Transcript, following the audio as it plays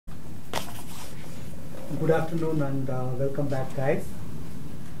Good afternoon and welcome back, guys.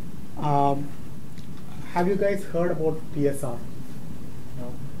 Have you guys heard about PSR?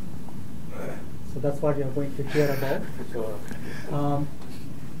 No. So that's what you're going to hear about. Sure.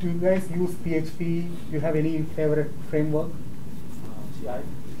 Do you guys use PHP? Do you have any favorite framework? CI.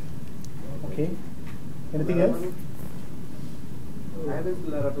 Okay. Anything else? I have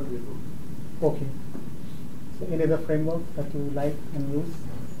Laravel before. Okay. So any other framework that you like and use?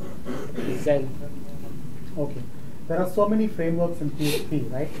 Zend. Okay. There are so many frameworks in PHP,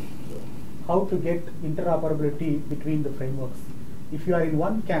 right? How to get interoperability between the frameworks? If you are in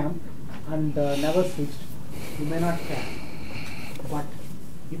one camp and never switched, you may not care. But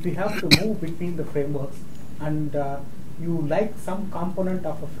if you have to move between the frameworks and you like some component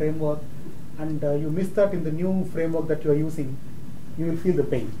of a framework and you miss that in the new framework that you are using, you will feel the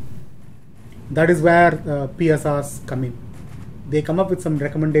pain. That is where PSRs come in. They come up with some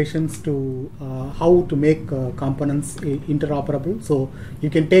recommendations to how to make components interoperable. So you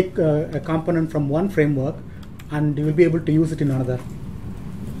can take a component from one framework and you will be able to use it in another.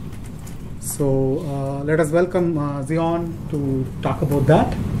 So let us welcome Zion to talk about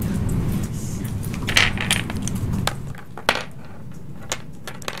that.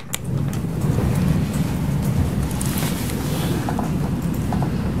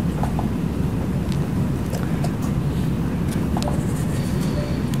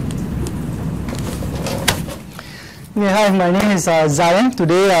 Hi, my name is Zion.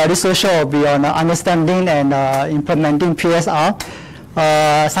 Today, this session will be on understanding and implementing PSR.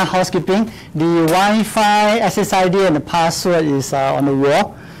 Some housekeeping. The Wi-Fi SSID and the password is on the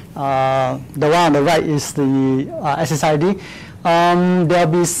wall. The one on the right is the SSID. There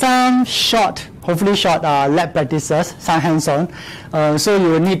will be some hopefully short lab practices, some hands-on. So you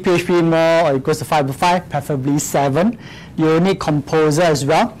will need PHP more or equals to 5.5, preferably 7. You will need Composer as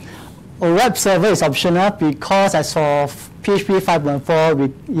well. A web server is optional because as for PHP 5.4,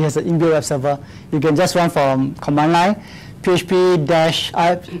 it has an inbuilt web server. You can just run from command line, PHP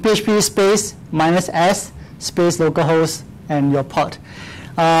space -s space localhost and your port.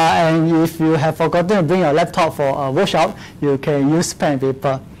 And if you have forgotten to bring your laptop for a workshop, you can use pen and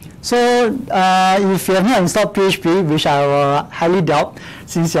paper. So if you have not installed PHP, which I will highly doubt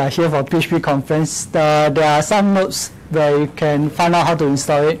since you are here for PHP conference, there are some notes where you can find out how to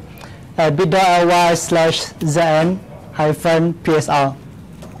install it at bit.ly/zn-psr.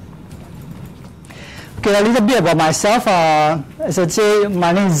 Okay, a little bit about myself. As I say,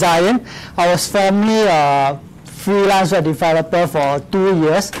 my name is Zion. I was formerly a freelance web developer for 2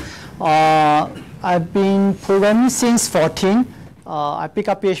 years. I've been programming since 14. I picked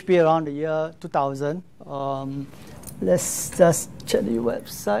up PHP around the year 2000. Let's just check the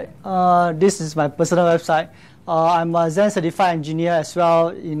website. This is my personal website. I'm a Zend Certified Engineer as well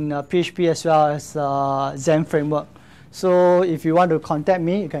in PHP as well as Zend Framework. So if you want to contact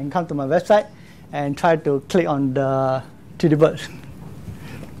me, you can come to my website and try to click on the Tweety bird.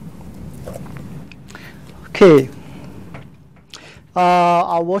 Okay.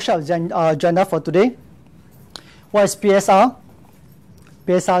 Our workshop agenda for today. What is PSR?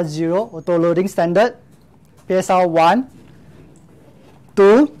 PSR 0, auto loading standard. PSR 1,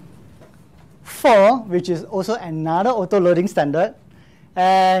 2, 4, which is also another auto-loading standard,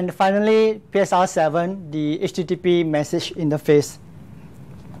 and finally PSR 7, the HTTP message interface.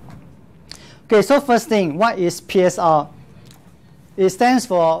 Okay, so first thing, what is PSR? It stands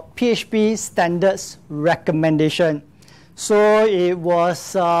for PHP Standards Recommendation. So it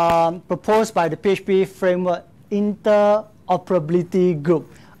was proposed by the PHP Framework Interoperability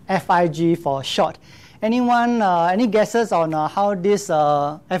Group, FIG for short. Anyone, any guesses on how this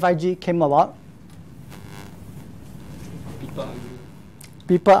FIG came about?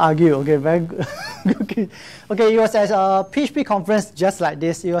 People argue. Okay, very good. Okay, it was at a PHP conference just like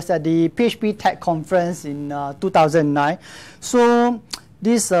this. It was at the PHP Tech conference in 2009. So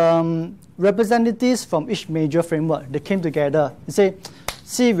these representatives from each major framework, they came together and say,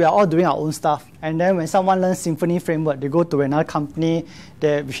 see, we are all doing our own stuff. And then when someone learns Symfony framework, they go to another company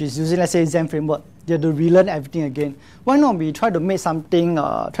which is using, let's say, Zend framework. They have to relearn everything again. Why not we try to make something,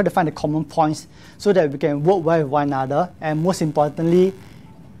 try to find the common points so that we can work well with one another, and most importantly,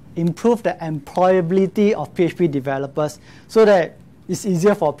 improve the employability of PHP developers so that it's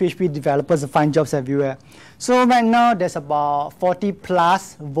easier for PHP developers to find jobs everywhere. So right now, there's about 40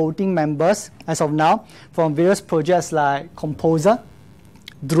 plus voting members as of now from various projects like Composer,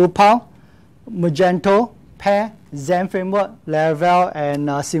 Drupal, Magento, Pair, Zend Framework, Laravel, and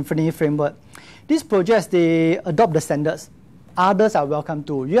Symfony Framework. These projects, they adopt the standards. Others are welcome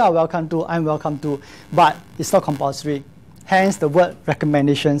to. You are welcome to, I'm welcome to, but it's not compulsory. Hence the word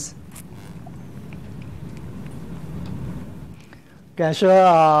recommendations. Okay, I'm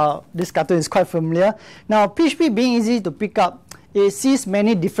sure this cartoon is quite familiar. Now, PHP being easy to pick up, it sees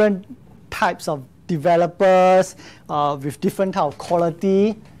many different types of developers with different type of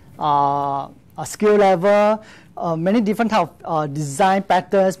quality, skill level, many different type of design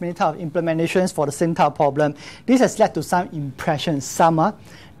patterns, many type of implementations for the same type of problem. This has led to some impressions,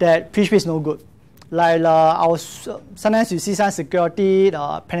 that PHP is no good. Like sometimes you see some security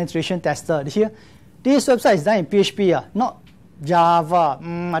penetration tester here. This website is done in PHP, not Java.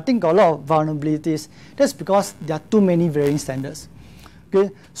 I think got a lot of vulnerabilities. That's because there are too many varying standards.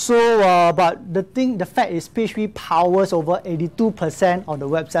 Okay, so but the fact is PHP powers over 82% of the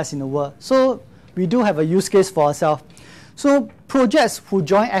websites in the world. So we do have a use case for ourselves. So projects who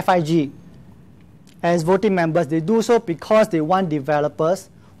join FIG as voting members, they do so because they want developers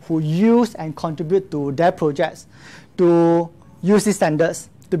who use and contribute to their projects to use these standards,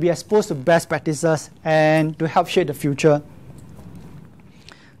 to be exposed to best practices, and to help shape the future.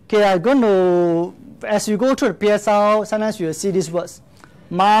 Okay, I'm going to, as you go through the PSR, sometimes you will see these words: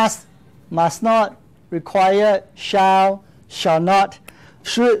 must, must not, required, shall not,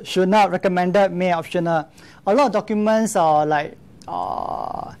 should not, recommended, may, optional. A lot of documents are like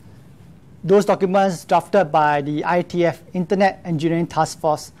those documents drafted by the IETF, Internet Engineering Task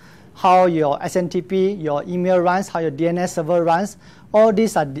Force. How your SNTP, your email runs, how your DNS server runs, all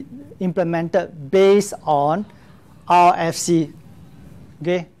these are implemented based on RFC.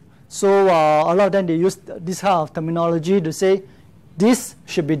 Okay, so a lot of them, they use this kind of terminology to say this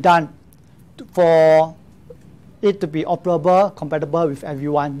should be done for it to be operable, compatible with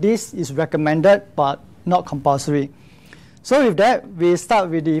everyone. This is recommended but not compulsory. So with that, we start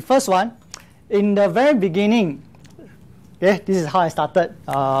with the first one. In the very beginning, okay, this is how I started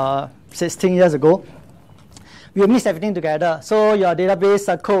 16 years ago. We mix everything together. So your database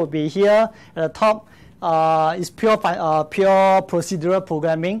code will be here at the top. It's pure procedural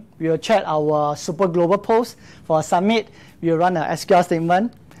programming. We will check our super global post for submit. We will run an SQL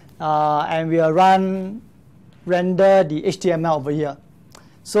statement, and we will render the HTML over here.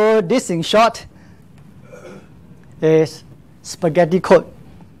 So this, in short, is spaghetti code.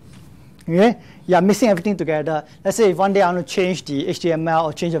 Okay, you are mixing everything together. Let's say if one day I want to change the HTML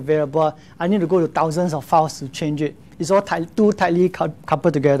or change a variable, I need to go to thousands of files to change it. It's all too tightly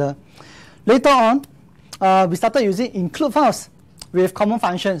coupled together. Later on, we started using include files with common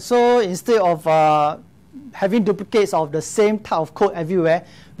functions. So instead of having duplicates of the same type of code everywhere,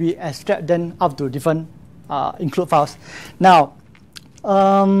 we extract them up to different include files. Now,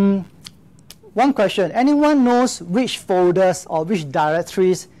 one question: anyone knows which folders or which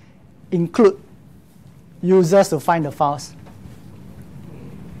directories include users to find the files?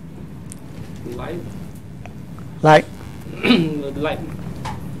 Like?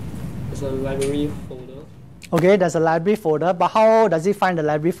 There's a library folder. Okay, there's a library folder, but how does it find the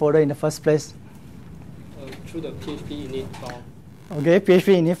library folder in the first place? Through the PHP init file. Okay,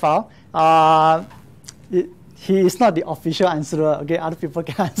 PHP init file. He is not the official answerer. Okay, other people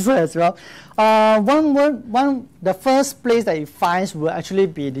can answer as well. The first place that it finds will actually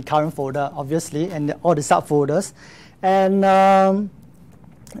be the current folder, obviously, and all the subfolders. And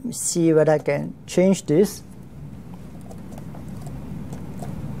let me see whether I can change this.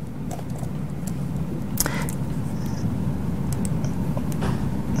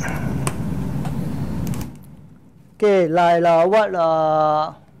 Okay, like what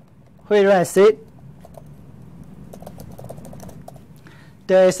Hui Ren has said,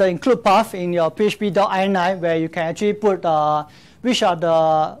 there is an include path in your php.ini where you can actually put which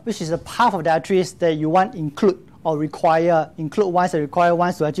is the path of directories that you want include or require, include ones and require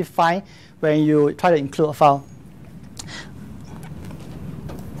ones to actually find when you try to include a file.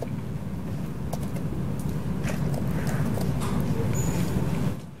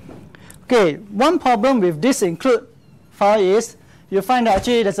 Okay, one problem with this include file is you find that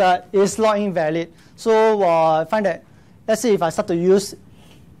actually there's a is log invalid. So I find that, let's say if I start to use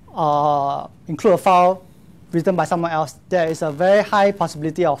include a file written by someone else, there is a very high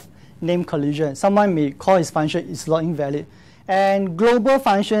possibility of name collision. Someone may call his function is log invalid. And global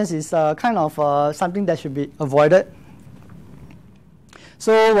functions is kind of something that should be avoided.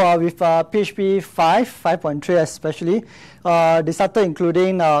 So with PHP 5.3 especially, they started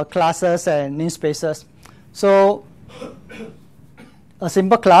including classes and namespaces. So a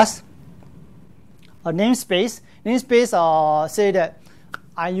simple class, a namespace say that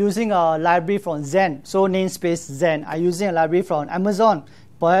I'm using a library from Zend, so namespace Zend. I'm using a library from Amazon.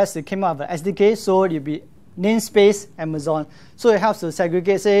 Perhaps it came out of an SDK, so it will be namespace Amazon. So it helps to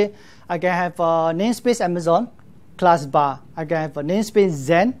segregate, say, I can have a namespace Amazon, class bar. I can have a namespace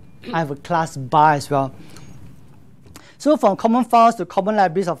Zend, I have a class bar as well. So from common files to common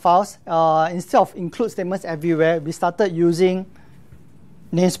libraries of files, instead of include statements everywhere, we started using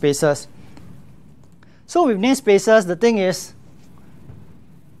namespaces. So with namespaces, the thing is,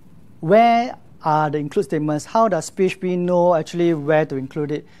 where are the include statements? How does PHP know actually where to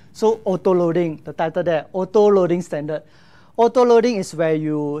include it? So auto-loading, the title there, auto-loading standard. Auto-loading is where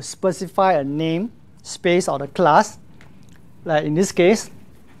you specify a name, space, or the class. Like in this case,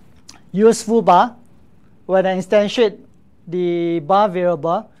 use full bar. When I instantiate the bar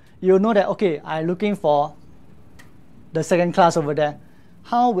variable, you know that, okay, I'm looking for the second class over there.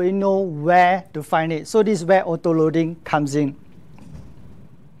 How will you know where to find it? So this is where auto-loading comes in.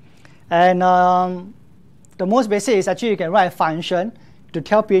 And the most basic is actually you can write a function to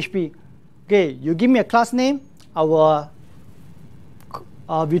tell PHP, okay, you give me a class name, I will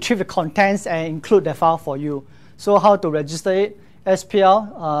retrieve the contents and include the file for you. So how to register it?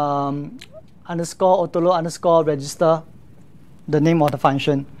 SPL underscore autoload underscore register the name of the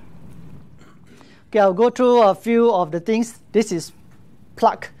function. Okay, I'll go through a few of the things. This is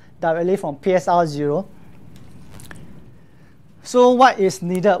plugged directly from PSR 0. So what is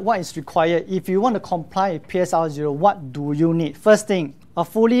needed, what is required? If you want to comply with PSR 0, what do you need? First thing, a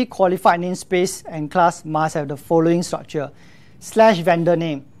fully qualified namespace and class must have the following structure. Slash vendor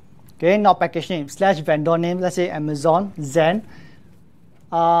name, okay, not package name, slash vendor name, let's say Amazon, Zend,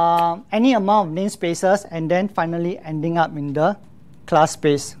 any amount of namespaces, and then finally ending up in the class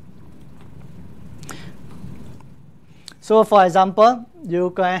space. So for example,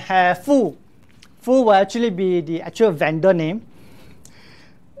 you can have full. Full will actually be the actual vendor name.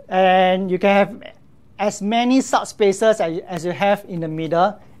 And you can have as many subspaces as you have in the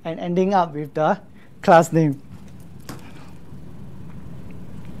middle and ending up with the class name.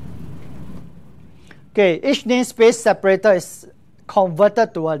 Okay, each namespace separator is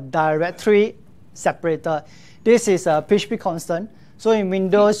converted to a directory separator. This is a PHP constant. So in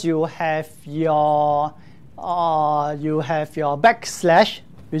Windows, you have your backslash,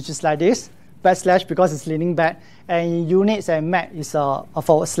 which is like this, backslash because it's leaning back, and in Unix and Mac is a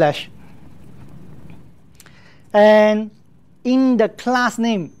forward slash. And in the class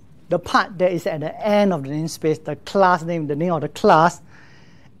name, the part that is at the end of the namespace, the class name, the name of the class,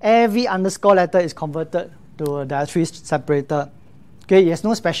 every underscore letter is converted to a directory separator. Okay, it has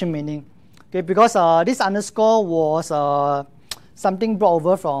no special meaning. Okay, because this underscore was something brought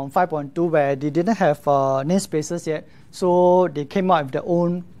over from 5.2 where they didn't have namespaces yet, so they came up with their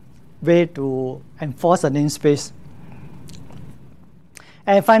own way to enforce a namespace.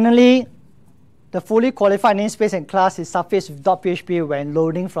 And finally, the fully qualified namespace and class is suffixed with .php when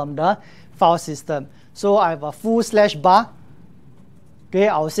loading from the file system. So I have a full slash bar. Okay,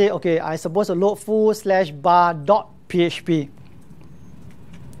 I'll say, okay, I'm supposed to load full slash bar .php.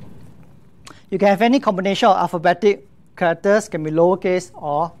 You can have any combination of alphabetic characters, can be lowercase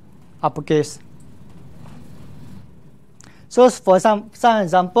or uppercase. So for some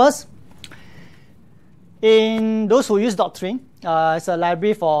examples, in those who use Doctrine, it's a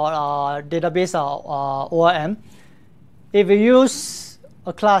library for database ORM. If you use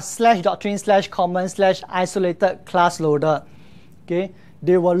a class slash Doctrine slash common slash isolated class loader, okay,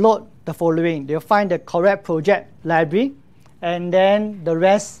 they will load the following. They'll find the correct project library, and then the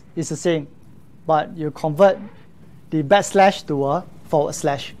rest is the same, but you convert the backslash to a forward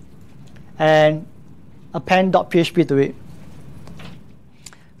slash and append .php to it.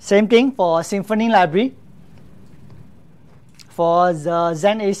 Same thing for Symfony library, for the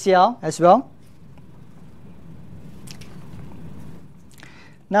Zend ACL as well.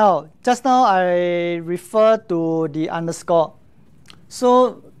 Now, just now I refer to the underscore.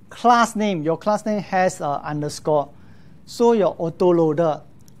 So class name, your class name has an underscore. So your autoloader,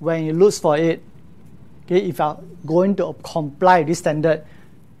 when you look for it, okay, if you are going to comply with this standard,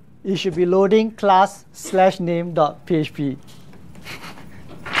 it should be loading class slash name.php.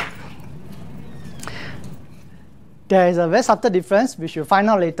 There is a very subtle difference, which you'll find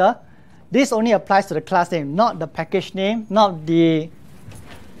out later. This only applies to the class name, not the package name, not the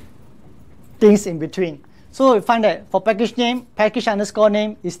things in between. So you find that for package name, package underscore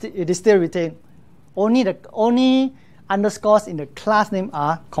name, it is still retained. Only underscores in the class name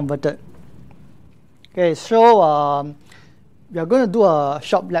are converted. Okay, so we are going to do a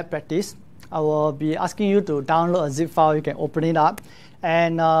short lab practice. I will be asking you to download a zip file. You can open it up,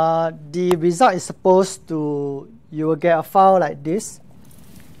 and the result is supposed to, you will get a file like this.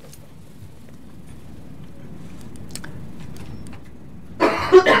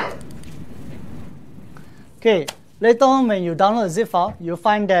 Okay, later on when you download a zip file, you'll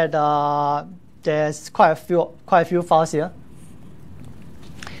find that there's quite a few files here.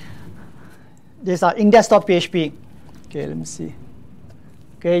 These are index.php. Okay, let me see.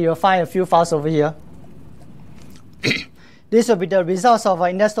 Okay, you'll find a few files over here. This will be the results of our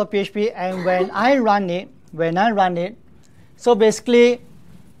index.php, and when I run it, so basically,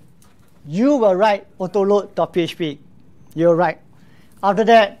 you will write autoload.php. You'll write. After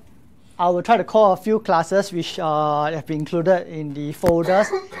that, I will try to call a few classes which have been included in the folders,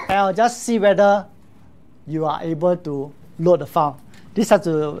 and I'll just see whether you are able to load the file. This has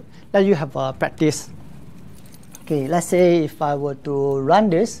to let you have a practice. Okay, let's say if I were to run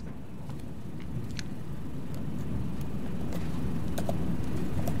this.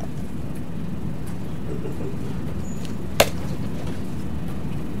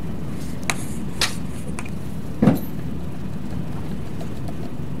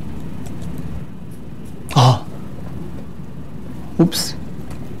 Oh, oops.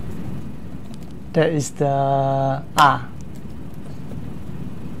 That is the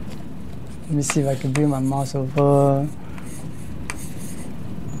Let me see if I can bring my mouse over.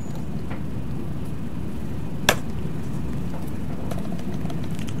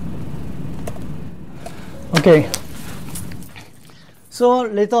 Okay. So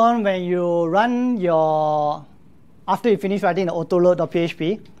later on, when you run your, after you finish writing the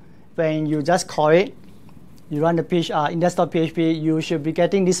autoload.php, when you just call it, you run the index.php, you should be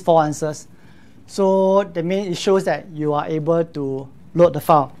getting these 4 answers. So that means it shows that you are able to load the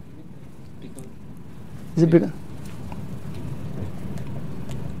file. Is it bigger?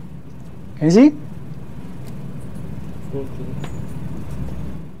 Can you see?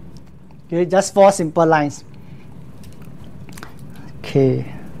 Okay, just 4 simple lines.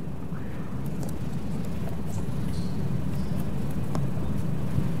 Okay.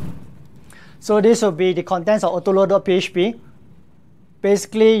 So this will be the contents of autoload.php.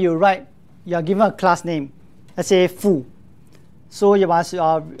 Basically, you are given a class name. Let's say foo. So you must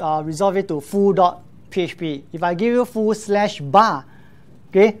resolve it to foo.php. If I give you foo/bar,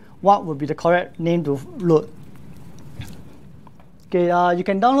 okay, what would be the correct name to load? Okay, you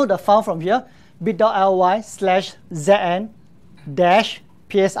can download the file from here,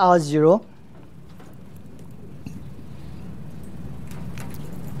 bit.ly/zn-psr0.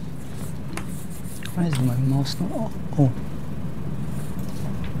 Why is my mouse not off? Oh.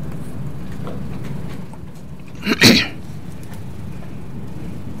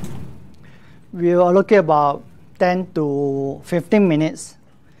 We will allocate about 10 to 15 minutes.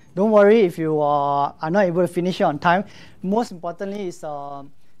 Don't worry if you are not able to finish it on time. Most importantly is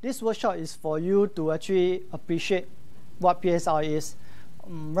this workshop is for you to actually appreciate what PSR is.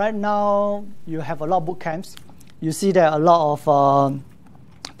 Right now, you have a lot of boot camps. You see that a lot of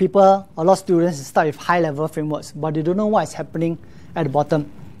people, a lot of students start with high-level frameworks, but they don't know what is happening at the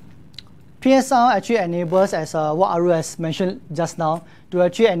bottom. PSR actually enables, as what Aru has mentioned just now, to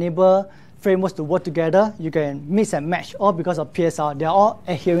actually enable frameworks to work together. You can mix and match, all because of PSR. They are all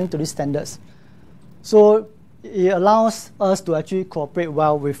adhering to these standards. So it allows us to actually cooperate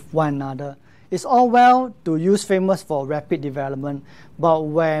well with one another. It's all well to use frameworks for rapid development, but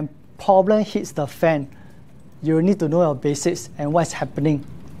when problem hits the fan, you need to know your basics and what's happening.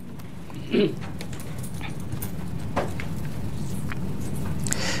 Okay.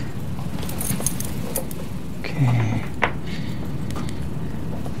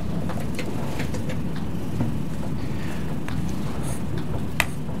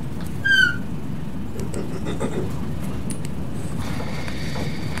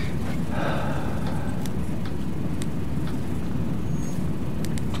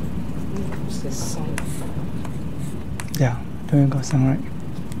 Yeah, doing got sound right.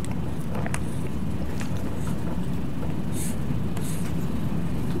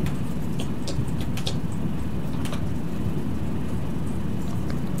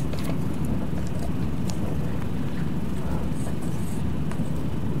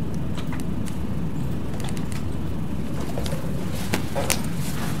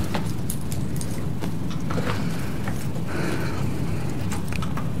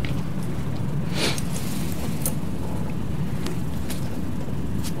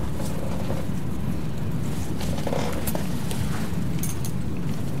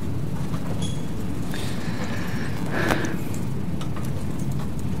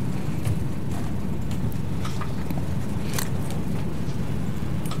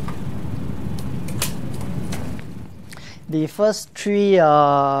 The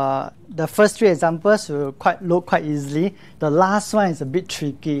first three examples will load quite easily. The last one is a bit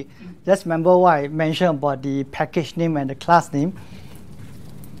tricky. Just remember what I mentioned about the package name and the class name.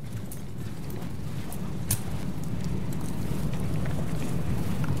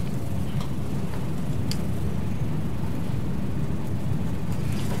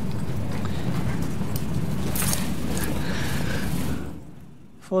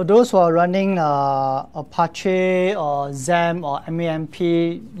 For those who are running Apache or XAMPP or MEMP,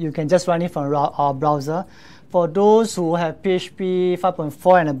 you can just run it from our browser. For those who have PHP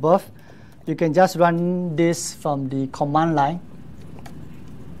 5.4 and above, you can just run this from the command line.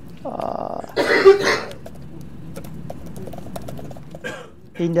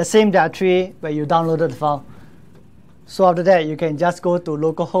 In the same directory where you downloaded the file. So after that, you can just go to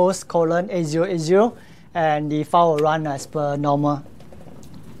localhost :8080 and the file will run as per normal.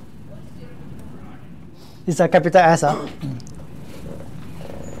 It's a capital S.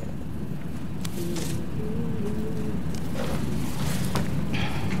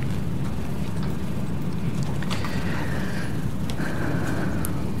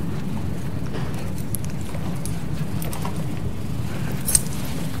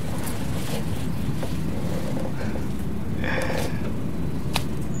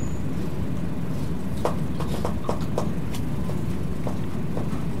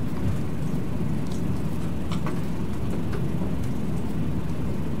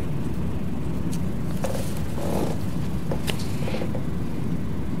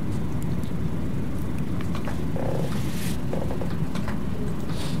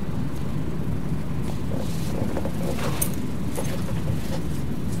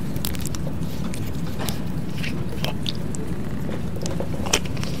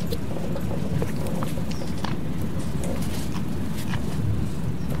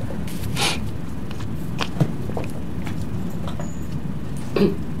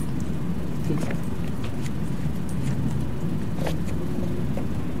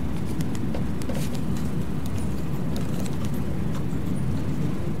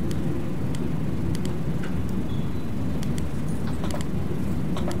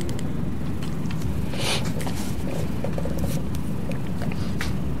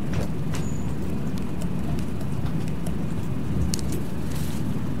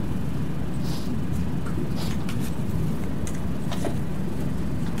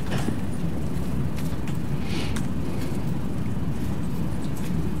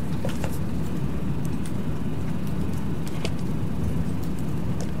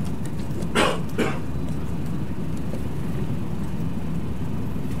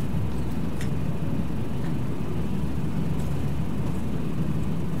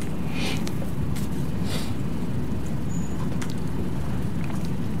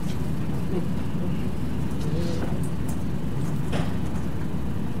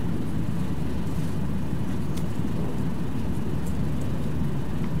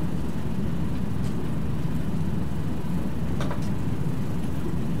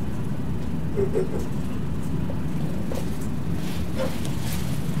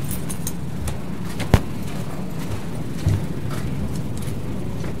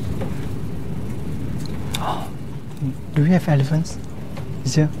 Do we have elephants?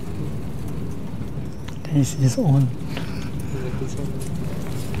 Is here? There is his own.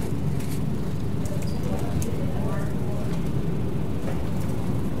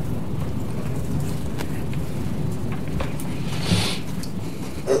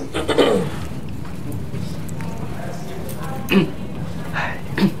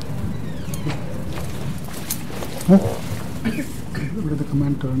 What is the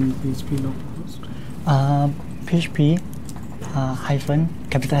command to run PHP localhost? PHP hyphen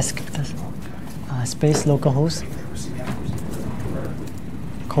capital S space localhost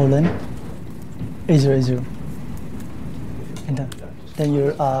 :8080. Enter. Then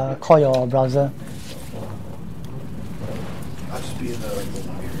you call your browser. I'll just be in the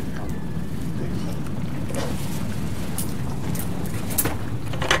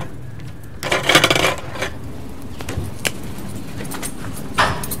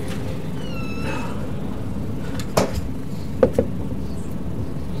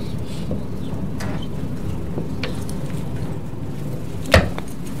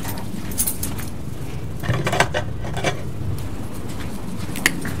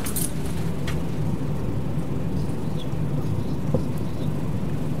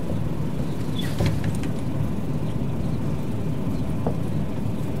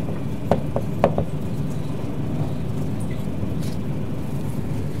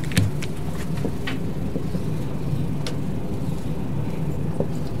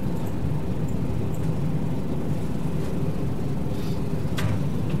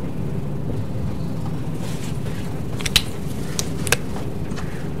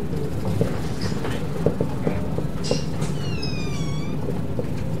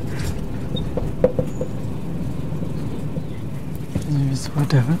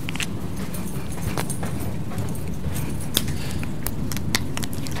Whatever.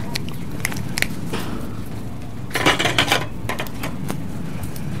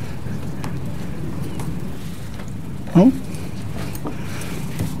 Hmm?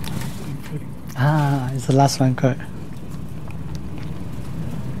 Ah, it's the last one, correct.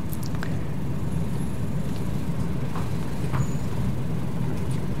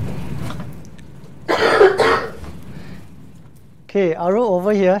 Okay, Aru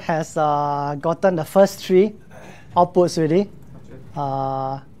over here has gotten the first 3 outputs already.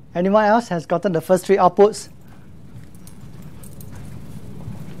 Anyone else has gotten the first 3 outputs?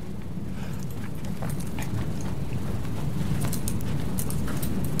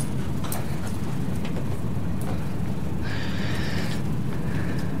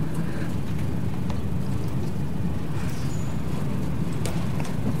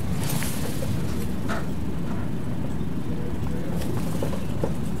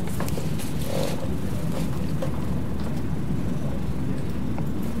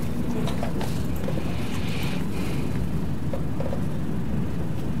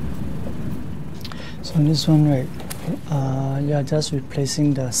 So this one, right, you are just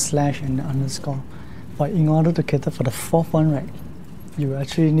replacing the slash and the underscore. But in order to cater for the 4th one, right, you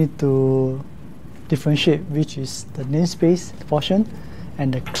actually need to differentiate which is the namespace portion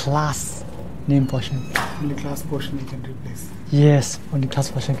and the class name portion. Only class portion you can replace. Yes, only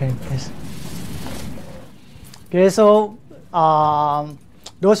class portion can replace. Okay, so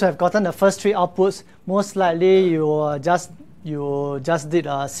those who have gotten the first 3 outputs, most likely you just did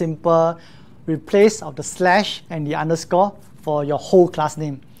a simple replace of the slash and the underscore for your whole class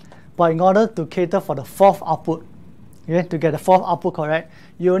name. But in order to cater for the 4th output, okay, to get the 4th output correct,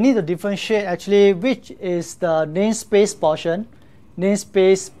 you need to differentiate actually which is the namespace portion,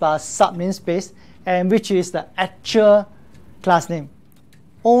 namespace plus sub namespace, and which is the actual class name.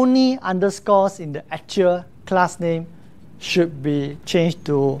 Only underscores in the actual class name should be changed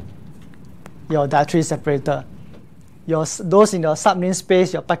to your directory separator. Those in your sub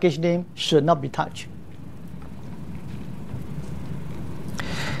namespace, your package name, should not be touched.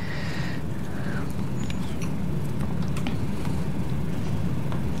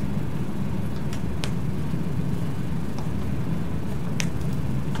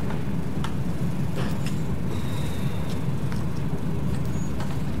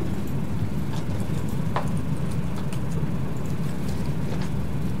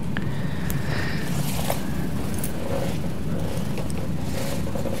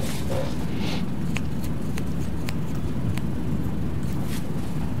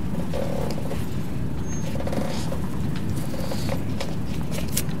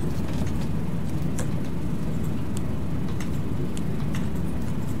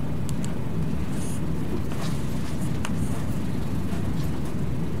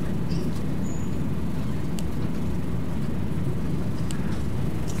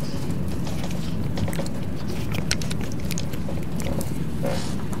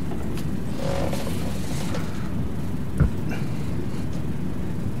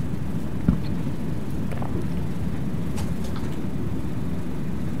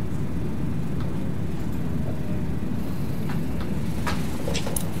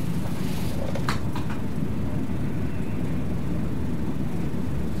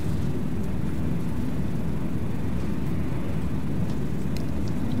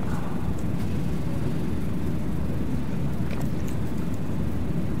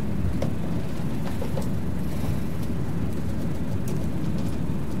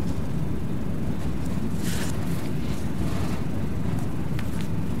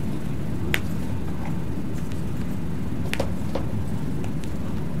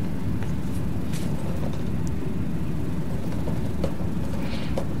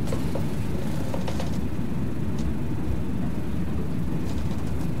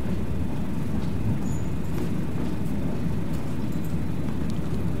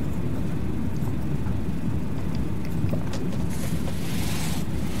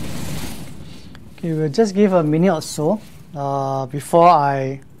 Okay, we'll just give a minute or so before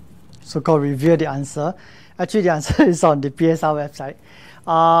I so-called reveal the answer. Actually, the answer is on the PSR website.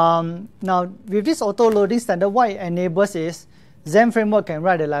 Now, with this auto-loading standard, what it enables is Zend Framework can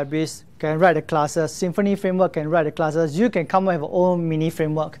write the libraries, can write the classes, Symfony Framework can write the classes, you can come up with your own mini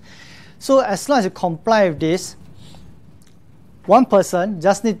framework. So as long as you comply with this, one person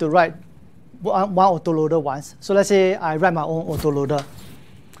just need to write one autoloader once. So let's say I write my own autoloader.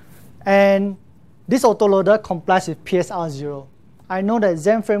 And this autoloader complies with PSR 0. I know that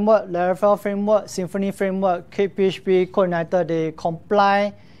Zend Framework, Laravel Framework, Symfony Framework, KPHP, Coordinator, they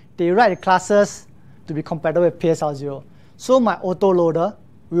comply, they write the classes to be compatible with PSR 0. So my autoloader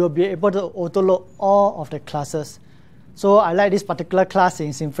will be able to autoload all of the classes. So I like this particular class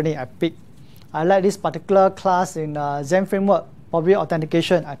in Symfony, I pick. I like this particular class in Zend Framework, probably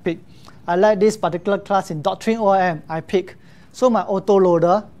authentication, I pick. I like this particular class in Doctrine ORM, I pick. So my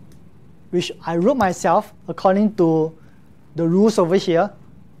autoloader, which I wrote myself according to the rules over here,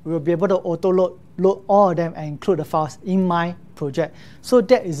 will be able to auto-load all of them and include the files in my project. So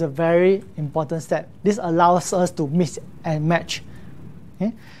that is a very important step. This allows us to mix and match.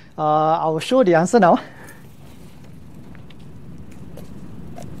 Okay? I will show the answer now.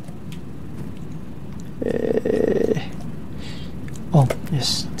 Oh,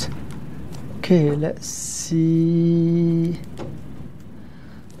 yes. Okay, let's see.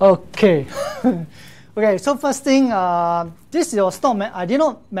 Okay. Okay, so first thing, this is your stock. I did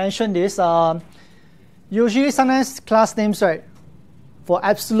not mention this. Usually, sometimes class names, right, for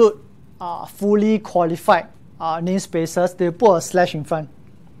absolute, fully qualified namespaces, they put a slash in front.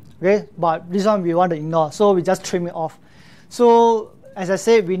 Okay, but this one we want to ignore, so we just trim it off. So, as I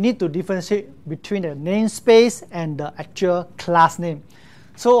said, we need to differentiate between the namespace and the actual class name.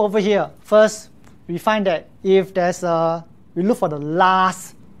 So over here, first, we find that if there's we look for the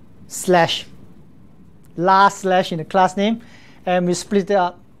last slash in the class name, and we split it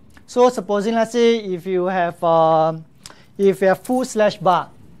up. So supposing, let's say, if you have full slash bar,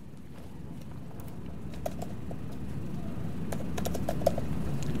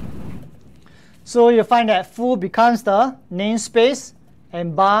 so you find that full becomes the namespace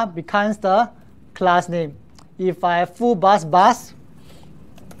and bar becomes the class name. If I have full bus,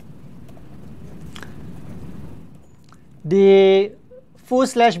 the full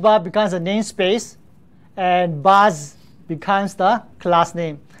slash bar becomes the namespace and bars becomes the class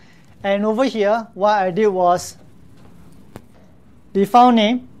name. And over here, what I did was the file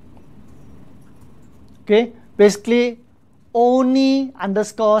name. Okay, basically only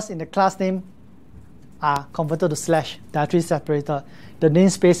underscores in the class name are converted to slash, directory separator. The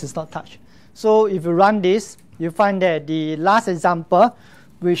namespace is not touched. So if you run this, you find that the last example,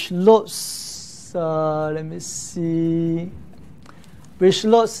 which loads, let me see, which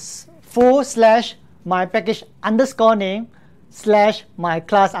loads full slash my package underscore name slash my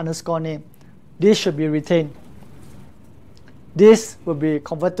class underscore name. This should be retained. This will be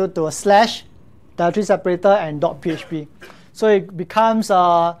converted to a slash, directory separator, and .php. So it becomes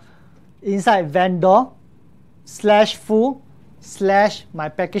inside vendor slash full slash my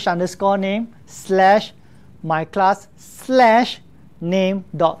package underscore name slash my class slash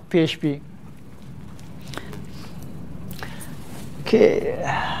name.php. Okay.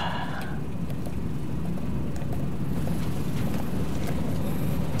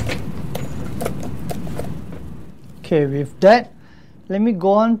 Okay, with that, let me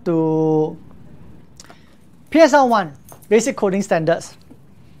go on to PSR 1, Basic Coding Standards.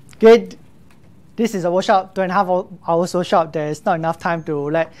 Okay, this is a workshop, 2.5 hours workshop. There is not enough time to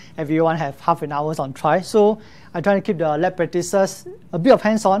let everyone have half an hour on try. So I try to keep the lab practices a bit of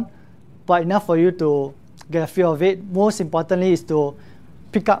hands-on, but enough for you to get a feel of it. Most importantly is to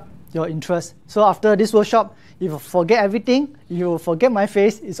pick up your interest. So after this workshop, if you forget everything, if you forget my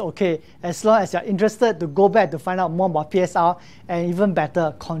face, it's okay. As long as you're interested to go back to find out more about PSR and even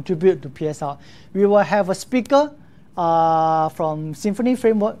better, contribute to PSR. We will have a speaker from Symphony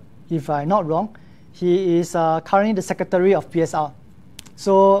Framework, if I'm not wrong. He is currently the secretary of PSR.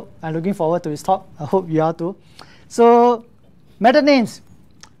 So I'm looking forward to his talk. I hope you are too. So method names.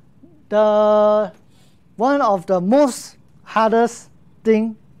 One of the most hardest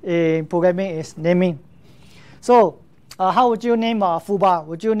thing in programming is naming. So how would you name a full bar?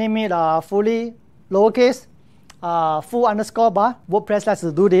 Would you name it fully lowercase, full underscore bar? WordPress lets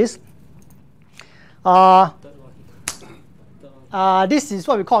us do this. This is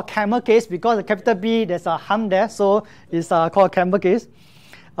what we call camel case, because the capital B, there's a hump there, so it's called camel case.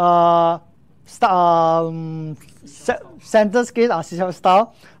 Sentence case,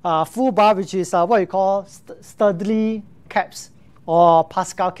 style. Full bar, which is what we call sturdily caps, or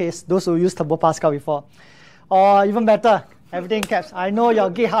Pascal case, those who used Turbo Pascal before. Or even better, everything caps. I know your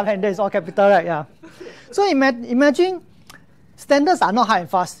GitHub handle is all capital, right? Yeah. So imagine standards are not hard and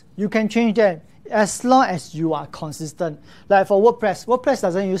fast. You can change them as long as you are consistent. Like for WordPress, WordPress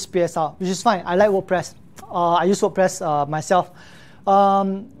doesn't use PSR, which is fine. I like WordPress. I use WordPress myself.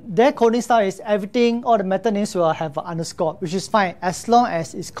 Their coding style is everything, all the method names will have an underscore, which is fine as long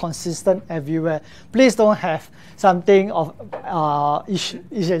as it's consistent everywhere. Please don't have something of each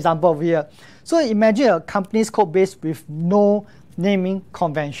example over here. So imagine a company's code base with no naming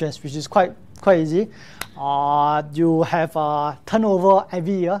conventions, which is quite easy. You have turnover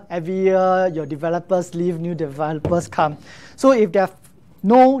every year. Every year your developers leave, new developers come. So if there are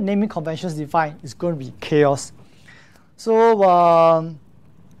no naming conventions defined, it's going to be chaos. So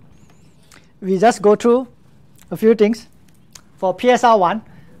we just go through a few things. For PSR 1,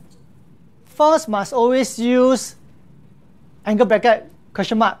 files must always use angle bracket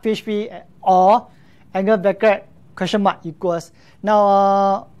question mark PHP or angle bracket question mark equals.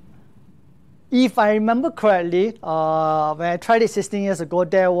 Now, if I remember correctly, when I tried it 16 years ago,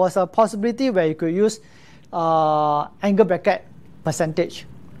 there was a possibility where you could use angle bracket percentage.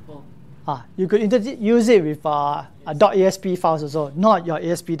 You could use it with .asp files also, not your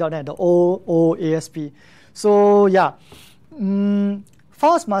ASP.NET, the old ASP. So yeah,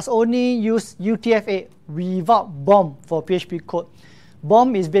 files must only use UTF-8 without BOM for PHP code.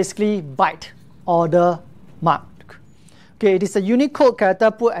 BOM is basically byte order mark. Okay, it is a Unicode character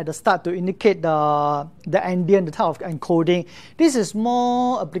put at the start to indicate the endian, the type of encoding. This is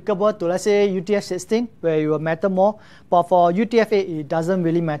more applicable to, let's say, UTF-16, where it will matter more. But for UTF-8, it doesn't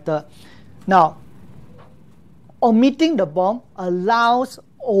really matter. Now, omitting the BOM allows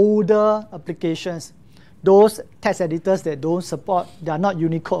older applications, those text editors that don't support, they are not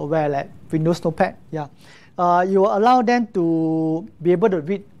Unicode aware, like Windows Notepad. Yeah, you will allow them to be able to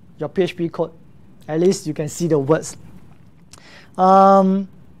read your PHP code. At least you can see the words. Files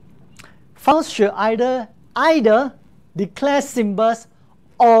should either declare symbols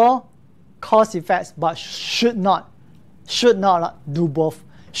or cause effects, but should not do both.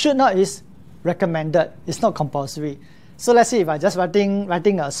 Should not is recommended. It's not compulsory. So let's say if I just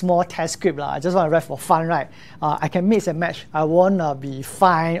writing a small test script, I just want to write for fun, right? I can mix and match. I won't be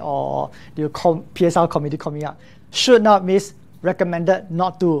fined or the PSR committee coming up. Should not means recommended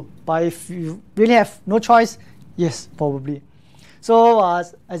not to. But if you really have no choice, yes, probably. So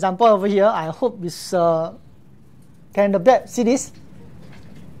example over here, I hope this can the back see this?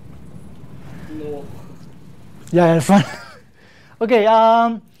 No. Yeah, in the front. Okay,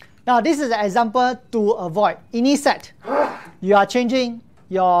 now this is an example to avoid init set. You are changing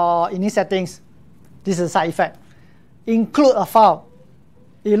your init settings. This is a side effect. Include a file.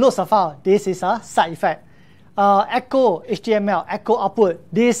 It loads a file. This is a side effect. Echo HTML, echo output.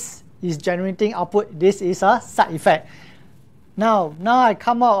 This is generating output. This is a side effect. Now I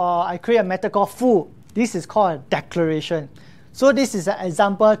come out, I create a method called foo. This is called a declaration. So this is an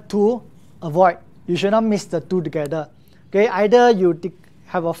example to avoid. You should not mix the two together. Okay, either you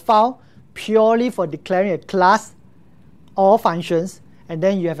have a file purely for declaring a class or functions, and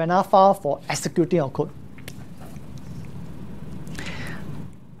then you have another file for executing your code.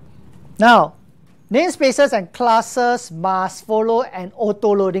 Now, namespaces and classes must follow an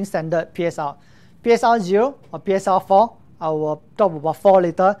auto-loading standard PSR. PSR 0 or PSR 4. I will talk about 4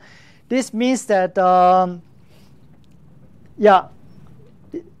 later. This means that, yeah,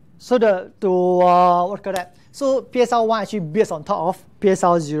 so what call that? So PSR 1 actually builds on top of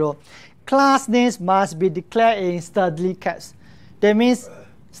PSR 0. Class names must be declared in sturdily caps. That means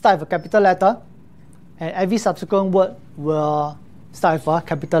start with a capital letter, and every subsequent word will start with a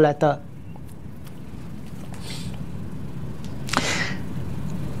capital letter.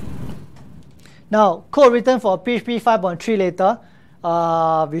 Now, code written for PHP 5.3 later,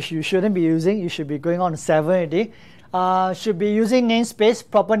 which you shouldn't be using, you should be going on to 7 already. Should be using namespace,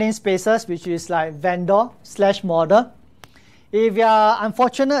 proper namespaces, which is like vendor/model. If you are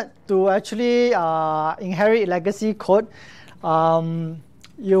unfortunate to actually inherit legacy code,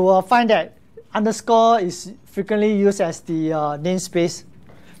 you will find that underscore is frequently used as the namespace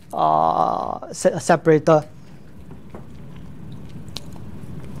separator.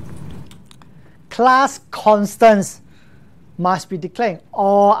 Class constants must be declared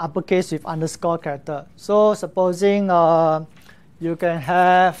all uppercase with underscore character. So supposing you can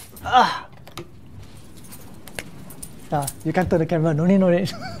have you can turn the camera, no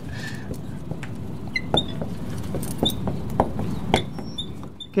need.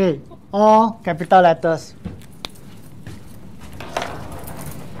 Okay, all capital letters.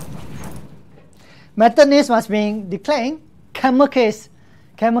 Method names must be declared camel case,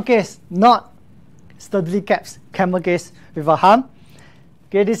 not sturdily caps, camel case with a hump.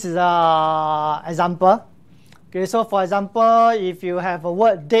 Okay, this is an example. Okay, so for example, if you have a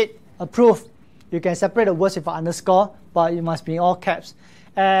word date approved, you can separate the words with an underscore, but it must be in all caps.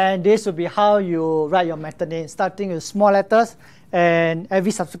 And this will be how you write your method name, starting with small letters, and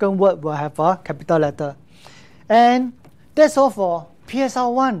every subsequent word will have a capital letter. And that's all for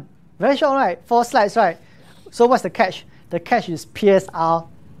PSR 1. Very short, right? 4 slides, right? So what's the catch? The catch is PSR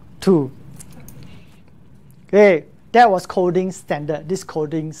 2. Okay, that was coding standard, this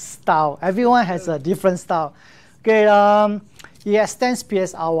coding style. Everyone has a different style. Okay, it extends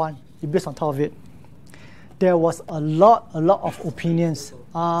PSR 1. It builds on top of it. There was a lot of opinions.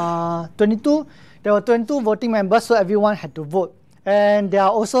 22. There were 22 voting members, so everyone had to vote. And there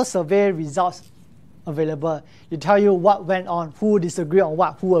are also survey results available. It tell you what went on, who disagreed on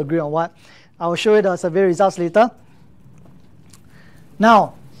what, who agreed on what. I will show you the survey results later.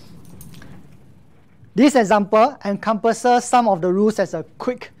 Now, this example encompasses some of the rules as a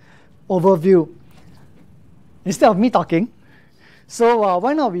quick overview. Instead of me talking, so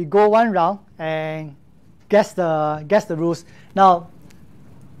why not we go one round and guess the rules. Now,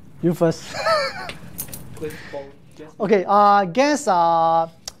 you first. Okay, guess the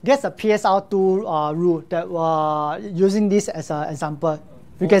PSR2 rule that using this as an example.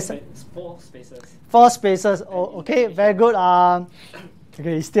 You can 4 spaces. 4 spaces. Oh, okay, very good.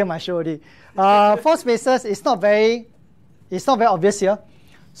 Okay, it's still my show already. 4 spaces is not very obvious here.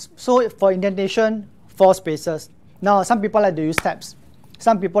 So for indentation, 4 spaces. Now some people like to use tabs.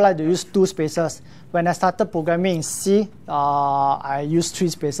 Some people like to use 2 spaces. When I started programming in C, I used 3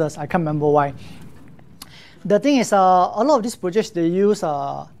 spaces. I can't remember why. The thing is, a lot of these projects, they use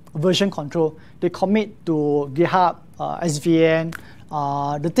version control. They commit to GitHub, SVN.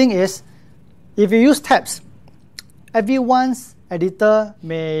 The thing is, if you use tabs, everyone's editor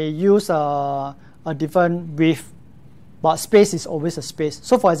may use a different width, but space is always a space.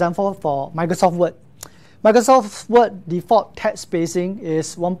 So for example, for Microsoft Word default tab spacing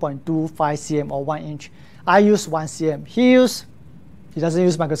is 1.25 cm or 1 inch. I use 1 cm. He doesn't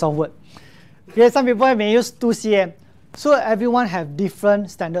use Microsoft Word. Okay, some people may use 2 cm. So everyone have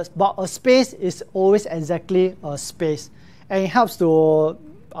different standards, but a space is always exactly a space. And it helps to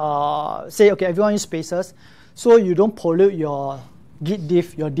say, okay, everyone use spaces, so you don't pollute your Git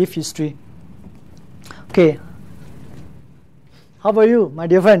diff, your diff history. Okay. How about you, my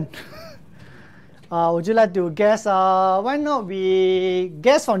dear friend? Would you like to guess? Why not we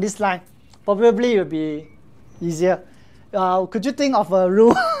guess from this line? Probably it will be easier. Could you think of a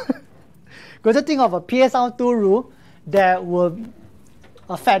rule? Could you think of a PSR2 rule that will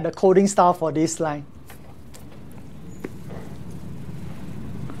affect the coding style for this line?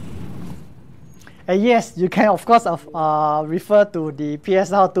 And yes, you can of course refer to the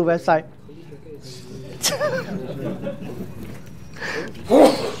PSR2 website.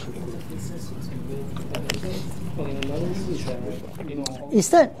 Is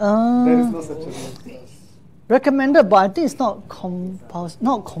that There is no such a rule. recommended? But I think it's not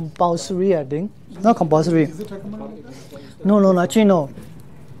compulsory. I think not compulsory. Is it recommended? No, actually no.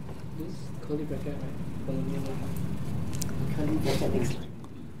 This curly bracket, right?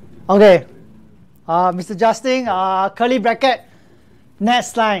 Okay, Mr. Justin, curly bracket,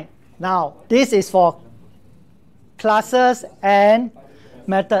 next line. Now, this is for classes and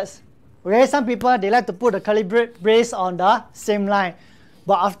methods. Okay, some people, they like to put the curly brace on the same line.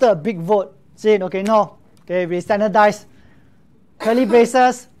 But after a big vote, saying, okay, no, okay, we standardize curly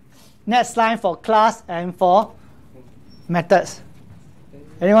braces, next line for class and for methods.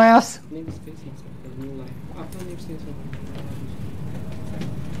 Anyone else? Namespace is a new line. After namespace,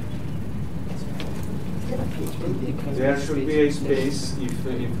 There should be a space if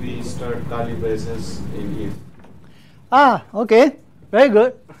we start curly braces in if. Okay, very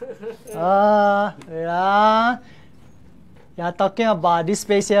good. You are talking about this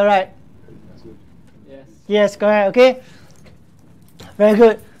space here, right? yes. Yes, correct. Okay, very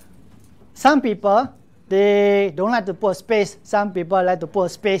good. Some people, they don't like to put a space. Some people like to put a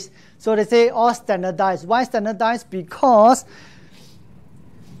space. So they say all standardized. Why standardized? Because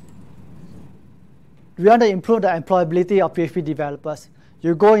we want to improve the employability of PHP developers.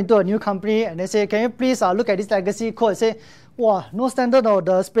 You go into a new company and they say, can you please look at this legacy code? Say, wow, no standard, or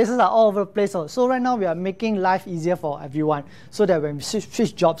the spaces are all over the place. So right now we are making life easier for everyone, so that when we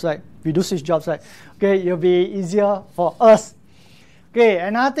switch jobs, right, we do switch jobs, right, okay, it'll be easier for us. Okay,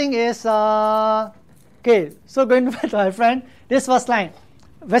 another thing is, okay, so going back to my friend, this first line,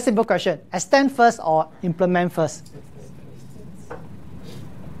 very simple question: extend first or implement first?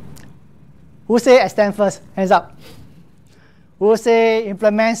 Who say extend first? Hands up. Who say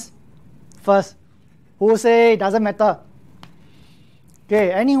implements first? Who say doesn't matter?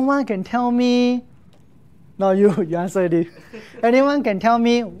 Okay, anyone can tell me? No, you answered it. Anyone can tell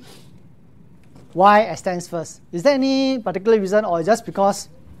me why extends first? Is there any particular reason, or just because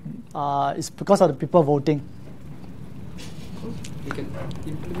it's because of the people voting? You can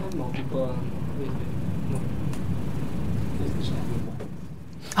implement multiple.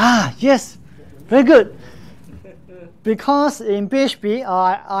 Yes, very good. Because in PHP,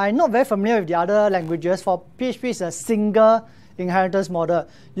 I'm not very familiar with the other languages. For PHP, it's a single inheritance model.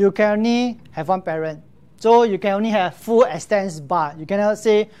 You can only have one parent. So you can only have full extends bar. You cannot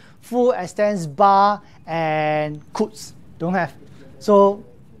say full extends bar and quotes. Don't have. So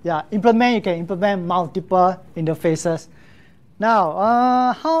yeah, implement, you can implement multiple interfaces.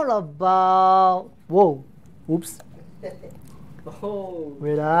 Now, how about, whoa, oops. Oh.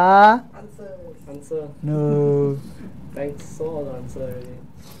 Wait, Answer. no. Thanks. So all the answer already.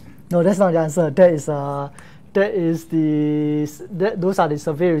 No, that's not the answer. Those are the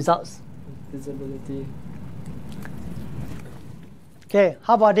survey results. Visibility. Okay,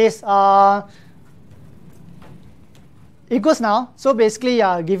 how about this? Equals now. So basically, you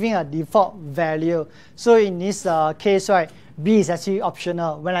are giving a default value. So in this case, right, B is actually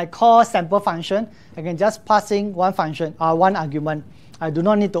optional. When I call sample function, I can just pass in one function, one argument. I do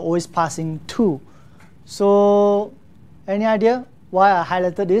not need to always pass in two. So, any idea why I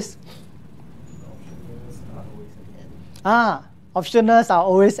highlighted this? Optionals are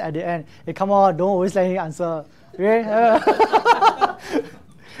always at the end. Hey, come on, don't always let me answer. Okay?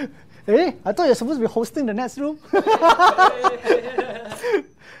 Hey, I thought you're supposed to be hosting the next room.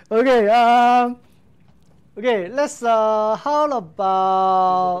 Okay, okay, let's, how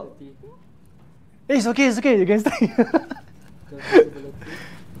about... It's okay, you can stay.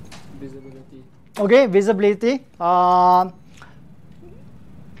 Visibility. Okay, visibility. Our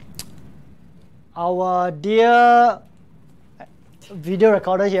dear video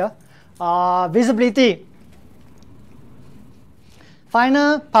recorder here. Visibility.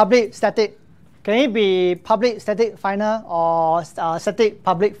 Final, public, static. Can it be public, static, final, or static,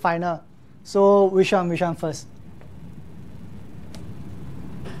 public, final? So which one first?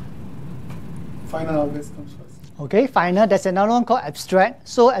 Final always comes first. Okay, final. There's another one called abstract.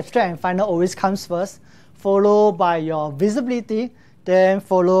 So abstract and final always comes first, followed by your visibility, then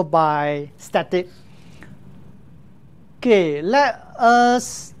followed by static. Okay, let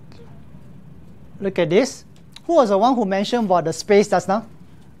us look at this. Who was the one who mentioned about the space just now?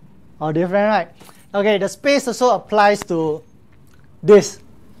 Oh, different, right? Okay, the space also applies to this.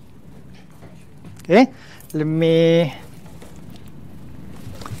 Okay, let me.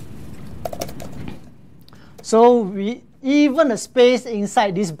 So even the space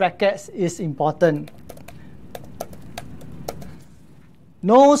inside these brackets is important.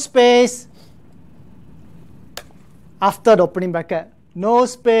 No space after the opening bracket. No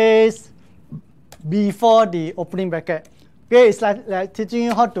space before the opening bracket. Okay, it's like teaching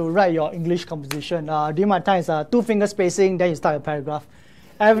you how to write your English composition. During my time, it's 2-finger spacing, then you start a paragraph.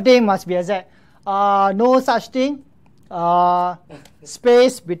 Everything must be exact. No such thing.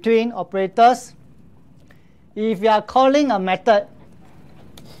 Space between operators. If you are calling a method,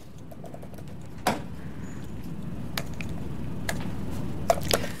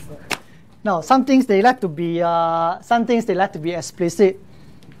 now some things they like to be explicit.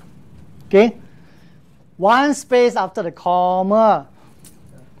 Okay, one space after the comma,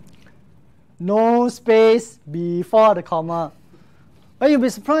 no space before the comma. But you'll be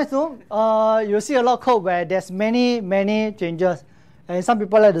surprised, no? You'll see a lot of code where there's many changes, and some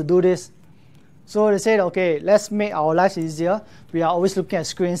people like to do this. So they said, okay, let's make our lives easier. We are always looking at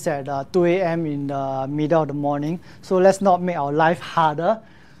screens at 2 a.m. in the middle of the morning. So let's not make our life harder.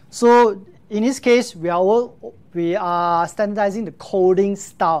 So in this case, we are standardizing the coding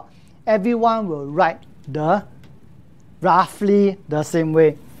style. Everyone will write roughly the same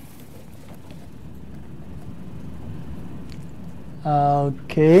way.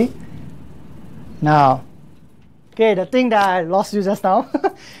 Okay. Now, okay, the thing that I lost you just now.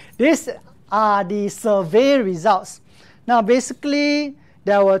 These are the survey results. Now, basically,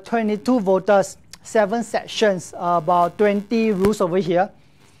 there were 22 voters, 7 sections, about 20 rules over here.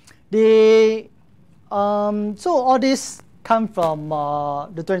 So all this come from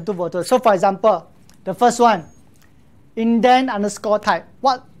the 22 voters. So for example, the first one, indent underscore type.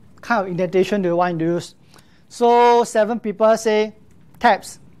 What kind of indentation do you want to use? So 7 people say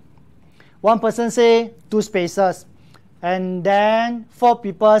tabs. 1 person say 2 spaces. And then 4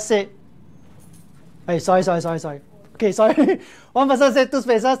 people say, hey, sorry. Okay, sorry. 1 person say 2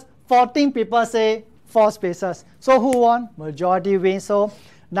 spaces. 14 people say 4 spaces. So who won? Majority wins. So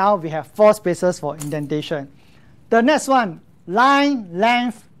now we have 4 spaces for indentation. The next one, line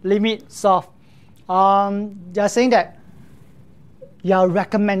length limit solve. They are saying that you are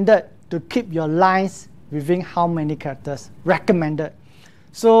recommended to keep your lines within how many characters? Recommended.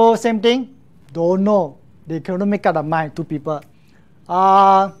 So same thing, don't know. They cannot make up their mind, 2 people.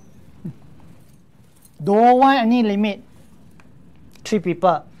 Don't want any limit, 3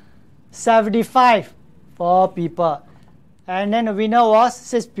 people. 75, 4 people. And then the winner was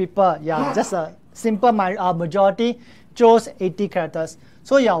 6 people. Yeah, just a simple majority chose 80 characters.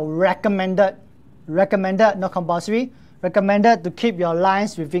 So you're recommended, not compulsory, recommended to keep your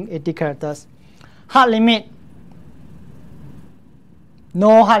lines within 80 characters. Hard limit,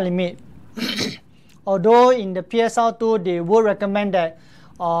 no hard limit. Although in the PSR 2, they would recommend that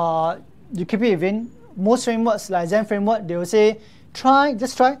you keep it within most frameworks like Zend Framework, they will say, try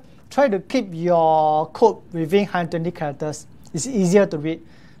to keep your code within 120 characters. It's easier to read.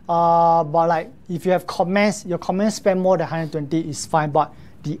 But like if you have comments, your comments span more than 120 is fine, but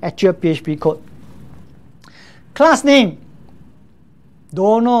the actual PHP code. Class name.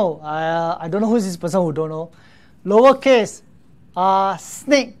 Don't know. I don't know who's this person who don't know. Lowercase,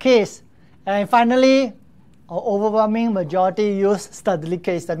 snake case, and finally, overwhelming majority use studly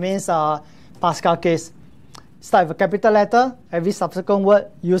case. That means Pascal case. Start with a capital letter. Every subsequent word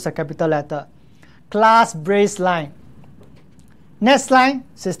use a capital letter. Class brace line. Next line,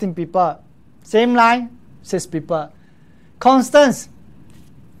 16 people. Same line, 6 people. Constants.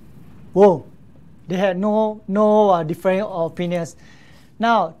 Whoa, they had no different opinions.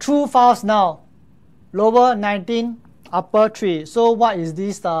 Now, true, false now. Lower 19, upper 3. So what is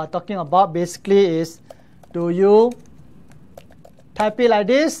this talking about? Basically is, do you type it like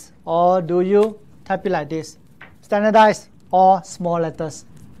this or do you type it like this? Standardized or small letters.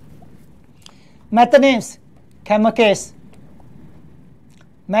 Method names, camel case.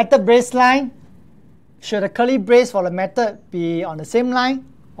 Method brace line. Should the curly brace for the method be on the same line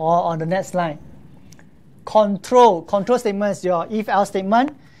or on the next line? Control statement is your if-else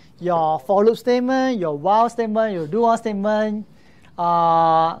statement, your for loop statement, your while statement, your do-while statement,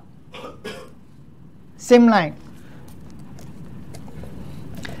 same line.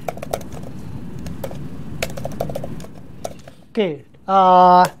 Okay,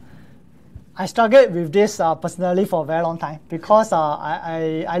 I struggled with this personally for a very long time because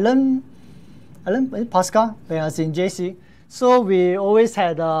I learned Pascal when I was in JC. So we always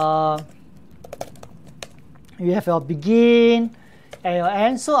had you have your begin and your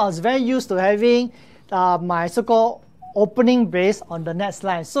end. So I was very used to having my so-called opening brace on the next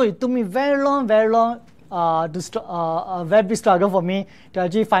line. So it took me very long, a very big struggle for me to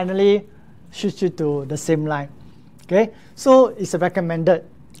actually finally switch it to the same line. Okay, so it's recommended.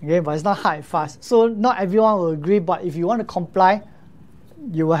 Okay, but it's not hard and fast. So not everyone will agree, but if you want to comply,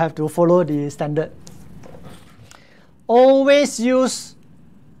 you will have to follow the standard. Always use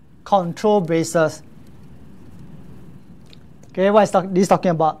control braces. Okay, what is this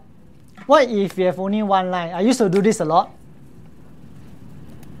talking about? What if you have only one line? I used to do this a lot.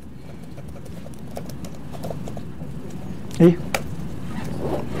 Hey.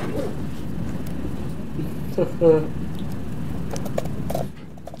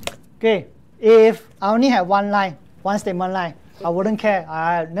 Okay, if I only have one line, one statement line, I wouldn't care.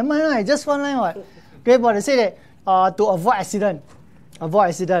 Never mind, just one line. What? Okay, but they say that to avoid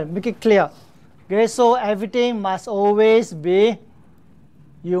accident, make it clear. Okay, so everything must always be,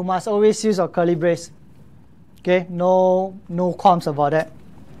 you must always use your curly brace. Okay, no qualms about that.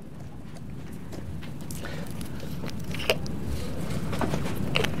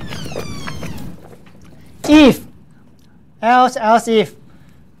 If, else if.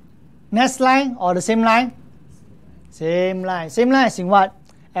 Next line or the same line? Same line. Same line as in what?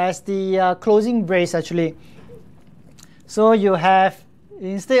 As the closing brace actually. So you have,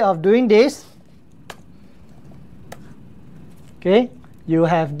 instead of doing this, okay, you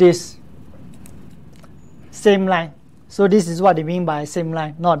have this same line. So this is what they mean by same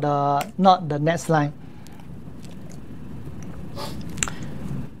line, not the next line.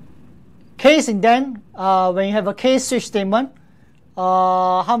 Case indent, when you have a case switch statement,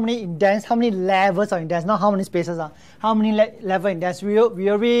 how many indents, how many levels of indents, not how many spaces are, how many level indents. We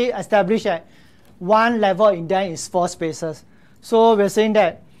already established that one level indent is 4 spaces. So we're saying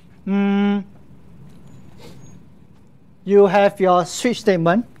that you have your switch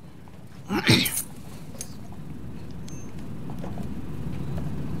statement.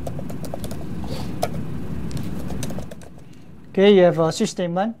 Okay, you have a switch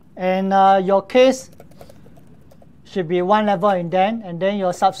statement, and your case should be 1 level indent, and then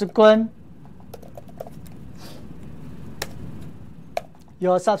your subsequent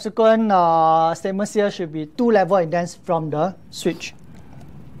statements here should be 2 level indents from the switch.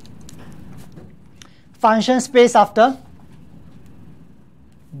 Function space after,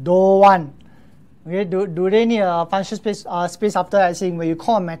 don't want. Okay, do they need a function space after? I think when you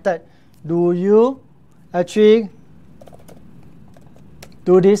call a method, do you actually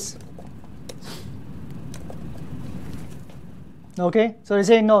do this? Okay, so they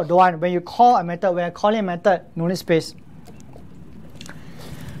say no, don't want. When you call a method, when you're calling a method, no need space.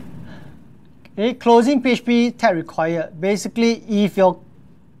 Okay, closing PHP tag required. Basically, if your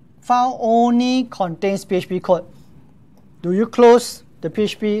file only contains PHP code, do you close the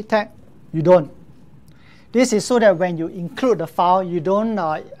PHP tag? You don't. This is so that when you include the file, you don't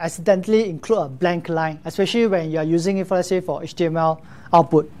accidentally include a blank line, especially when you are using it, for, let's say, for HTML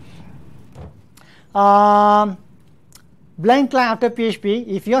output. Blank line after PHP.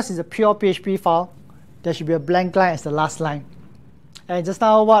 If yours is a pure PHP file, there should be a blank line as the last line. And just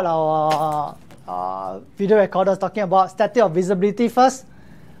now what our video recorder is talking about, static of visibility first.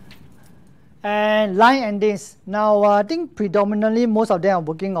 And line endings. Now I think predominantly most of them are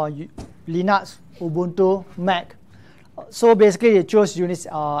working on Linux, Ubuntu, Mac. So basically they chose Unix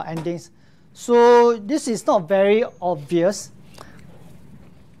endings. So this is not very obvious.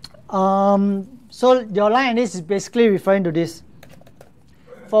 So your line endings is basically referring to this.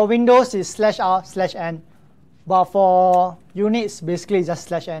 For Windows it's /r/n, but for Unix basically it's just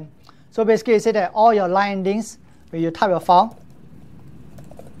 /n. So basically it said that all your line endings, when you type your file,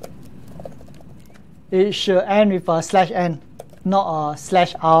 it should end with a /n, not a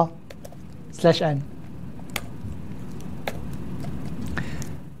 /r/n.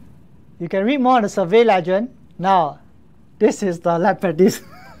 You can read more on the survey legend. Now, this is the lab practice.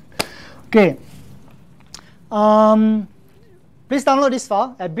 Okay. Please download this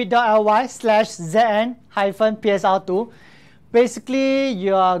file at bit.ly/zn-psr2. Basically,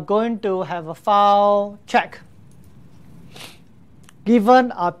 you are going to have a file check.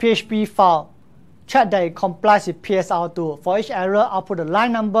 Given a PHP file, check that it complies with PSR2. For each error, output the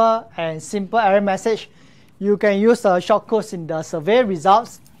line number and simple error message. You can use the shortcodes in the survey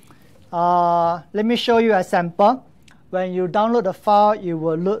results. Let me show you a sample. When you download the file, it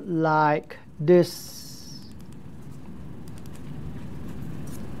will look like this.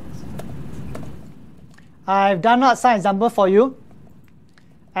 I've done some example for you.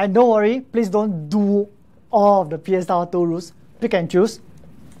 And don't worry, please don't do all of the PSR2 rules. Pick and choose.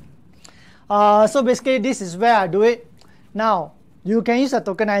 So basically, this is where I do it. Now, you can use a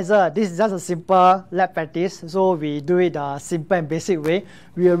tokenizer. This is just a simple lab practice. So we do it the simple and basic way.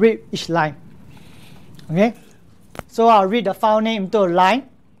 We will read each line. Okay. So I'll read the file name into a line.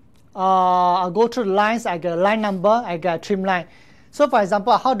 I'll go through the lines. I get a line number. I get a trim line. So for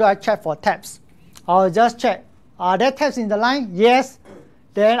example, how do I check for tabs? I'll just check. Are there tabs in the line? Yes.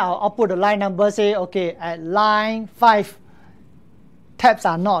 Then I'll output the line number. Say, okay, at line 5, tabs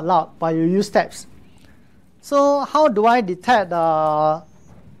are not allowed, but you use tabs. So how do I detect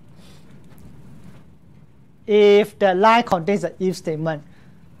if the line contains an if statement?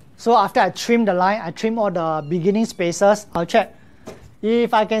 So after I trim the line, I trim all the beginning spaces. I'll check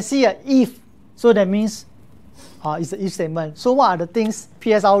if I can see an if. So that means it's an if statement. So what are the things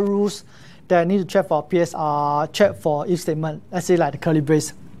PSR rules that I need to check for PSR? Check for if statement. Let's say like the curly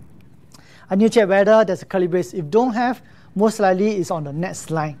brace. I need to check whether there's a curly brace. If don't have, most likely it's on the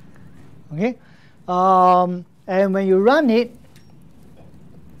next line. Okay. And when you run it,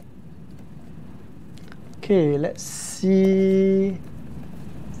 okay, let's see.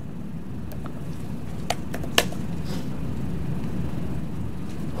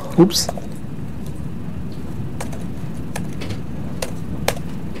 Oops.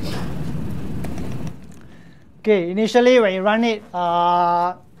 Okay, initially when you run it,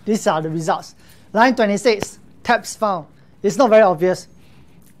 these are the results. Line 26, tabs found. It's not very obvious.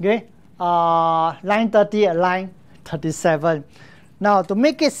 Okay. Line 30 and line 37. Now to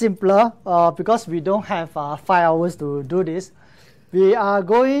make it simpler, because we don't have 5 hours to do this, we are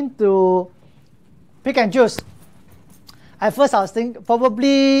going to pick and choose. At first I was thinking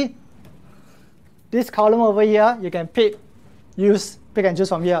probably this column over here, you can pick and choose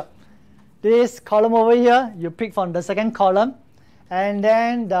from here. This column over here, you pick from the second column. And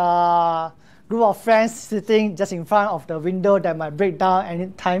then the group of friends sitting just in front of the window that might break down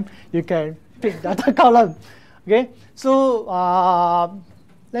anytime, you can pick the other column. Okay, so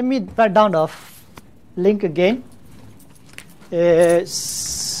let me write down the link again.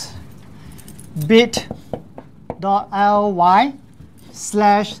 It's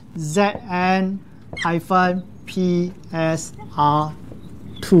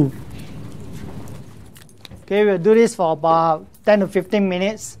bit.ly/zn-psr2. Okay, we'll do this for about 10 to 15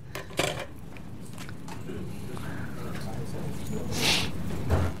 minutes.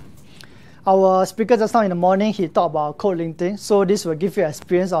 Our speaker just now in the morning, he talked about code linting. So this will give you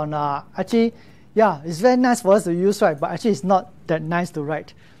experience on, actually, yeah, it's very nice for us to use, right? But actually it's not that nice to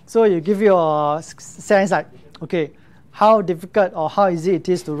write. So you give you a sense like, okay, how difficult or how easy it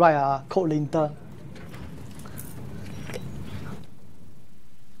is to write a code linter.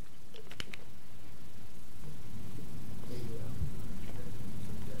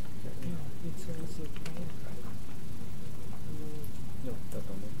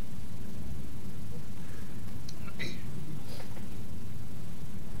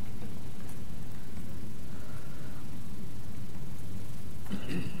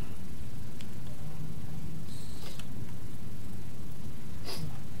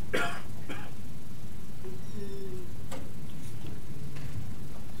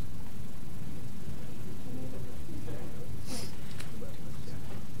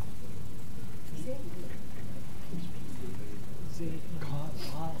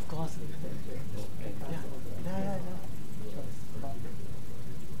 Of course. Yeah.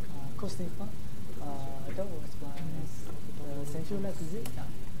 Code sniffer. That was by Central Labs, is it?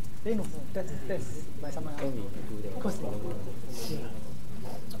 Yeah. No, that's by someone else. Code sniffer.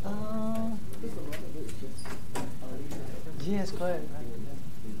 Yes, correct.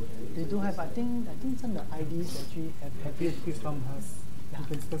 Right. They do have. I think some of the IDs actually have PHP Scrum has. You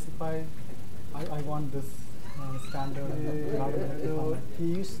can specify. I want this standard. He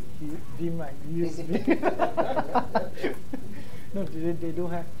used Vim, right? He used Vim. No, they do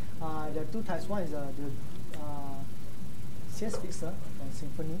have. There are two types. One is the CS fixer from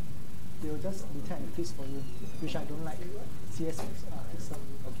Symfony. They will just detect and fix for you, which I don't like. CS fixer.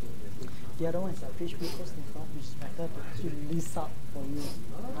 The other one is a PHP code sniffer, which is better to actually list out for you.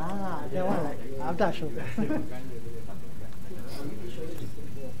 That one like after I show you.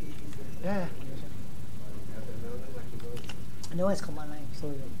 Yeah. And that one is command line.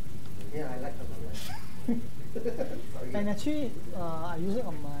 So yeah, I like command line. And actually, I use it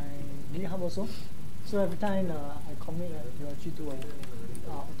on my GitHub also. So every time I commit, you actually do an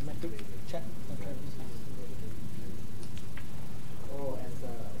automatic check for Travis. Oh, as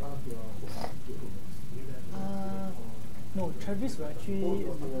one of your no, Travis will actually.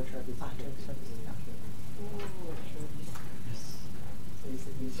 Travis. Travis. Yeah. Travis. Yes. So you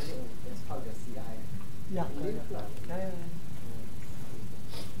said it as part of your CI. Yeah. Yeah.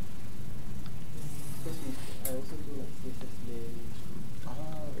 Because I also do like CSS link,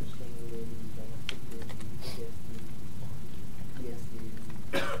 HTML link, JavaScript link, JS link, PS link,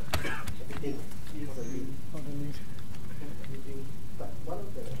 everything for the link. Everything. But one of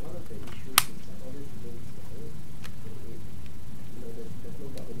the issues is that all these links, there's no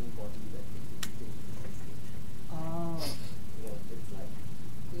governing body that basically says this is it's like,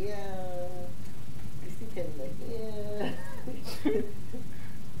 you still can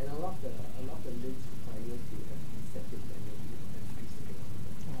and a lot of the links require you to actually set it manually every single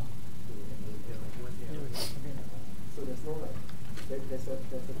one. So there's no there's a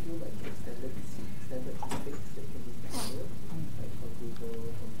few standard configs that can be downloaded, like from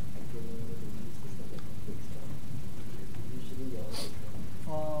Google, from Angular, they use the standard configs stuff. Usually they're all different.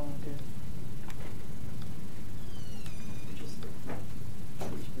 Okay. Interesting.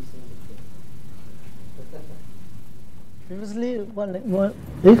 PHP Standard Recommendation. Previously, what?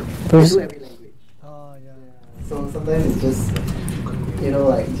 We do every language. Oh, yeah. So sometimes it's just,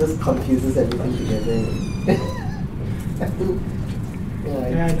 just confuses everything together.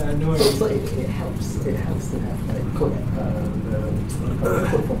 I know. So it helps. It helps to have like code,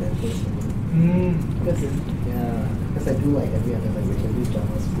 code formatters. Because I do like every other language. I do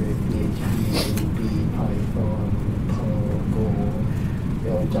JavaScript, PHP, Ruby, Python, Perl,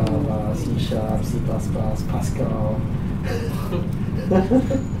 Go, Java, C#, C++, Pascal. I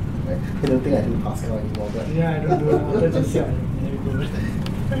don't think I do Pascal anymore, but Yeah, I don't do it. That's just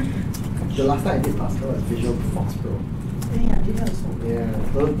the last time I did Pascal was Visual Fox Pro. Yeah, I did that also. Yeah,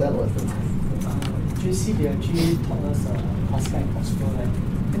 so that was the last. JC, they actually taught us Pascal and Foxpro. Like,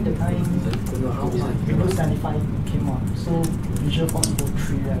 in the time, Windows 95 came out. So, Visual Fox Pro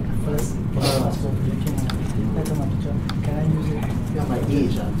 3, like, the first Foxpro came out. I told my teacher, can I use it? Yeah, my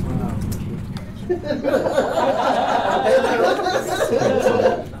age. Yeah, I think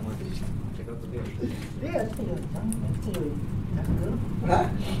you're younger. Huh?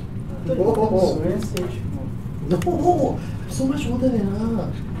 Korean stage? No, so much older than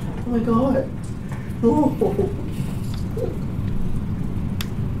her. Oh my god. No.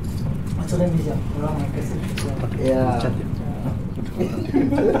 So then we around my cousin. Yeah.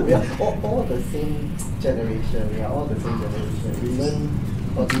 We are all the same generation. We are all the same generation. We learn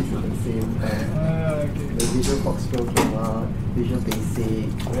all these at the same time. The Visual Fox Pro came out, Visual Basic.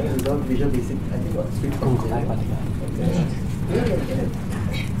 Right? We learned Visual Basic, I think got 3.0. Yeah.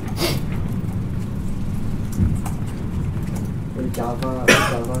 Java,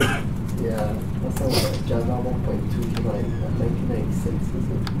 yeah, last time was Java 1.2 came out in 1996, is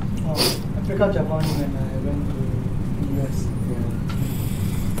it? Oh, I picked up Java when I went to the US. Yeah.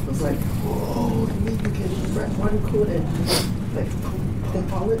 It was like, whoa, you can write one code and like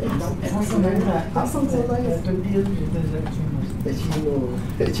compile it and dump it. That sounds so nice. 20 years later is actually nice. Actually, no.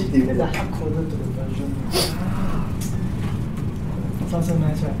 Actually, they There's a hard coder to the version. Sounds so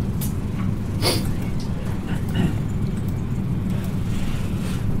nice, right?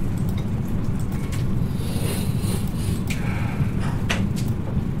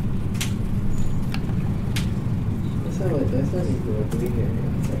 That's what we were doing here.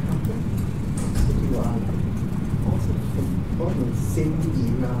 It's like, how come you are all the same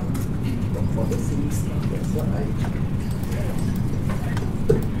era for the same stuff? That's what I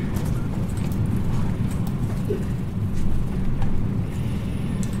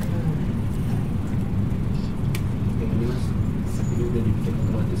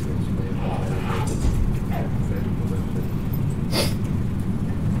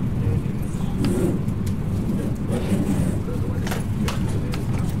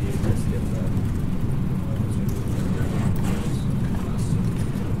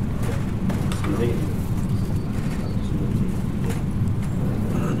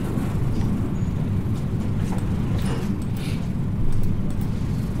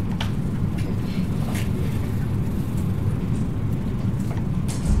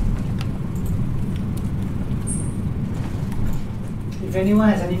if anyone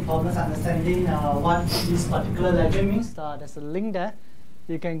has any problems understanding what this particular legend means, there's a link there.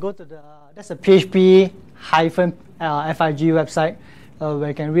 You can go to that's a PHP-FIG website where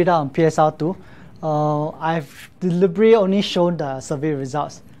you can read out on PSR too. I've deliberately only shown the survey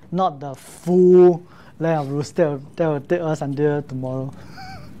results, not the full length of rules. That will take us until tomorrow.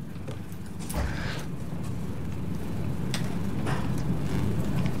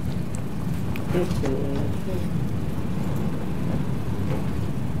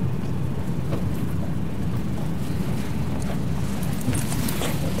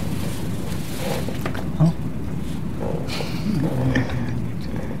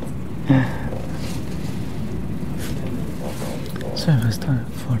 So if I start at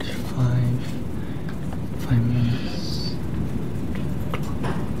 45, 5 minutes.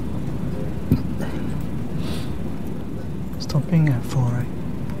 Stopping at 4, right?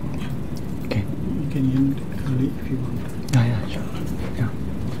 Okay. You can end early if you want. Yeah, sure. Yeah.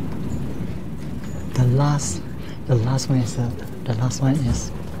 The last one is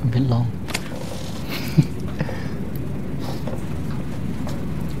a bit long.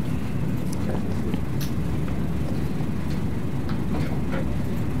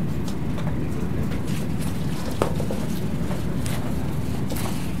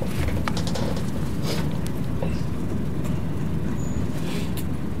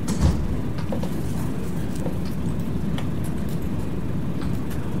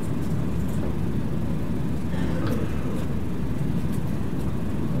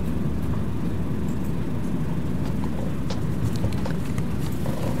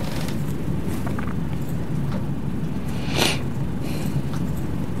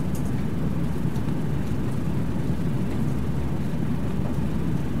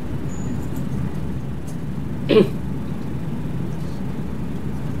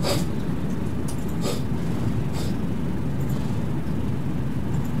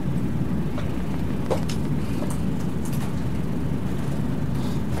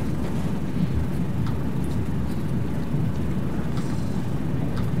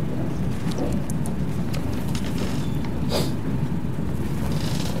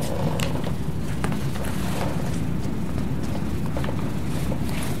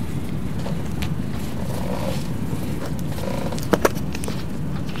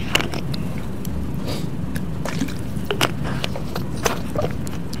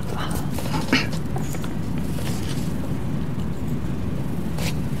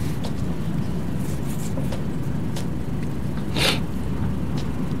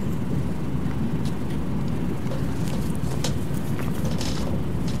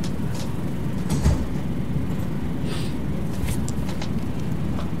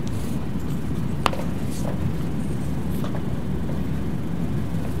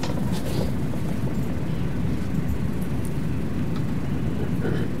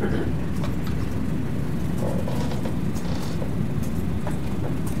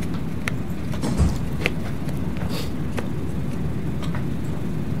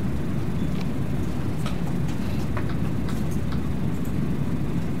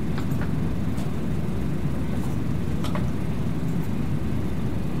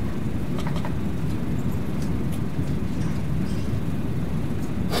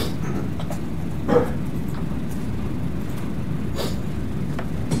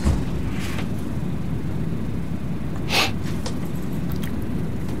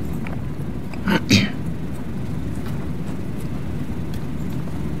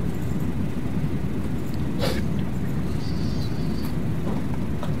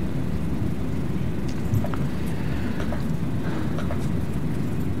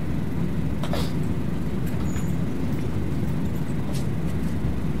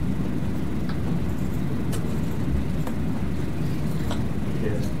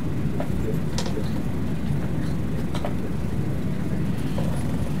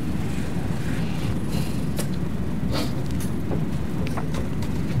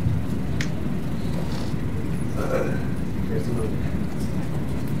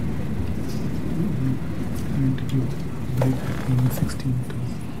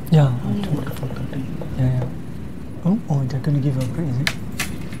 Yeah. Yeah. Oh, they're going to give a break, is it?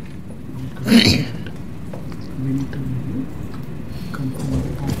 We need to confirm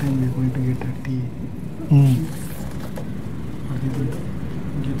what time we're going to get a tea. Or we will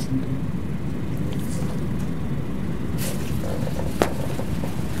get something.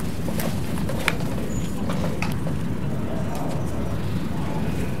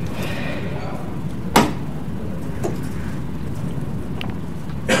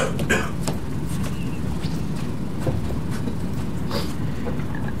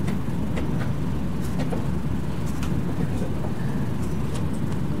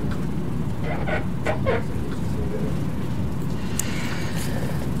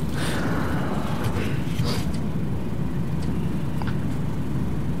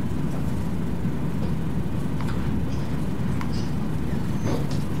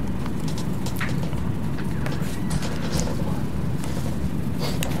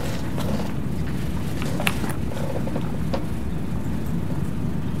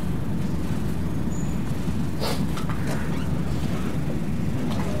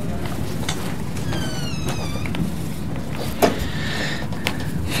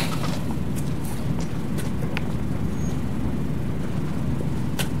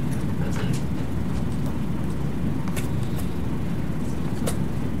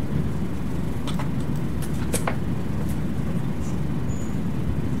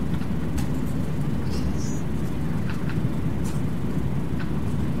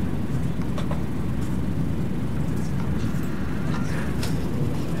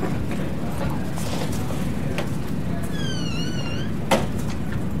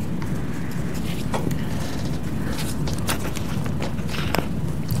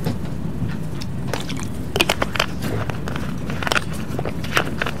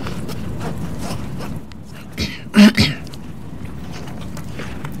 Okay.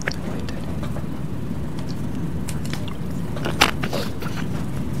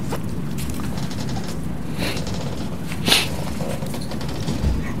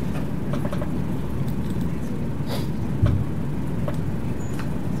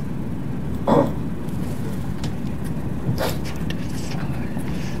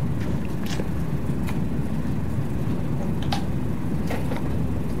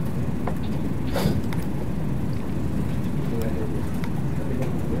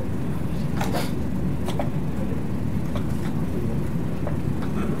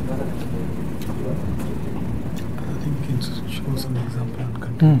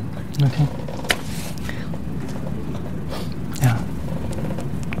 Yeah.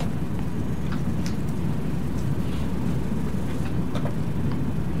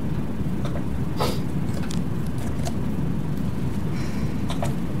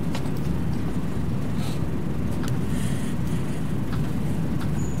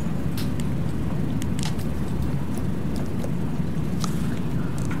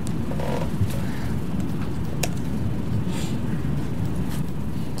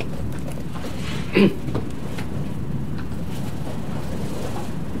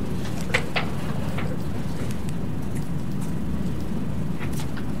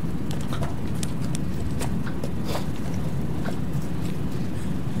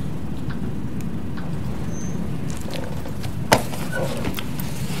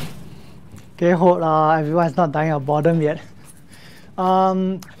 Okay, hope everyone's not dying of boredom yet.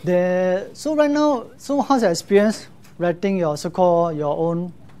 So right now, so how's your experience writing your so-called your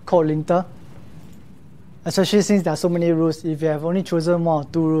own code linter? Especially since there are so many rules. If you have only chosen one or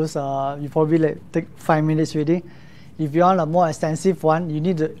two rules, you probably take 5 minutes already. If you want a more extensive one, you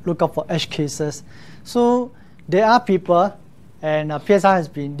need to look up for edge cases. So there are people, and PSR has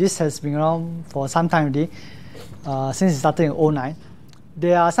been around for some time already, since it started in 2009.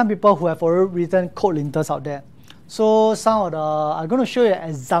 There are some people who have already written code linters out there. So I'm going to show you an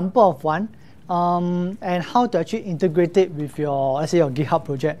example of one, and how to actually integrate it with your, let's say, your GitHub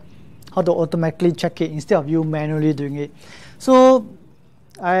project. How to automatically check it instead of you manually doing it. So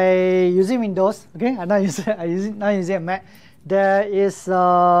I using Windows, okay? I'm not using a Mac. There is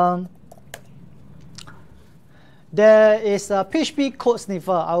a PHP code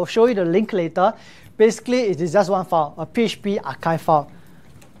sniffer. I will show you the link later. Basically, it is just one file, a PHP archive file,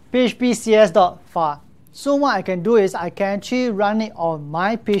 PHPCS.file. So what I can do is I can actually run it on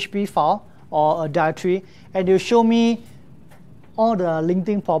my PHP file or a directory, and it will show me all the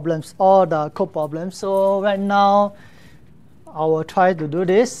linting problems, all the code problems. So right now, I will try to do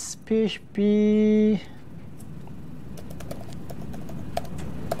this. PHP.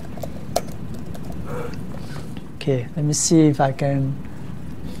 Okay, let me see if I can.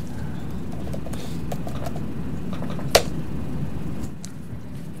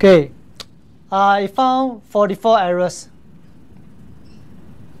 Okay, I found 44 errors.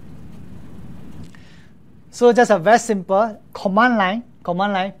 So just a very simple command line,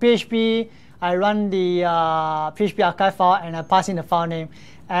 PHP, I run the PHP archive file and I pass in the file name,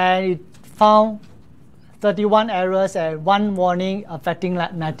 and it found 31 errors and 1 warning affecting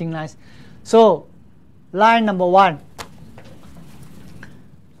 19 lines. So line number 1,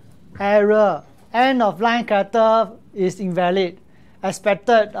 error, end of line character is invalid,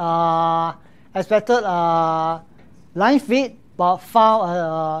 expected line feed, but found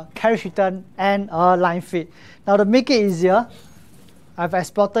a carriage return and a line feed. Now to make it easier, I've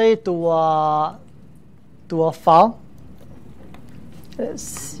exported it to a file. Let's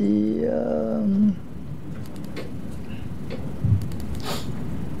see.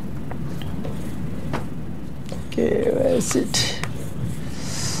 Okay, where is it?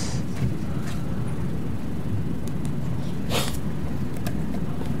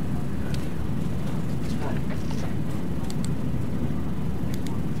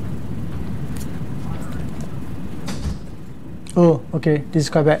 Oh, okay, this is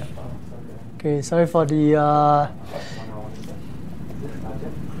quite bad. Okay, sorry for the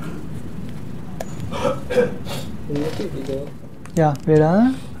yeah, wait.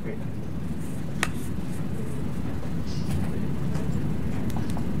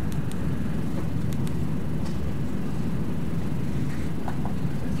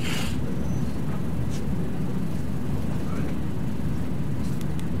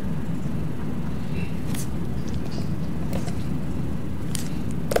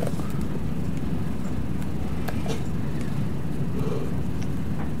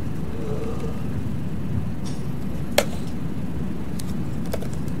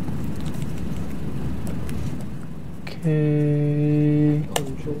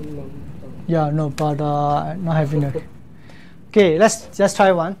 Yeah, no, but not having it. Okay, let's just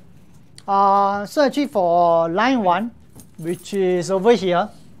try one. So actually for line 1, which is over here,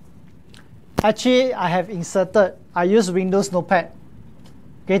 actually I have inserted, I use Windows Notepad,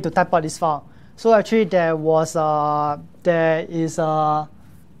 okay, to type out this file. So actually there is a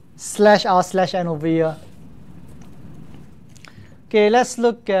 /r/n over here. Okay, let's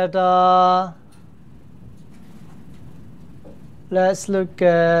look at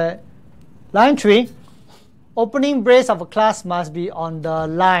line 3. Opening brace of a class must be on the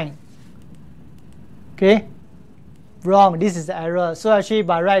line. Okay, wrong. This is the error. So actually,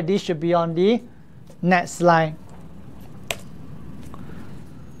 by right, this should be on the next line.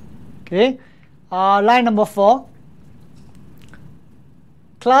 Okay, line number 4.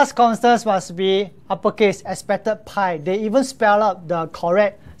 Class constants must be uppercase, expected pi. They even spell out the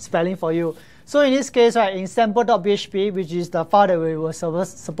correct spelling for you. So in this case, right, in sample.php, which is the file that we were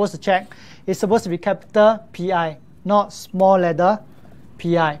supposed to check, it's supposed to be capital PI, not small letter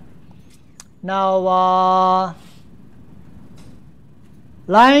PI. Now,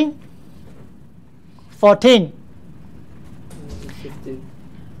 line 14. 15.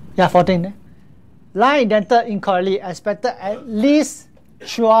 Yeah, 14. Line indented incorrectly, expected at least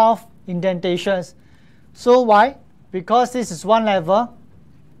 12 indentations. So why? Because this is one level,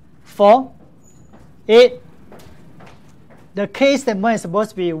 4, 8. The case statement is supposed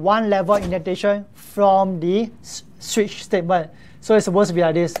to be one level indentation from the switch statement. So it's supposed to be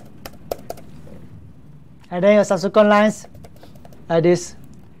like this. And then your subsequent lines like this.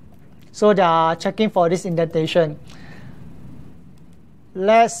 So they are checking for this indentation.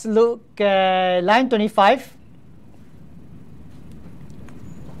 Let's look at line 25.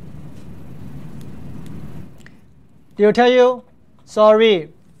 They'll tell you, sorry,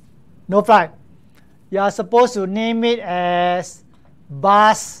 no flag. You are supposed to name it as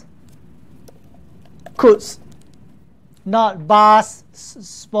bus codes, not bus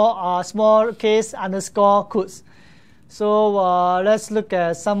small case underscore codes. So let's look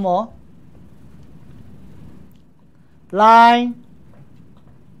at some more. Line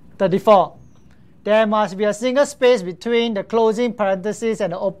 34. There must be a single space between the closing parenthesis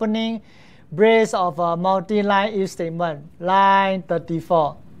and the opening brace of a multi-line if statement. Line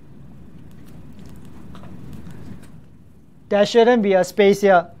 34. There shouldn't be a space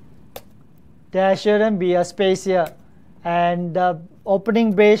here. There shouldn't be a space here. And the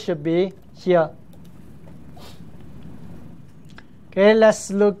opening brace should be here. Okay,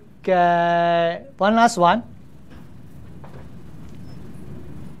 let's look at one last one.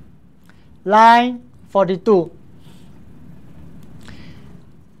 Line 42.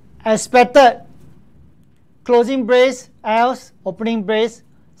 Expected closing brace else opening brace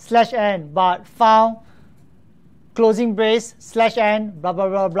 /n, but found closing brace /n blah blah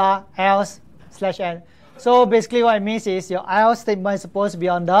blah blah else /n. So basically what it means is your else statement is supposed to be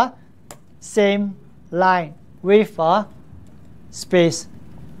on the same line with a space.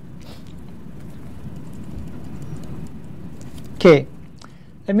 Okay,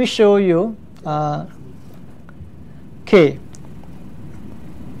 let me show you. Okay.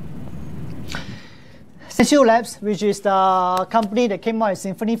 Essential Labs, which is the company that came out with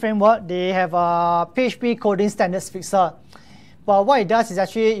Symfony framework, they have a PHP coding standards fixer. But what it does is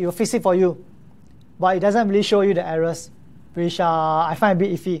actually it will fix it for you, but it doesn't really show you the errors, which I find a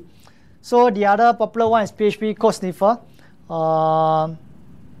bit iffy. So the other popular one is PHP Code Sniffer.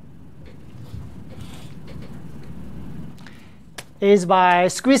 It's by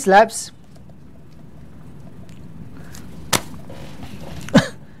Squeeze Labs.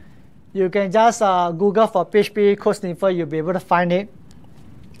 You can just Google for PHP Code Sniffer, you'll be able to find it.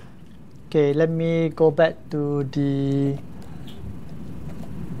 Okay, let me go back to the...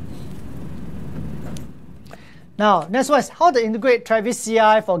 Now, next one is how to integrate Travis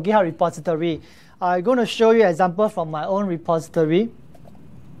CI for GitHub repository. I'm going to show you an example from my own repository.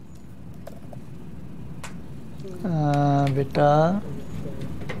 Better.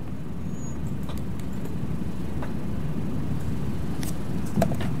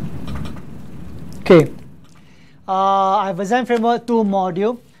 Okay, I have a Zend Framework 2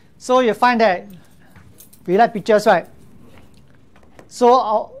 module. So you find that we like pictures, right?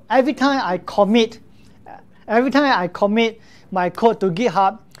 So every time I commit my code to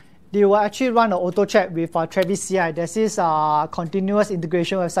GitHub, they will actually run an auto check with Travis CI. There's this continuous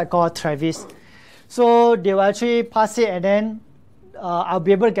integration website called Travis. So they will actually pass it, and then I'll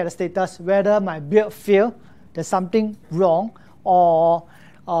be able to get a status whether my build failed, there's something wrong, or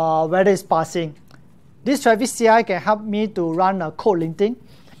whether it's passing. This Travis CI can help me to run a code linting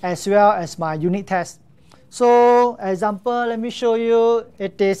as well as my unit test. So example, let me show you.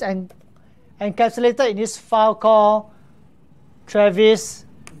 It is encapsulated in this file called Travis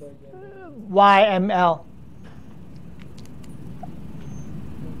YML.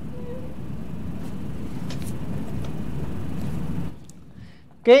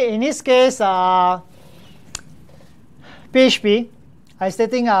 Okay, in this case, PHP, I'm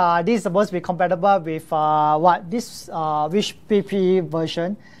stating this is supposed to be compatible with which PHP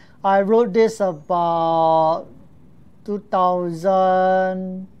version. I wrote this about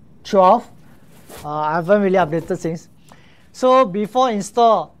 2012. I haven't really updated things. So before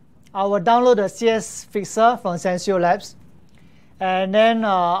install, I will download the CS fixer from Sensio Labs, and then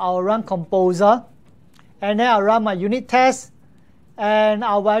I'll run Composer, and then I'll run my unit test, and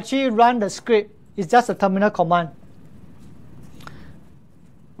I will actually run the script. It's just a terminal command.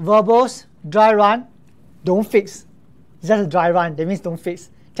 Verbose, dry run, don't fix. It's just a dry run, that means don't fix.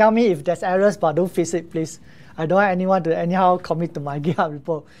 Tell me if there's errors, but don't fix it, please. I don't want anyone to anyhow commit to my GitHub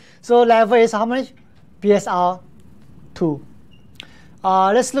repo. So level is how much? PSR 2.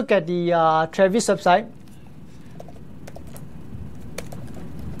 Let's look at the Travis website.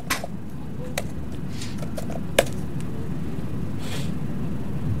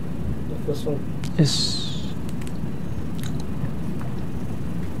 The first one. Yes.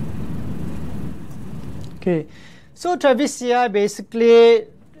 Okay, so Travis CI basically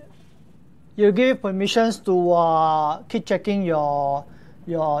you give permissions to keep checking your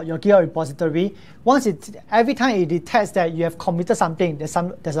GitHub repository. Once every time it detects that you have committed something, there's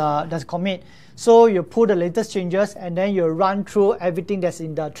a commit. So you put the latest changes and then you run through everything that's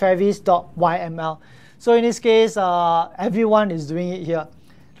in the travis.yml. So in this case, everyone is doing it here.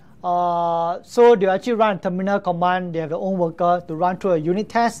 So they actually run a terminal command. They have their own worker to run through a unit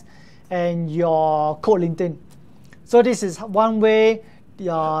test and your code linting. So this is one way the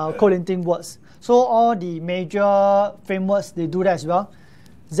code linting works. So all the major frameworks, they do that as well.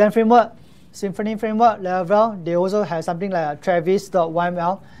 Zend Framework, Symfony Framework, Laravel, they also have something like a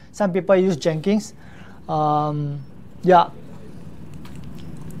travis.yml. Some people use Jenkins. Yeah.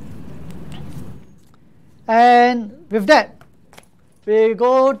 And with that, we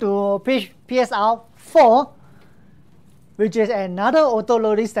go to PSR 4, which is another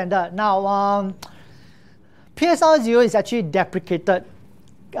auto-loading standard. Now, PSR 0 is actually deprecated,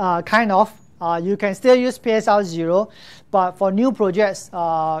 kind of. You can still use PSR 0, but for new projects,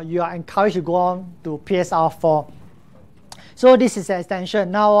 you are encouraged to go on to PSR 4. So this is an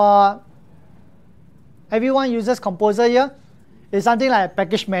extension. Now, everyone uses Composer here. It's something like a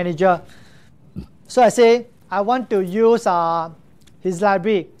package manager. So I say, I want to use his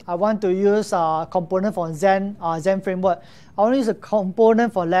library. I want to use a component from Zend Framework. I want to use a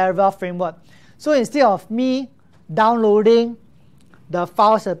component for Laravel Framework. So instead of me downloading the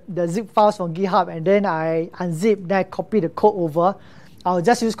files, the zip files from GitHub, and then I unzip, then I copy the code over, I'll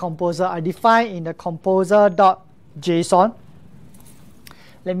just use Composer. I define in the composer.json.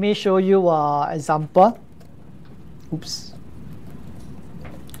 Let me show you an example. Oops.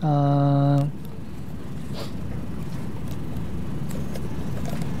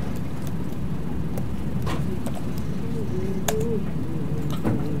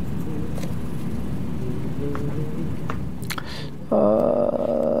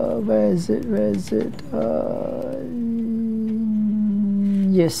 Where is it?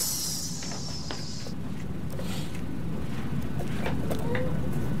 Yes.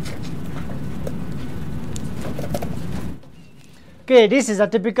 Okay, this is a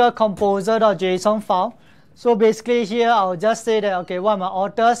typical composer.json file. So basically here, I'll just say that, okay, what are my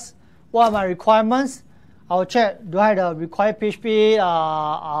authors? What are my requirements? I'll check, do I have the required PHP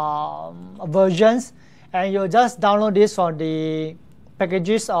versions? And you'll just download this from the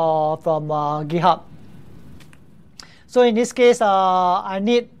packages or from GitHub. So in this case, I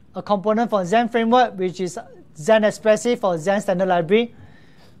need a component for Zend Framework, which is Zend Expressive for Zend Standard Library.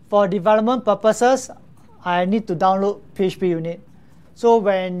 For development purposes, I need to download PHP unit. So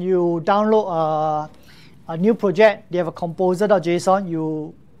when you download a new project, they have a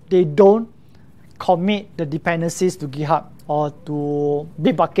composer.json, they don't commit the dependencies to GitHub or to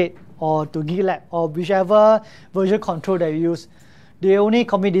Bitbucket or to GitLab or whichever version control that you use. They only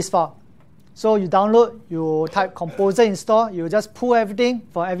commit this file. So you download, you type composer install, you just pull everything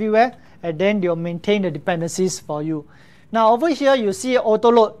from everywhere, and then they'll maintain the dependencies for you. Now over here, you see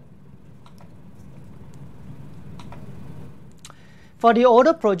auto load. For the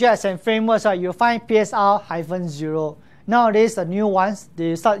older projects and frameworks, you'll find PSR-0. Nowadays, the new ones,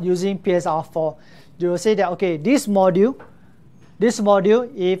 they start using PSR 4. They will say that, okay, this module,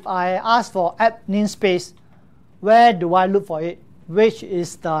 if I ask for app namespace, where do I look for it? Which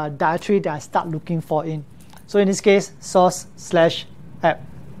is the directory that I start looking for in. So in this case, source/app.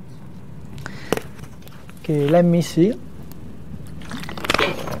 Okay, let me see.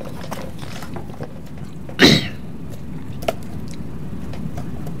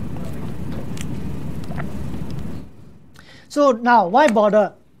 So now, why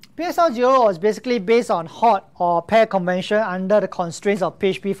bother? PSR 0 was basically based on hot or pair convention under the constraints of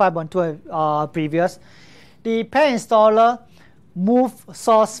PHP 5.2 previous. The pair installer move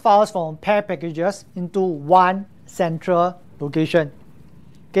source files from pair packages into one central location.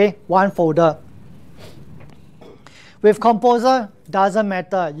 Okay, one folder. With Composer, doesn't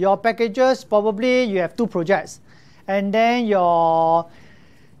matter. Your packages, probably you have 2 projects. And then your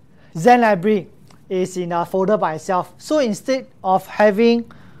Zend library is in a folder by itself. So instead of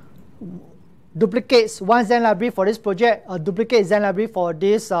having duplicates, one Zend library for this project, a duplicate Zend library for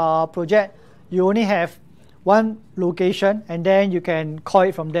this project, you only have one location and then you can call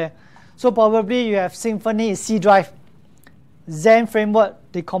it from there. So probably you have Symfony in C drive, Zend Framework,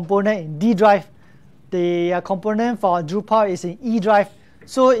 the component in D drive, the component for Drupal is in E drive.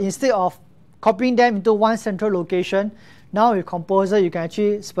 So instead of copying them into one central location, now with Composer you can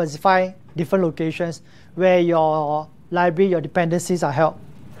actually specify different locations where your library, your dependencies are held.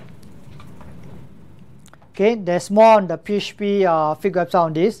 Okay, there's more on the PHP Fig website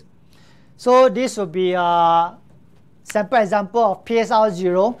on this. So this will be a sample example of PSR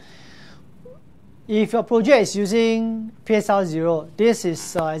 0. If your project is using PSR 0, this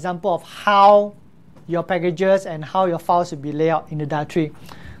is an example of how your packages and how your files will be laid out in the directory.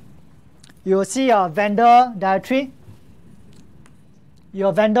 You will see a vendor directory.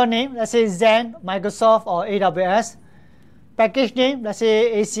 Your vendor name, let's say Zend, Microsoft, or AWS. Package name, let's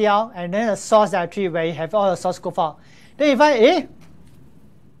say ACL, and then a source directory where you have all the source code file. Then you find,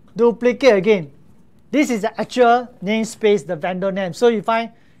 duplicate again. This is the actual namespace, the vendor name. So you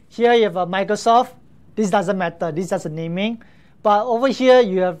find here you have a Microsoft. This doesn't matter. This is just a naming. But over here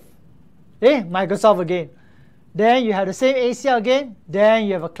you have Microsoft again. Then you have the same ACL again. Then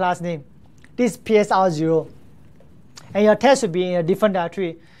you have a class name. This is PSR 0. And your test will be in a different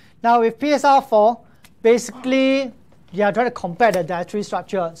directory. Now with PSR 4, basically you are trying to compare the directory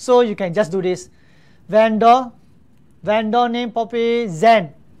structure. So you can just do this. Vendor name probably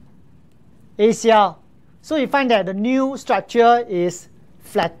Zend, ACL. So you find that the new structure is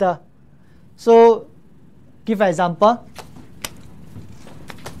flatter. So give an example.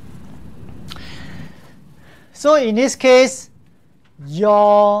 So in this case,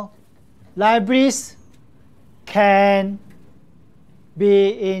 your libraries can be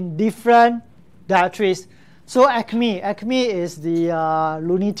in different directories. So Acme is the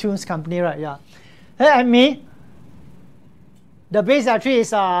Looney Tunes company, right? Yeah. Acme, the base directory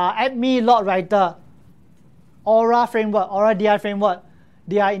is Acme Log Writer, Aura Framework, Aura DI Framework.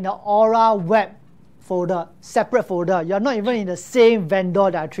 They are in the Aura Web folder, separate folder. You are not even in the same vendor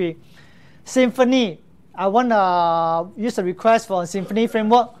directory. Symfony, I want to use a request for a Symfony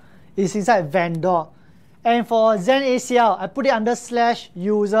framework. It's inside vendor. And for Zend ACL, I put it under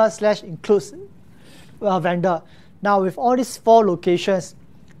 /user/includes vendor. Now with all these 4 locations,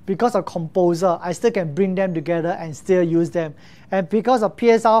 because of Composer, I still can bring them together and still use them. And because of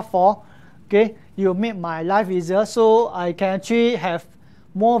PSR 4, okay, you make my life easier, so I can actually have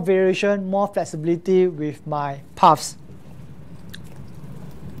more variation, more flexibility with my paths.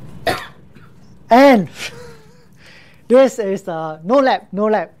 And this is no lab,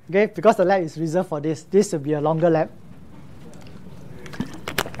 okay, because the lab is reserved for this. This will be a longer lab.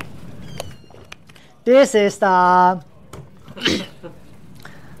 This is the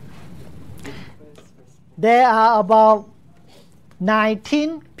there are about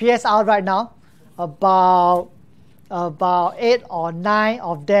 19 PSR right now. About 8 or 9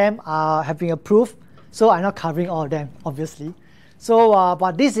 of them have been approved. So I'm not covering all of them, obviously. So,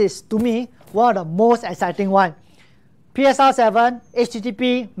 but this is, to me, one of the most exciting one. PSR 7,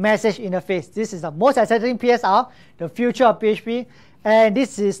 HTTP message interface. This is the most exciting PSR, the future of PHP. And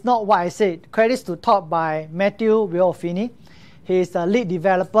this is not what I said. Credits to talk by Matthew Wilfini. He is the lead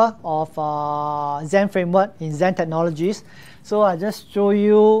developer of Zend Framework in Zend Technologies. So I'll just show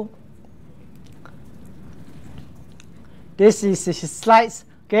you. This is his slides.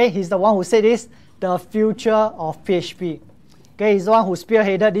 Okay, he's the one who said this, the future of PHP. Okay, he's the one who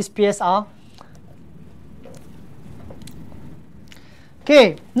spearheaded this PSR.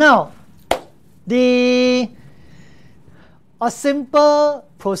 Okay, now a simple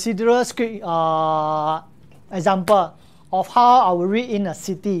procedural script example of how I will read in a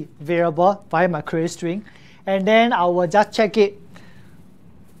city variable via my query string, and then I will just check it.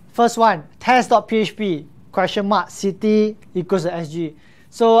 First one, test.php city equals to SG.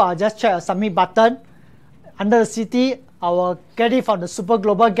 So I'll just check a submit button. Under the city, I will get it from the super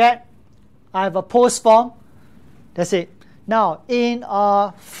global get. I have a post form. That's it. Now, in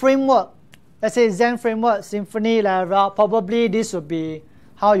a framework, let's say Zend Framework, Symfony, Laravel, probably this would be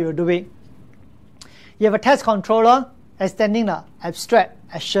how you do it. You have a test controller extending the abstract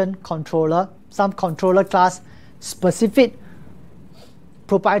action controller, some controller class specific,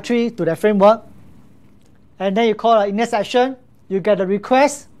 proprietary to the framework. And then you call an index action, you get a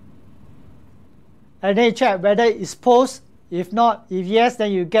request, and then you check whether it's post. If not, if yes,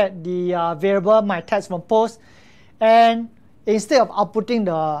 then you get the variable my text from post. And instead of outputting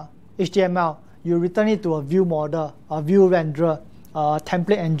the HTML, you return it to a view model, a view renderer, a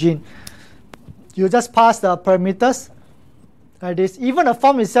template engine. You just pass the parameters like this. Even the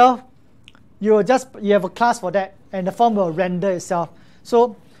form itself, you have a class for that, and the form will render itself.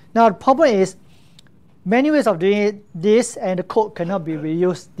 So now the problem is many ways of doing this, and the code cannot be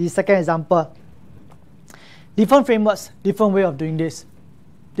reused. The second example, different frameworks, different way of doing this.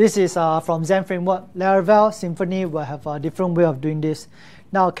 This is from Zend Framework. Laravel, Symfony will have a different way of doing this.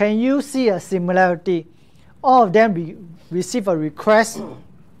 Now, can you see a similarity? All of them receive a request,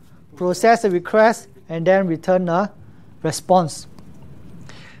 process a request, and then return a response.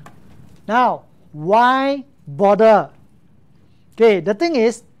 Now, why bother? Okay, the thing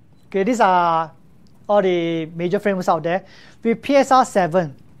is, okay, these are all the major frameworks out there. With PSR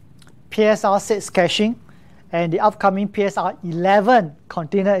 7, PSR 6 caching, and the upcoming PSR 11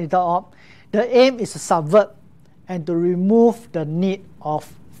 container interop, the aim is to subvert and to remove the need of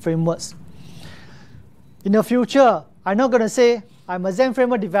frameworks. In the future, I'm not going to say, I'm a Zend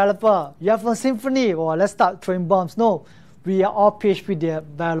Framework developer, you have a Symfony, or let's start throwing bombs. No, we are all PHP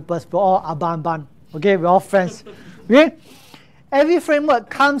developers, we're all aban. Okay, we're all friends. Okay? Every framework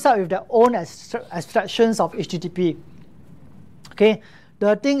comes out with their own abstractions of HTTP. Okay,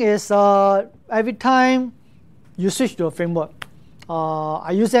 the thing is, every time you switch to a framework,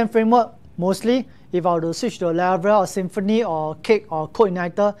 I use Zend Framework mostly. If I were to switch to Laravel or Symfony or Cake or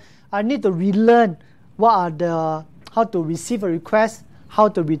CodeIgniter, I need to relearn how to receive a request, how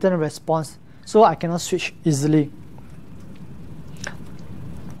to return a response. So I cannot switch easily.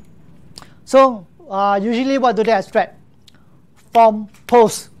 So usually what do they extract? From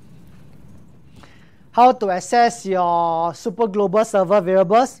post. How to access your super global server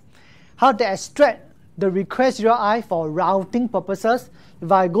variables. How to extract the request URI for routing purposes.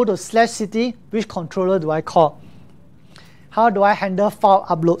 If I go to /city, which controller do I call? How do I handle file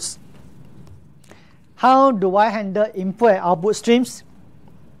uploads? How do I handle input and output streams?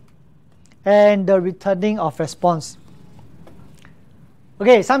 And the returning of response.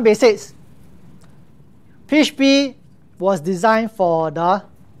 Okay, some basics. PHP was designed for the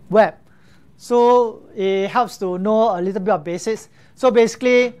web, so it helps to know a little bit of basics. So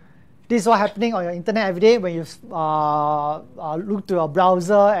basically, this is what's happening on your internet every day when you look to your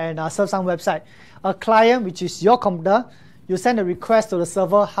browser and surf some website. A client, which is your computer, you send a request to the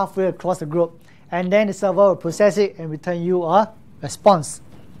server halfway across the globe, and then the server will process it and return you a response.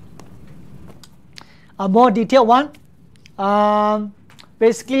 A more detailed one,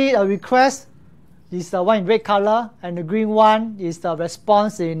 basically a request is the one in red color, and the green one is the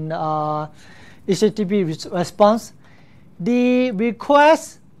response in HTTP response. The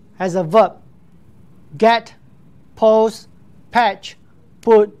request has a verb: get, post, patch,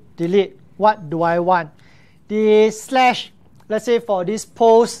 put, delete. What do I want? The slash, let's say for this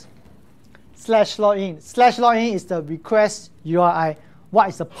post /login. /login is the request URI. What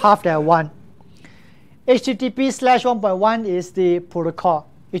is the path that I want? HTTP /1.1 is the protocol.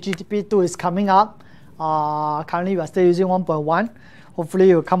 HTTP 2 is coming up. Currently, we are still using 1.1. Hopefully,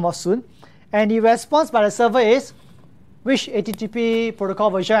 it will come out soon. And the response by the server is, which HTTP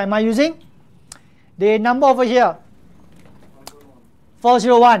protocol version am I using? The number over here,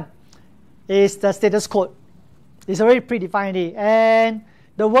 401, is the status code. It's already predefined. And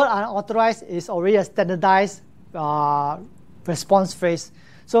the word unauthorized is already a standardized response phrase.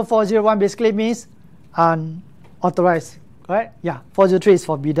 So 401 basically means unauthorized. Correct? Yeah, 403 is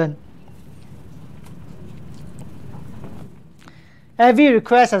forbidden. Every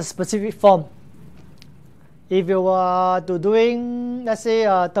request has a specific form. If you were to doing, let's say,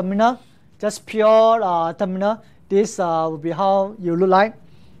 a terminal, just pure terminal, this would be how you look like.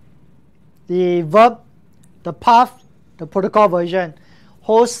 The verb, the path, the protocol version,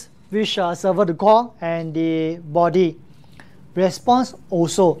 host, which server to call, and the body. Response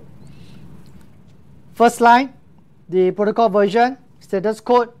also. First line, the protocol version, status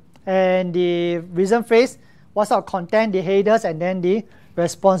code, and the reason phrase, what sort of content, the headers, and then the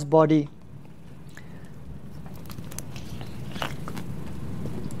response body.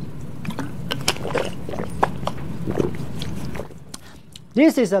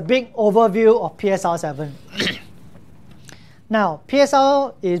 This is a big overview of PSR 7. Now,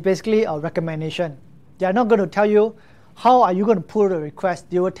 PSR is basically a recommendation. They are not going to tell you how are you going to pull the request.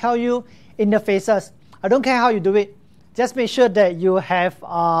 They will tell you interfaces. I don't care how you do it. Just make sure that you have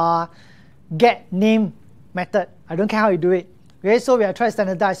a get name method. I don't care how you do it. Okay, so we are trying to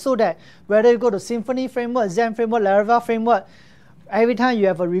standardize so that whether you go to Symfony framework, Zend framework, Laravel framework, every time you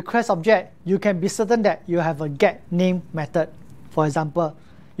have a request object, you can be certain that you have a get name method. For example,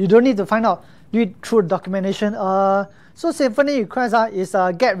 you don't need to find out, do it through documentation. So Symfony request is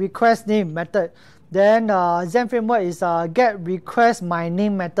a get request name method. Then Zend framework is a get request my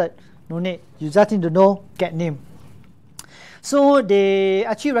name method. No need. You just need to know get name. So they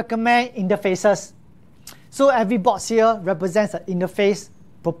actually recommend interfaces. So every box here represents an interface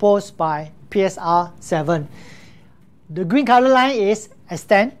proposed by PSR 7. The green color line is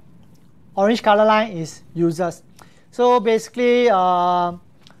extend. Orange color line is users. So basically,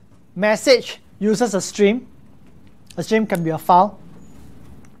 message uses a stream. A stream can be a file.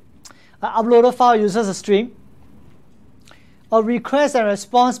 An uploaded file uses a stream. A request and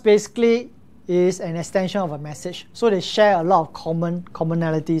response basically is an extension of a message. So they share a lot of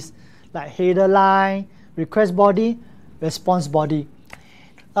commonalities like header line, request body, response body.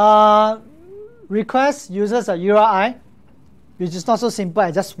 Request uses a URI, which is not so simple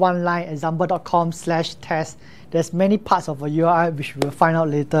as just one line, example.com/test. There's many parts of a URI which we will find out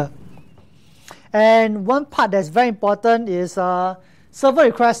later. And one part that's very important is server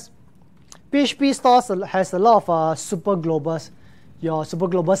request. PHP stores has a lot of super globals. Your super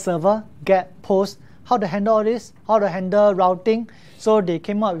global server, get, post, how to handle all this, how to handle routing. So they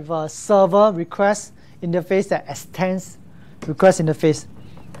came up with a server request interface that extends request interface.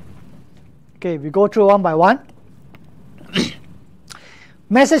 Okay, we go through one by one.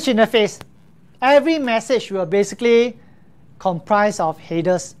 Message interface. Every message will basically comprise of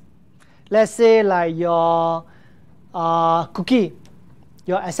headers. Let's say like your cookie,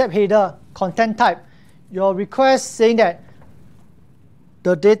 your accept header, content type, your request saying that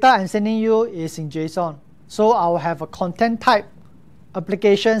the data I'm sending you is in JSON. So I will have a content type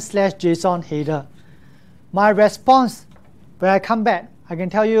application/JSON header. My response, when I come back, I can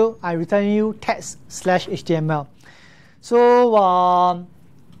tell you I return you text/HTML. So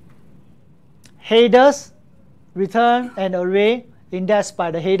headers return an array indexed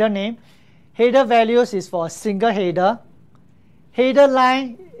by the header name. Header values is for a single header. Header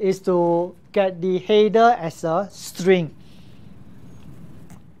line is to get the header as a string.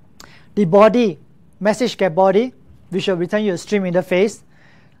 The body, message get body, which will return you a stream interface.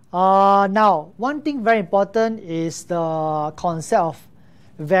 Now, one thing very important is the concept of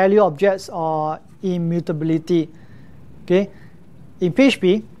value objects or immutability. Okay, in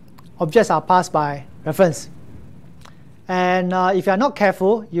PHP, objects are passed by reference. And if you are not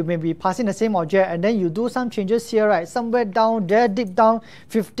careful, you may be passing the same object and then you do some changes here, right? Somewhere down there, deep down,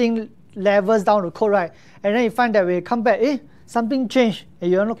 15 levels down the code, right? And then you find that when you come back, something changed and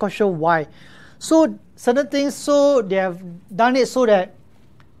you're not quite sure why. So certain things, so they have done it so that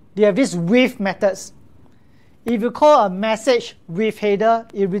they have these with methods. If you call a message with header,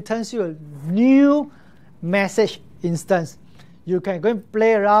 it returns you a new message instance. You can go and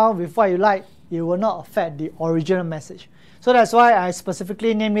play around with what you like. It will not affect the original message. So that's why I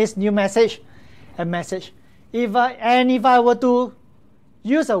specifically name this new message and message. If I were to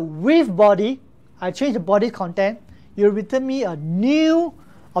use a with body, I change the body content, you return me a new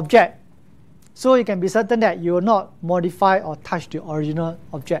object. So you can be certain that you will not modify or touch the original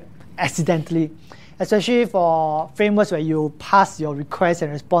object accidentally, especially for frameworks where you pass your request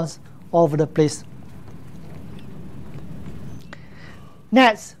and response all over the place.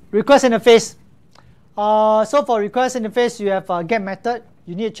 Next, request interface. So for request interface, you have a get method.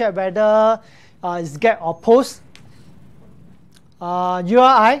 You need to check whether it's get or post.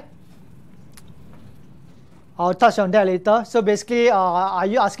 URI. I'll touch on that later. So basically, are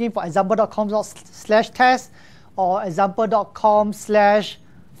you asking for example.com/test or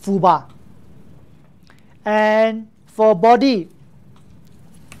example.com/foobar? And for body,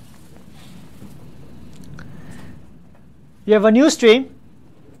 you have a new stream.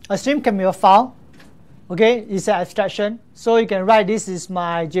 A stream can be a file. Okay, it's an abstraction. So you can write this is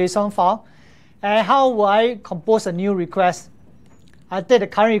my JSON file. And how will I compose a new request? I take the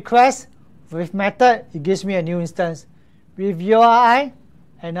current request. With method, it gives me a new instance. With URI,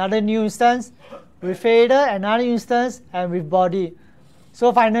 another new instance. With header, another instance. And with body.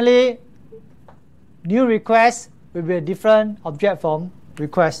 So finally, new request will be a different object from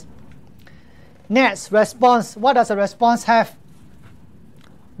request. Next, response. What does a response have?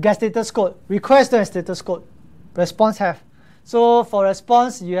 Get status code. Request and status code. Response have. So for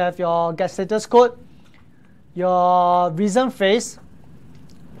response, you have your get status code. your reason phrase,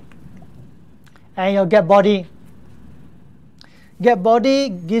 and your get body. Get body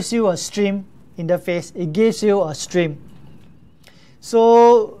gives you a stream interface. It gives you a stream.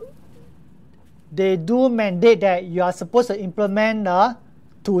 So they do mandate that you are supposed to implement the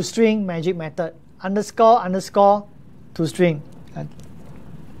toString magic method, underscore underscore toString.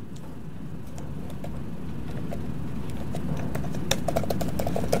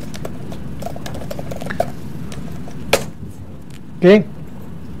 Okay.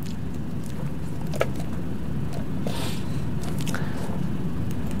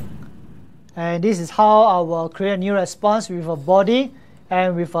 And this is how I will create a new response with a body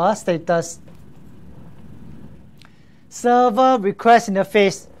and with a status. Server request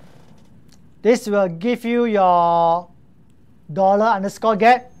interface. This will give you your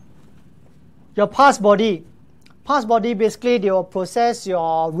 $_get, your pass body. Pass body, basically they will process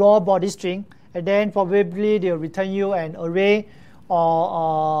your raw body string, and then probably they will return you an array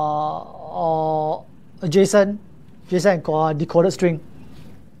or a JSON decoded string.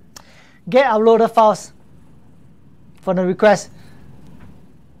 Get uploaded files for the request.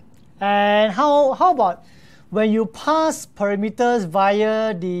 And how about when you pass parameters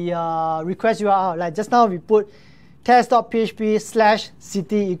via the request URL, like just now we put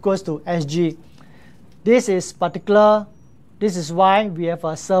test.php/city equals to SG. This is particular. This is why we have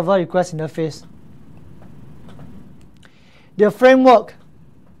a server request interface. The framework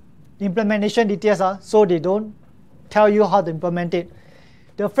implementation details are so they don't tell you how to implement it.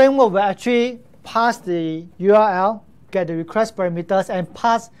 The framework will actually pass the URL, get the request parameters, and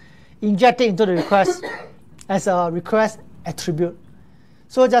inject it into the request as a request attribute.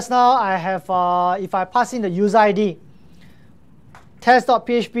 So just now I have, if I pass in the user ID,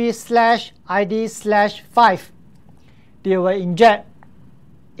 test.php/id/5, they will inject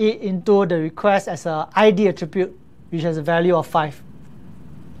it into the request as an ID attribute, which has a value of 5.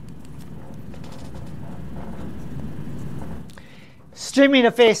 Stream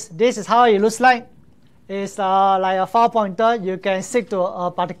interface, this is how it looks like. It's like a file pointer. You can stick to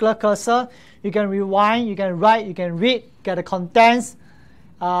a particular cursor. You can rewind, you can write, you can read, get the contents,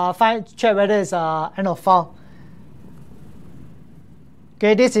 check whether it's end of file.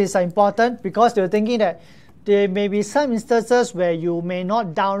 Okay, this is important because they're thinking that there may be some instances where you may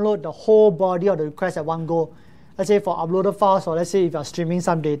not download the whole body of the request at one go. Let's say for uploaded files, or let's say if you're streaming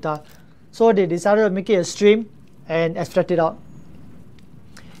some data. So they decided to make it a stream and extract it out.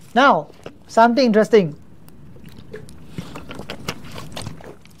 Now, something interesting.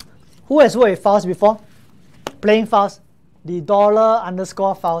 Who has worked with files before? Plain files, the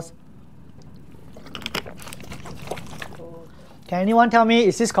 $_ files. Can anyone tell me,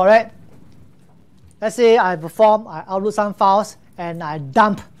 is this correct? Let's say I perform, I upload some files, and I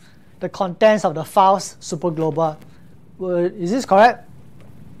dump the contents of the files super global. Is this correct?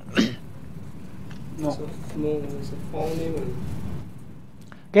 No, it's a file name. And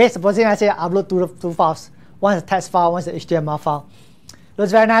okay, supposing I say I upload two files. One is a text file, one is an HTML file.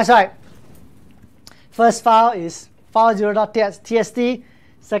 Looks very nice, right? First file is file0.txt.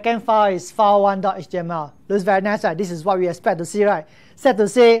 Second file is file1.html. Looks very nice, right? This is what we expect to see, right? Set to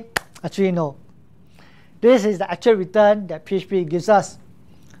say, actually no. This is the actual return that PHP gives us.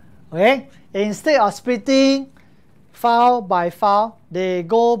 Okay? Instead of splitting file by file, they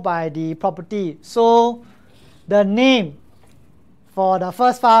go by the property. So the name for the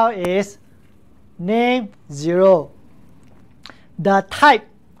first file is name0. The type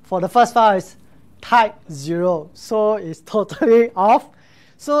for the first file is type0. So it's totally off.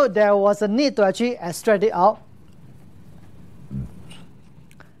 So there was a need to actually extract it out.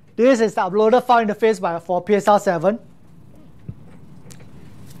 This is the uploaded file interface for PSR 7.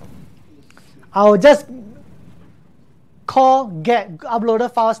 I'll just call get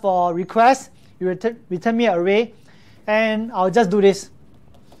uploaded files for request. You return me an array, and I'll just do this.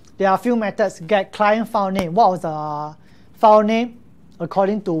 There are a few methods. Get client file name. What was the file name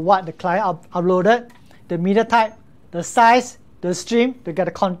according to what the client uploaded? The media type, the size, the stream to get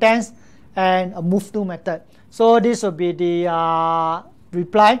the contents, and a move to method. So this will be the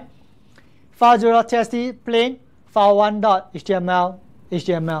reply. File0.txt plain, file1.html,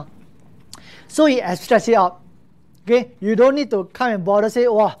 HTML. So it abstracts it out. Okay, you don't need to come and bother say,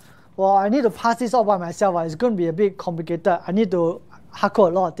 well, I need to pass this out by myself. It's going to be a bit complicated. I need to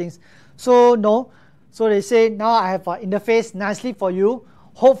hardcode a lot of things. So no. So they say now I have an interface nicely for you.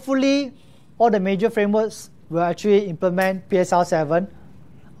 Hopefully, all the major frameworks will actually implement PSR 7.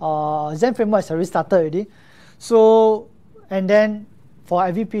 Zend Framework has already started already. So, and then for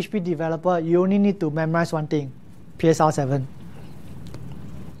every PHP developer, you only need to memorize one thing, PSR 7.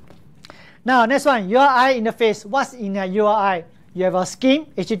 Now, next one, URI interface. What's in a URI? You have a scheme,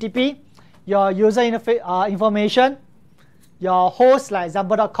 HTTP, your user interface information, your host like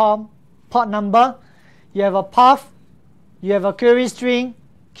example.com, port number, you have a path, you have a query string,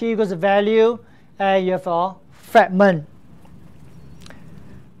 key equals value, and you have a fragment.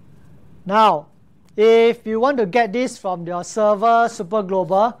 Now, if you want to get this from your server super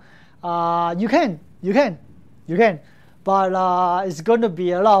global, you can, but it's going to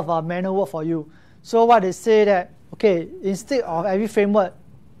be a lot of manual work for you. So what they say that, okay, instead of every framework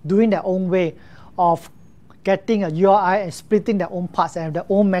doing their own way of getting a URI and splitting their own parts and their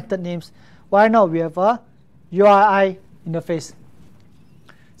own method names, why not we have a URI interface?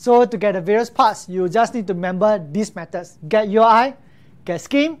 So to get the various parts, you just need to remember these methods: get URI, get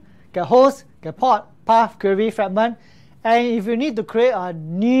scheme, get host, get port, path, query, fragment. And if you need to create a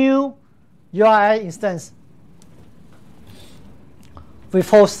new URI instance with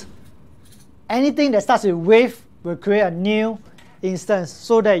host, anything that starts with will create a new instance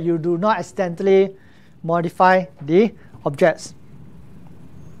so that you do not accidentally modify the objects.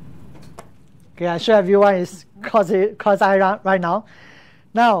 Okay, I'm sure everyone is cross-eyed right now.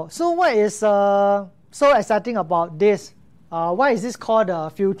 Now, so what is so exciting about this? Why is this called the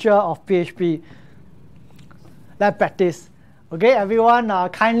future of PHP? Let's practice. Okay, everyone,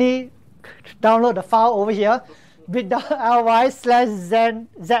 kindly download the file over here,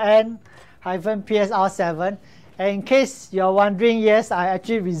 bit.ly/zn-PSR7. And in case you're wondering, yes, I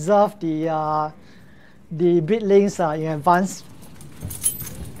actually reserved the bit links in advance.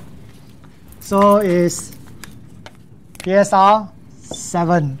 So it's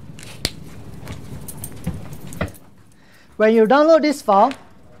PSR7. When you download this file,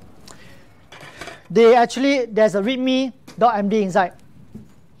 there's a readme.md inside.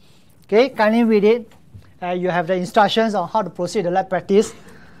 Okay, kindly read it. You have the instructions on how to proceed the lab practice.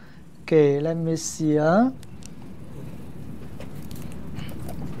 Okay, let me see.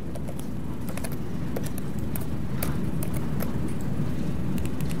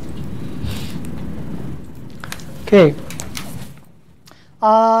 Okay.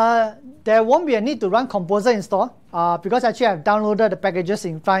 There won't be a need to run composer install because actually I've downloaded the packages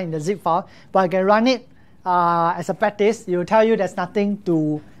in the zip file, but I can run it as a practice. It will tell you there's nothing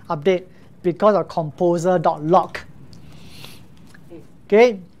to update because of composer.log.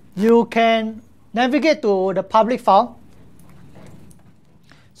 Okay, you can navigate to the public file.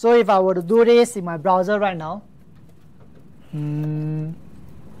 So if I were to do this in my browser right now,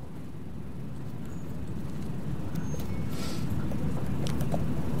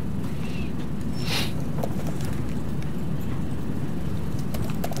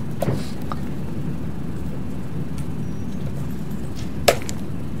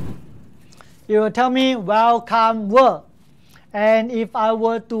 it will tell me welcome world. And if I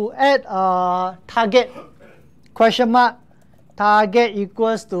were to add a target, question mark, target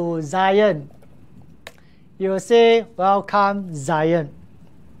equals to Zion, you will say welcome Zion.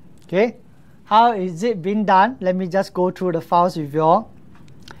 Okay, how is it being done? Let me just go through the files with you all.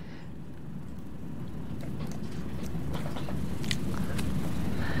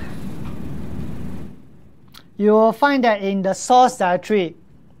 You will find that in the source directory,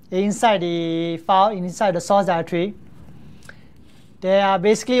 inside the file, inside the source directory, there are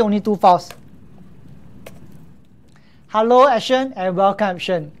basically only two files: hello action and welcome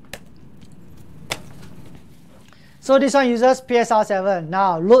action. So this one uses PSR7.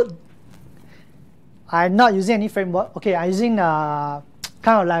 Now load. I'm not using any framework. Okay, I'm using a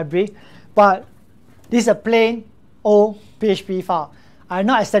kind of library, but this is a plain old PHP file. I'm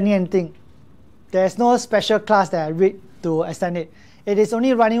not extending anything. There's no special class that I read to extend it. It is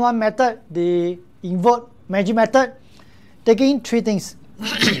only running one method, the invoke magic method, taking three things: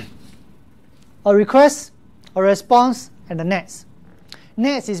 a request, a response, and the next.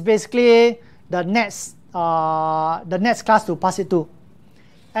 Next is basically the next class to pass it to.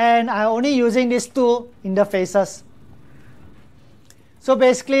 And I'm only using these two interfaces. So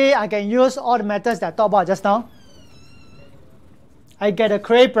basically, I can use all the methods that I talked about just now. I get the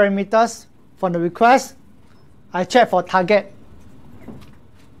query parameters from the request. I check for target.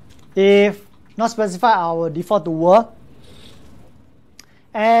 If not specified, I will default to world.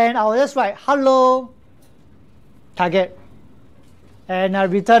 And I will just write hello target. And I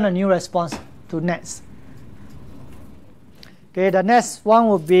return a new response to next. Okay, the next one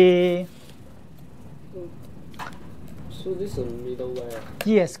will be. So this is a middleware.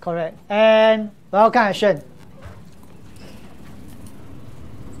 Yes, correct. And welcome action.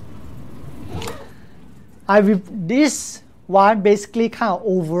 This one basically kind of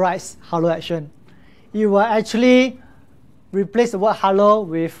overrides hello action. It will actually replace the word hello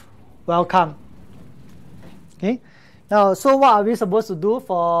with welcome. Okay. Now, so what are we supposed to do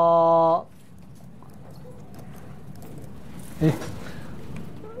for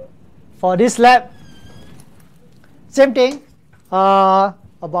this lab? Same thing,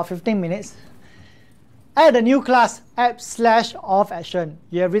 about 15 minutes. Add a new class, app/off action.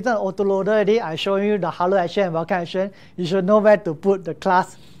 You have written autoloader already. I show you the hello action and welcome action. You should know where to put the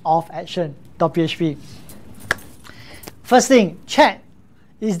class of action.php. First thing, check,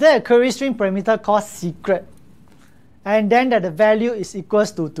 is there a query string parameter called secret? And then that the value is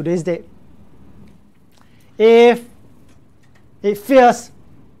equals to today's date. If it fails,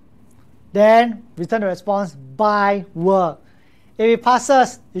 then return the response by word. If it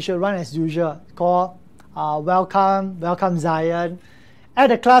passes, it should run as usual, called welcome Zion.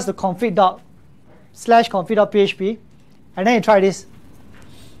 Add a class to config.php, and then you try this.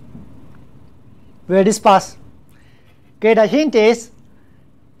 Where this pass. Okay, the hint is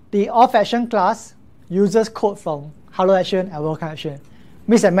the off action class uses code from hello action and welcome action.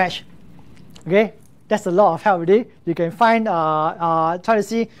 Mix and match. Okay, that's a lot of help already. You can find try to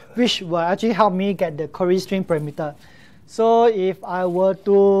see which will actually help me get the query string parameter. So if I were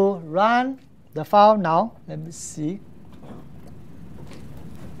to run the file now, let me see.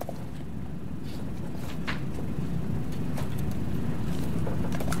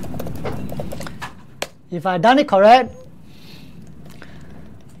 If I've done it correct,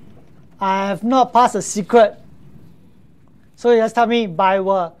 I have not passed a secret. So it just tell me by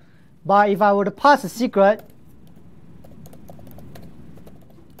word. But if I were to pass a secret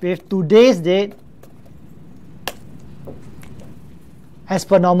with today's date as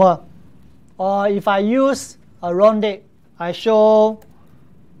per normal, or if I use a wrong date, I show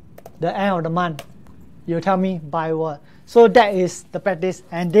the end of the month, you tell me by word. So that is the practice,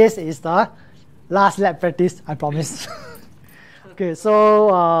 and this is the last lab practice, I promise. Okay,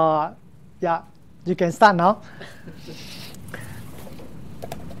 so yeah, you can start now.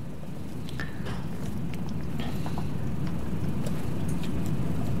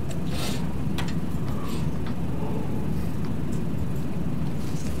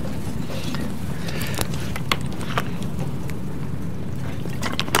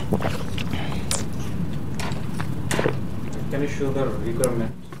 Can you show the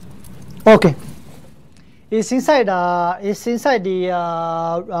requirement? Okay. It's inside the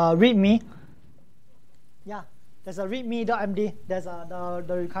README. Yeah, there's a README.md. There's the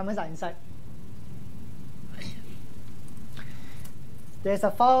requirements are inside. There's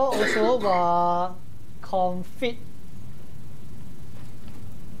a file also config.php.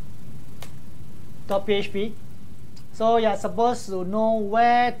 So you're supposed to know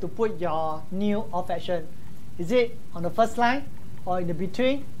where to put your new off action. Is it on the first line, or in the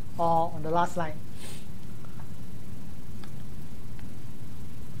between, or on the last line?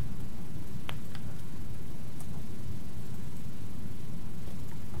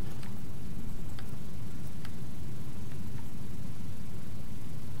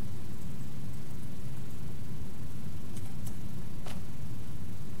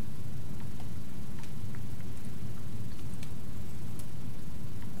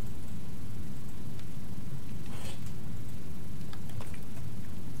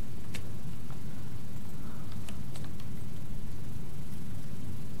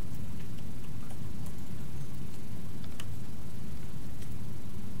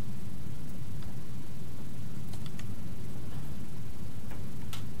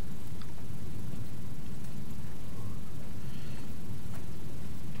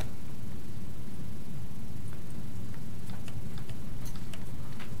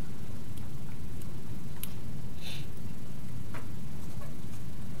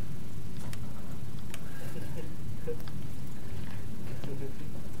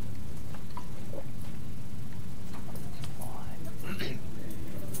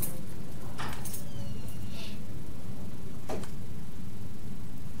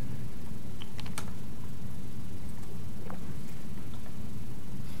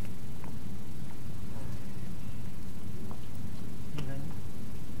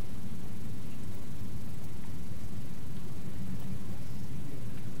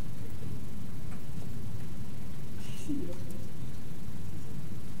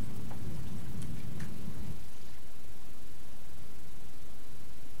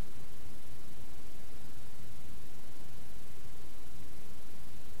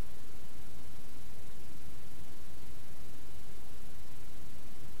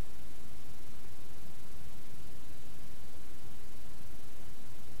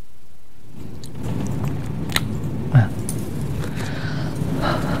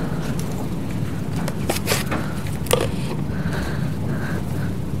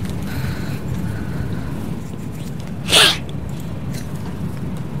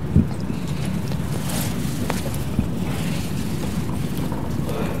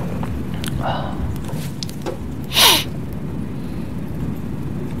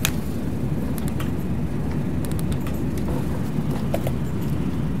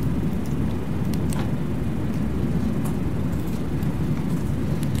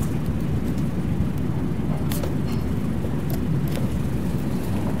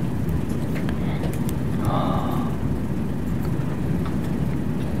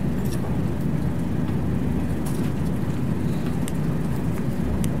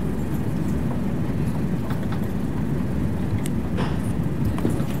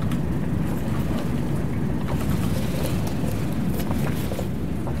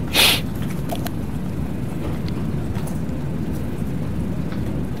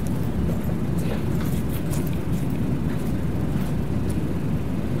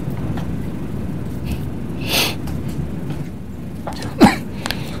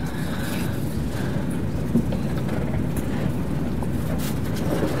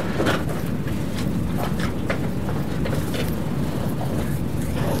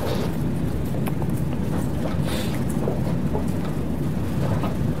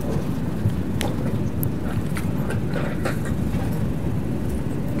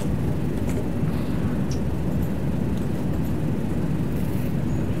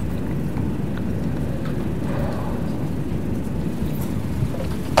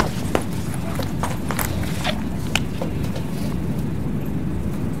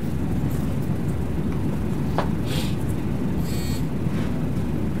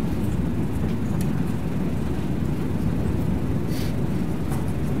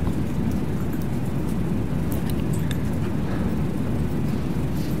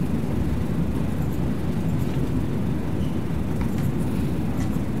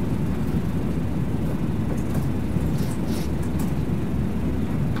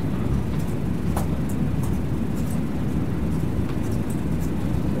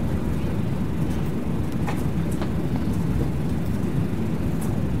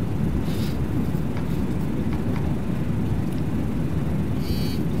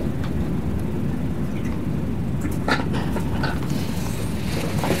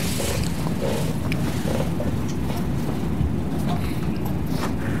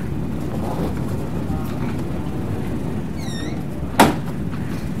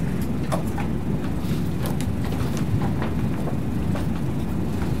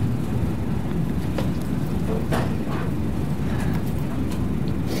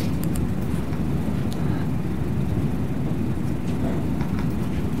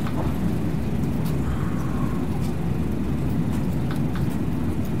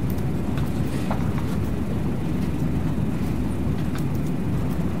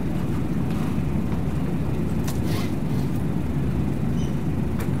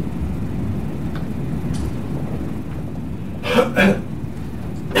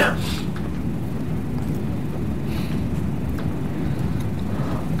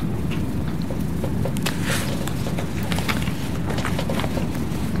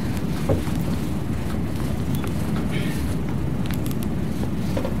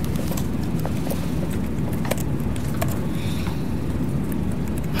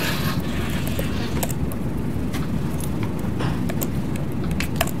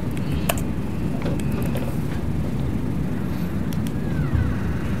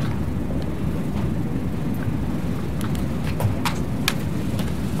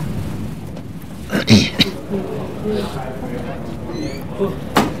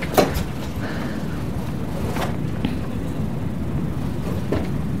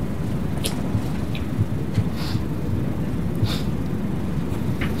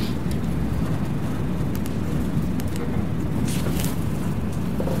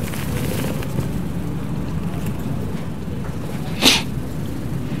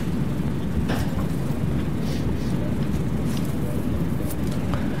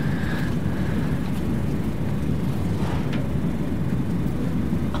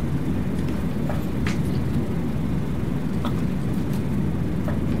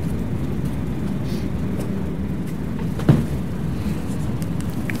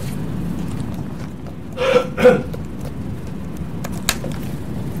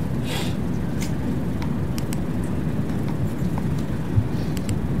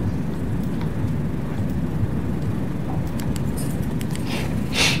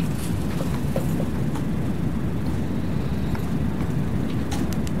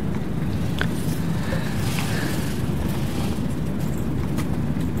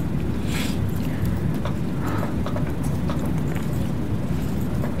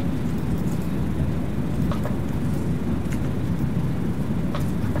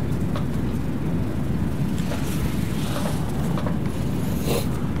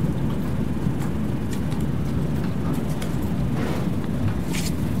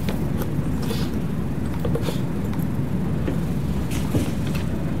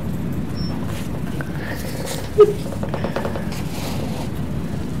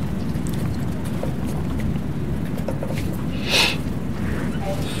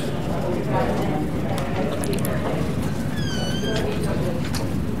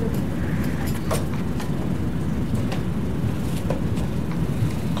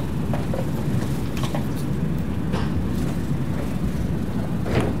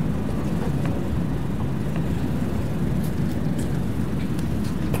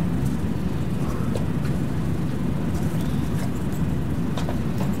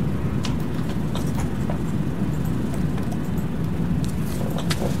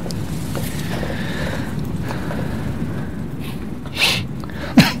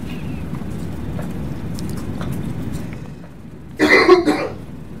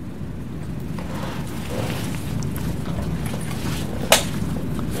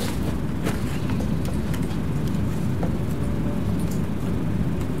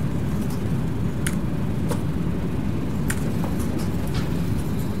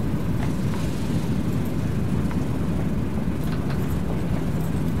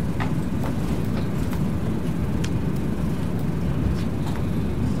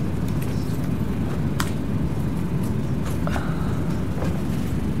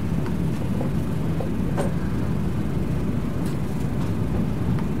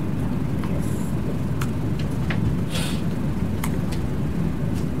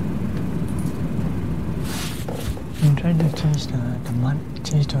 I'm trying to change the month,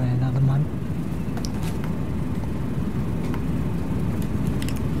 change to another month.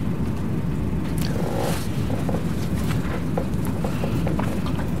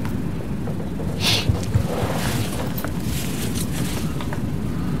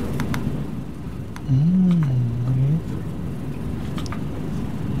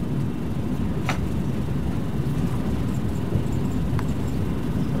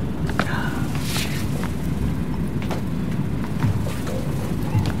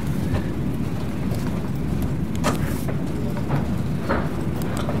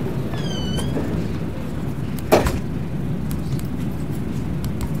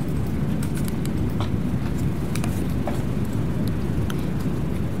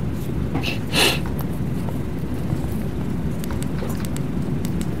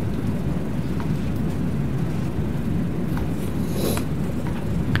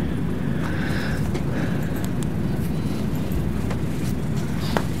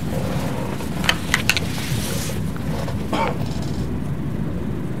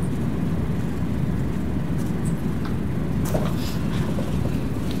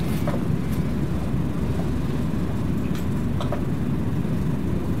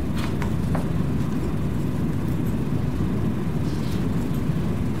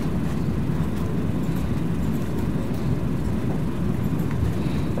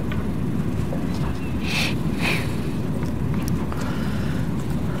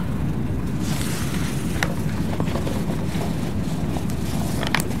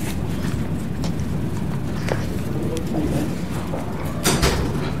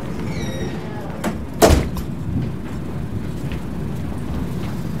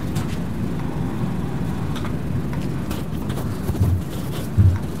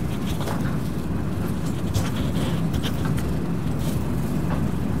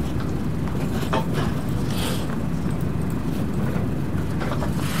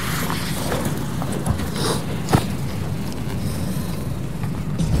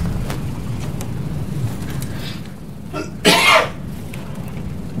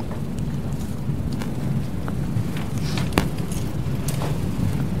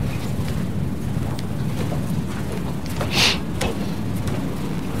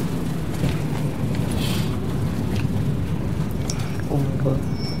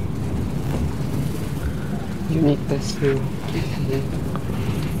 That's true.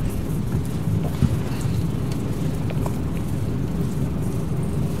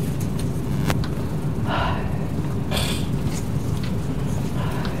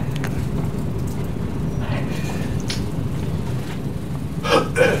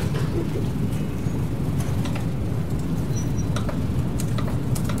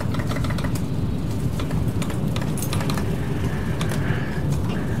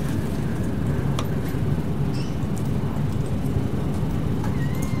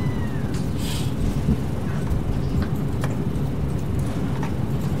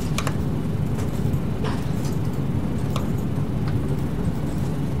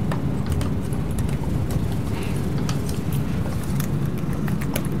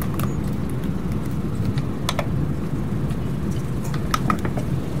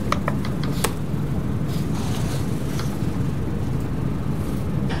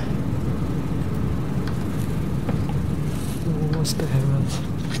 What's the error?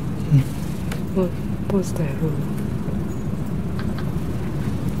 What's the error?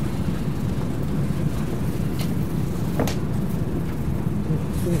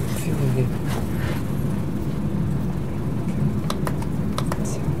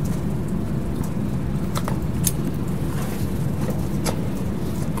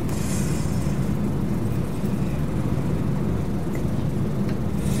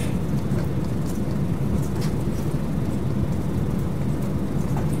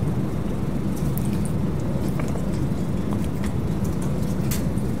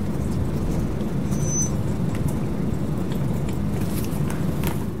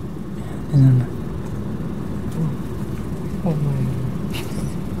 Oh my.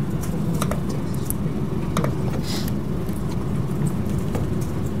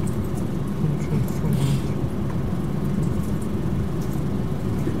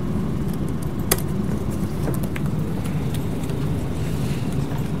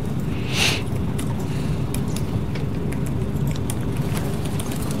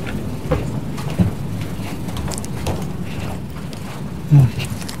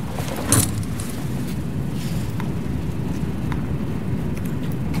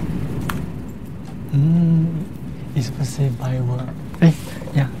 It's supposed to say by work.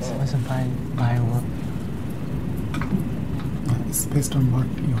 Yeah, it's supposed to by work. It's based on what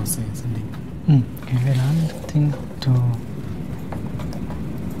you are saying, sending. Okay, wait, I think to.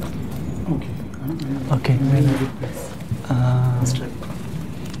 Okay. Okay, When wait. Let's try.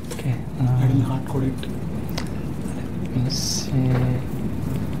 Okay. I didn't hard code it. Let me see.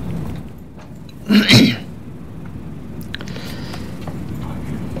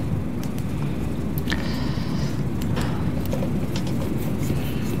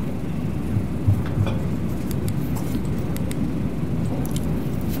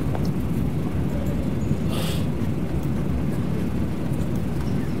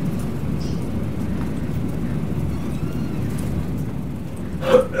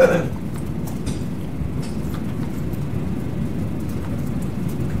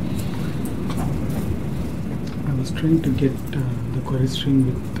 I was trying to get the query string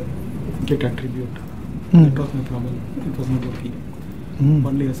with get attribute. That was my problem. It was not working.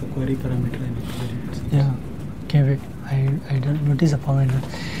 Only as a query parameter and it variables. Yeah. Okay, wait. I don't notice a problem.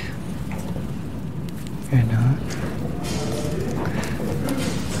 Wait now.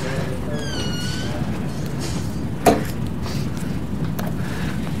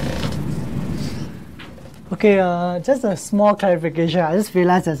 Okay, just a small clarification. I just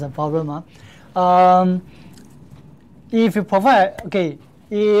realized there's a problem. If you provide, okay,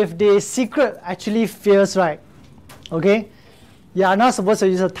 if the secret actually fails, right, okay, you are not supposed to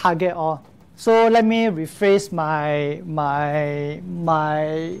use a target or. So let me rephrase my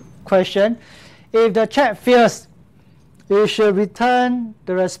question. If the check fails, you should return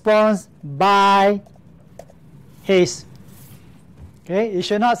the response by haste. Okay, you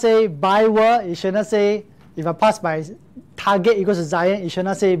should not say by word. You should not say if I pass by target equals to Zion. You should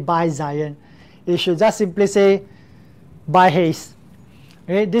not say by Zion. You should just simply say by haste.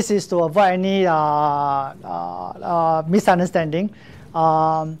 Okay, this is to avoid any misunderstanding.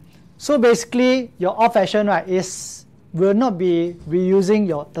 So basically, your off action, right, will not be reusing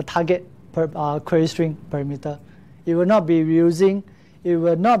the target query string parameter. It will not be reusing. It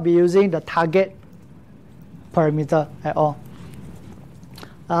will not be using the target parameter at all.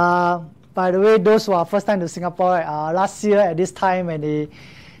 By the way, those who are first time to Singapore, last year at this time when they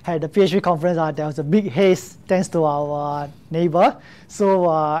had the PHP conference, there was a big haze thanks to our neighbor.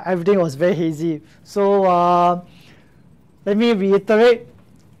 So everything was very hazy. So let me reiterate.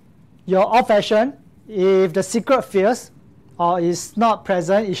 Your off action, if the secret fails or is not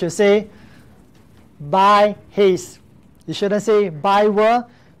present, you should say by haste. You shouldn't say by world,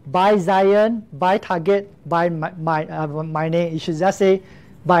 by Zion, by target, by my name. You should just say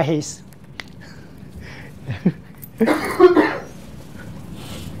by haste.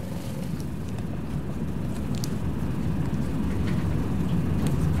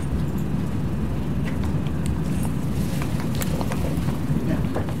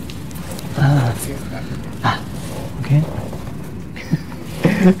 Okay.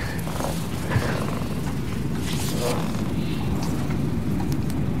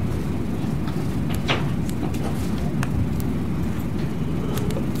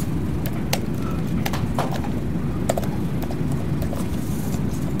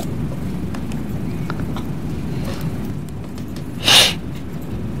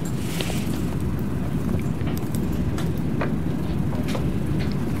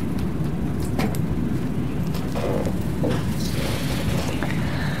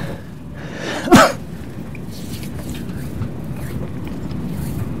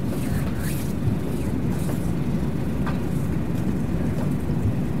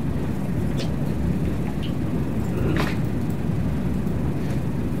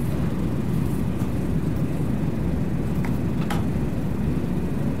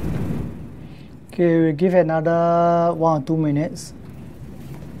 Okay, we'll give another 1 or 2 minutes.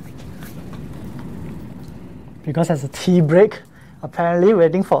 Because there's a tea break apparently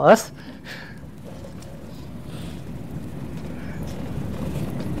waiting for us.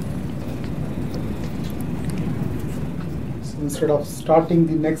 So instead of starting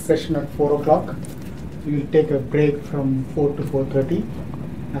the next session at 4 o'clock, we will take a break from 4 to 4:30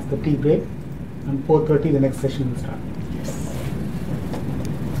 as the tea break, and 4:30 the next session will start.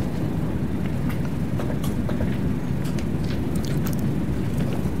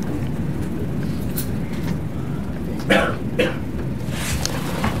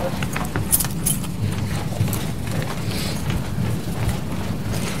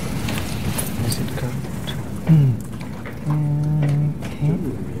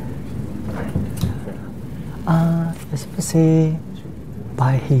 Say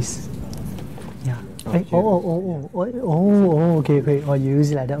by his. Yeah. Okay. Okay. Or you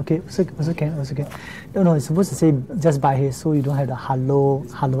use it like that. Okay. Also can. No, it's supposed to say just by his, so you don't have the hello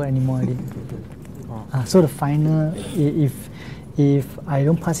anymore already. So the final, if I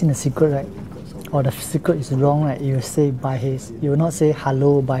don't pass in the secret, right, or the secret is wrong, right, you say by his. You will not say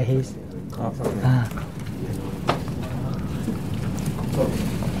hello by his.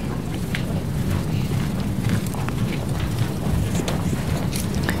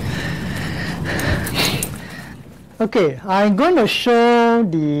 Okay, I'm going to show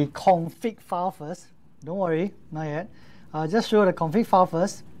the config file first. Don't worry, not yet. I'll just show the config file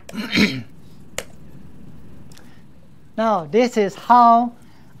first. Now, this is how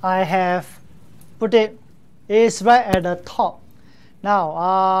I have put it. It's right at the top. Now,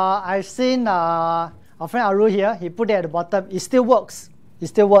 I've seen our friend Aru here. He put it at the bottom. It still works.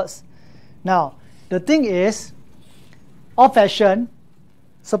 Now, the thing is, old-fashioned.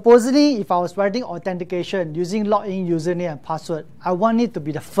 Supposedly, if I was writing authentication using login, username, and password, I want it to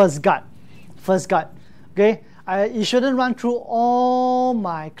be the first guard. Okay, it shouldn't run through all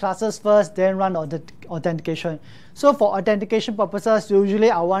my classes first, then run authentication. So for authentication purposes, usually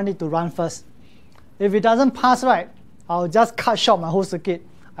I want it to run first. If it doesn't pass right, I'll just cut short my whole circuit.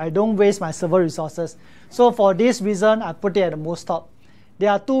 I don't waste my server resources. So for this reason, I put it at the most top. There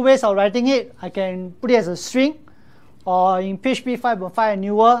are 2 ways of writing it. I can put it as a string, or in PHP 5.5 and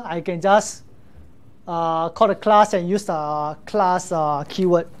newer, I can just call the class and use the class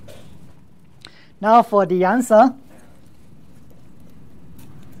keyword. Now for the answer,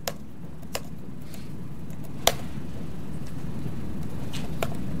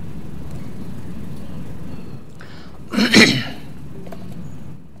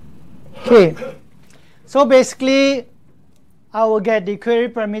 okay, so basically I will get the query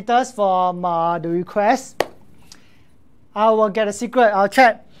parameters from the request. I will get a secret. I'll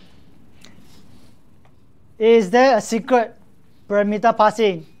check. Is there a secret parameter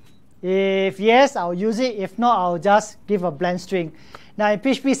passing? If yes, I'll use it. If not, I'll just give a blank string. Now in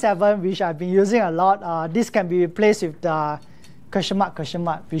PHP 7, which I've been using a lot, this can be replaced with the question mark,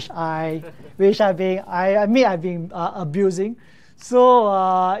 which I've been abusing.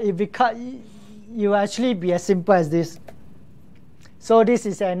 So if it cut, it will actually be as simple as this. So this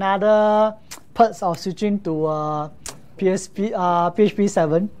is another perks of switching to PHP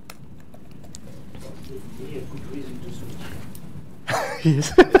 7.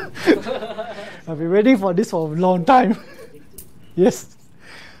 Yes. I've been waiting for this for a long time. Yes.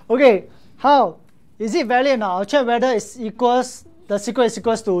 Okay. How? Is it valid or not? I'll check whether the secret is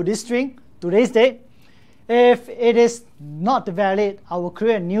equals to this string, today's date. If it is not valid, I will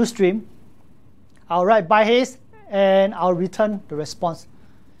create a new stream. I'll write by haste and I'll return the response.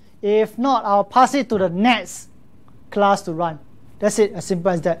 If not, I'll pass it to the next class to run. That's it, as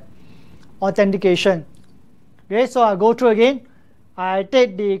simple as that. Authentication. Okay, so I'll go through again. I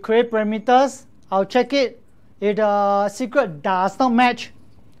take the create parameters. I'll check it. If the secret does not match,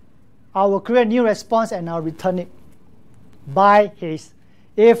 I will create a new response and I'll return it by haste.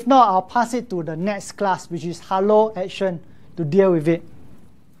 If not, I'll pass it to the next class, which is hello action, to deal with it.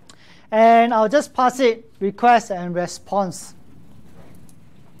 And I'll just pass it request and response.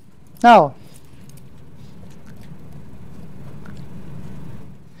 Now,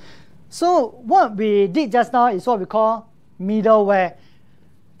 so what we did just now is what we call middleware.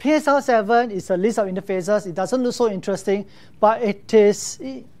 PSR7 is a list of interfaces. It doesn't look so interesting, but it is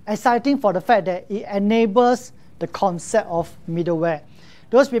exciting for the fact that it enables the concept of middleware.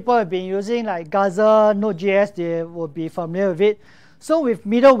 Those people who have been using like Gazelle, Node.js, they will be familiar with it. So with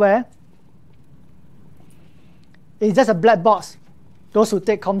middleware, it's just a black box. Those who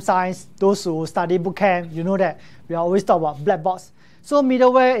take comp science, those who study bootcamp, you know that we always talk about black box. So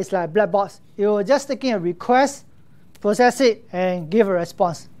middleware is like black box. You're just taking a request, process it, and give a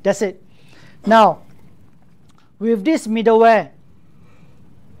response. That's it. Now, with this middleware,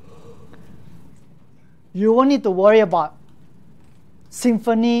 you won't need to worry about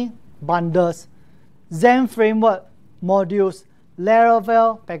Symfony bundles, Zend Framework modules,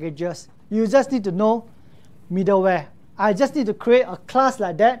 Laravel packages. You just need to know middleware. I just need to create a class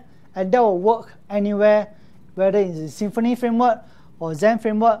like that, and that will work anywhere, whether it's Symfony framework or Zend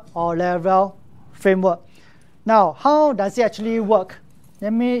framework or Laravel framework. Now, how does it actually work?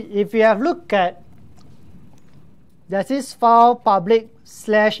 If you have looked at, there's this file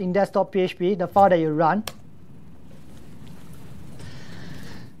public/index.php, the file that you run.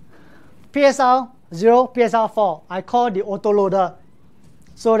 PSR 0, PSR 4, I call the autoloader,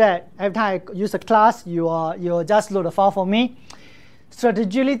 so that every time I use a class, you'll just load the file for me.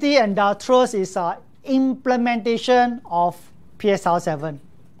 Strategility and Dartros is implementation of PSR7.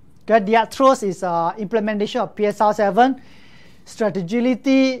 Okay, Dartros is implementation of PSR7.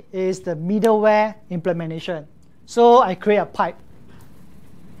 Strategility is the middleware implementation. So I create a pipe.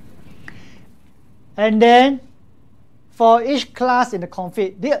 And then for each class in the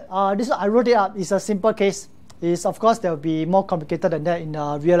config, this I wrote it up. It's a simple case. Of course, there will be more complicated than that in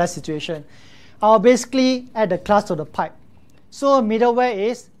a real life situation. I'll basically add the class to the pipe. So middleware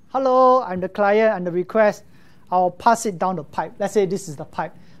is, hello, I'm the client, I'm the request. I'll pass it down the pipe. Let's say this is the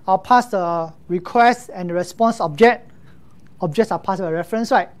pipe. I'll pass the request and the response object. Objects are passed by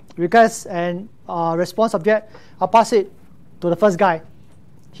reference, right? Request and response object. I'll pass it to the first guy.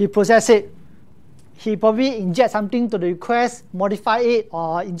 He processes it. He probably inject something to the request, modify it,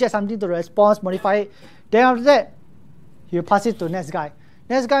 or inject something to the response, modify it. Then after that, he'll pass it to the next guy.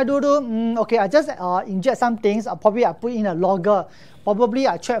 Next guy okay, I just inject some things. I put in a logger. Probably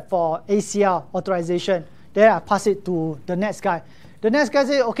I check for ACR authorization. Then I pass it to the next guy. The next guy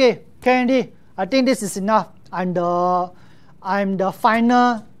says, okay, Kennedy, I think this is enough. I'm the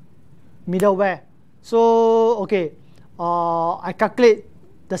final middleware. So okay, I calculate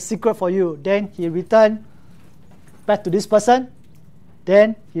the secret for you. Then he return back to this person.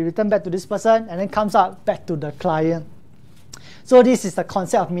 Then he return back to this person, and then comes out back to the client. So this is the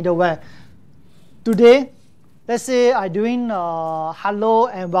concept of middleware. Today, let's say I'm doing hello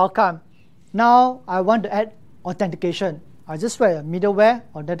and welcome. Now I want to add authentication. I just write a middleware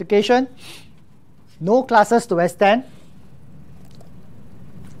authentication. No classes to extend.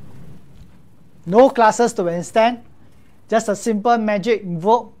 No classes to extend. Just a simple magic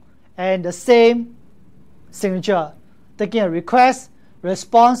invoke and the same signature. Taking a request,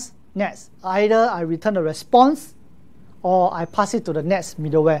 response, next. Either I return the response or I pass it to the next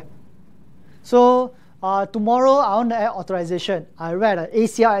middleware. So tomorrow I want to add authorization. I write an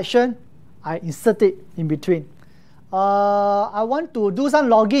ACR action. I insert it in between. I want to do some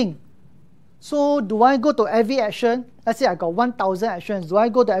logging. So do I go to every action? Let's say I got 1,000 actions. Do I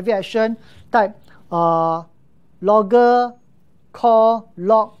go to every action, type logger, call,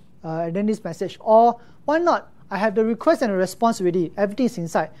 log, and then this message? Or why not? I have the request and the response already. Everything is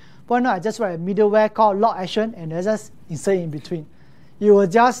inside. Why not I just write a middleware called log action and then just insert in between? You will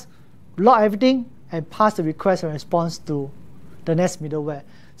just log everything and pass the request and response to the next middleware.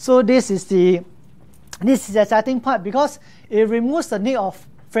 So this is the exciting part because it removes the need of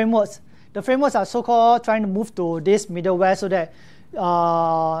frameworks. The frameworks are so-called trying to move to this middleware so that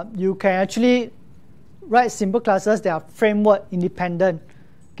you can actually write simple classes that are framework independent.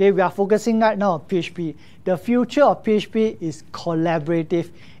 Okay, we are focusing right now on PHP. The future of PHP is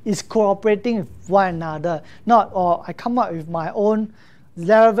collaborative. It's cooperating with one another. Not, I come up with my own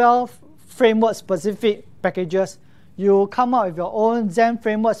Laravel framework specific packages. You come up with your own Zend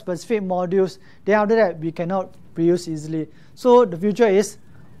framework specific modules. Then after that, we cannot reuse easily. So the future is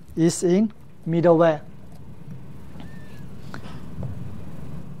in middleware.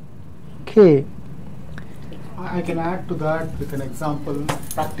 Okay. I can add to that with an example,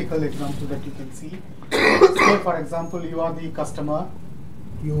 practical example that you can see. Say, for example, you are the customer.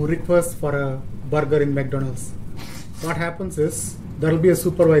 You request for a burger in McDonald's. What happens is there will be a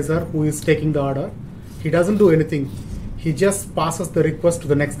supervisor who is taking the order. He doesn't do anything. He just passes the request to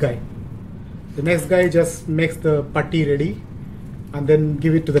the next guy. The next guy just makes the patty ready and then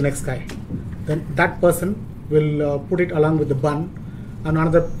give it to the next guy. Then that person will put it along with the bun, and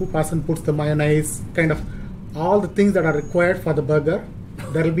another person puts the mayonnaise, kind of all the things that are required for the burger.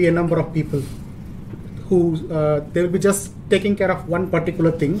 There will be a number of people who they will be just taking care of one particular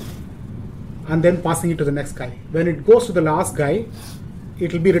thing and then passing it to the next guy. When it goes to the last guy,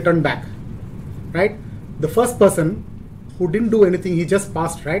 it will be returned back, right? The first person who didn't do anything, he just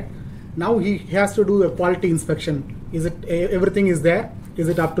passed, right? Now he has to do a quality inspection. Is it everything is there? Is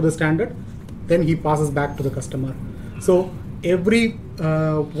it up to the standard? Then he passes back to the customer. So every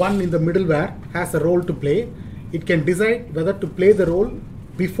one in the middleware has a role to play. It can decide whether to play the role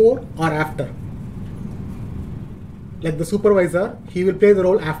before or after. Like the supervisor, he will play the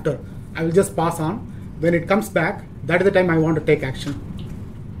role after. I will just pass on. When it comes back, that is the time I want to take action.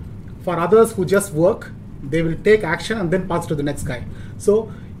 For others who just work, they will take action and then pass to the next guy.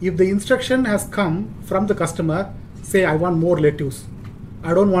 So if the instruction has come from the customer, say I want more lettuce,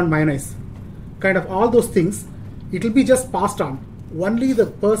 I don't want mayonnaise, kind of all those things, it will be just passed on. Only the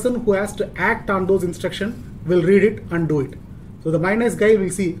person who has to act on those instructions will read it and do it. So the mayonnaise guy will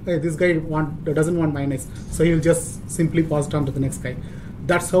see, hey, this guy doesn't want mayonnaise, so he will just simply pass it on to the next guy.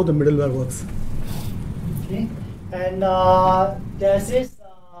 That's how the middleware works. Okay, and there's this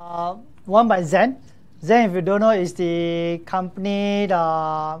one by Zend. Zend, if you don't know, is the company,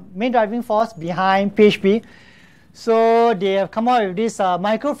 the main driving force behind PHP. So they have come out with this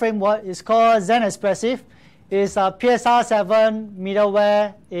micro framework. It's called Zend Expressive. It's a PSR 7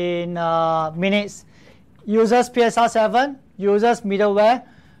 middleware in minutes. Uses PSR 7, uses middleware,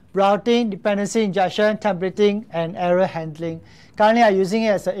 routing, dependency injection, templating, and error handling. Currently, I'm using it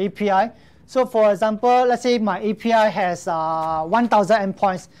as an API. So for example, let's say my API has 1,000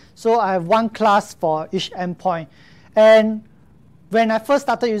 endpoints. So I have one class for each endpoint. And when I first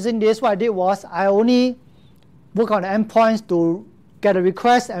started using this, what I did was I only work on the endpoints to get a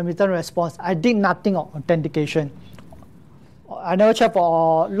request and return a response. I did nothing on authentication. I never checked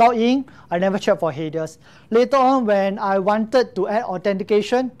for login. I never checked for headers. Later on, when I wanted to add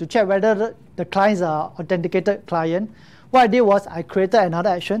authentication to check whether the client is an authenticated client, what I did was I created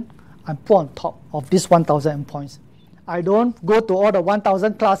another action and put on top of this 1,000 endpoints. I don't go to all the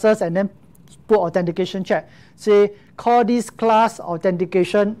 1,000 classes and then put authentication check. Say, call this class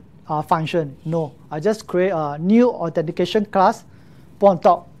authentication function. No, I just create a new authentication class, put on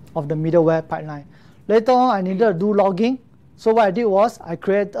top of the middleware pipeline. Later on, I needed to do logging. So what I did was I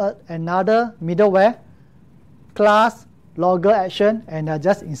created another middleware class logger action and I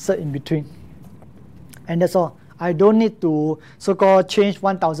just insert in between. And that's all. I don't need to so-called change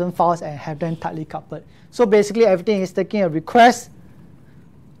 1,000 files and have them tightly coupled. So basically everything is taking a request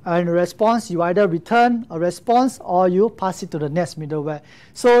and a response. You either return a response or you pass it to the next middleware.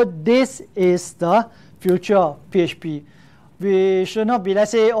 So this is the future of PHP. We should not be, let's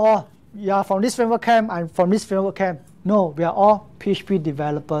say, oh, you are from this framework camp, I'm from this framework camp. No, we are all PHP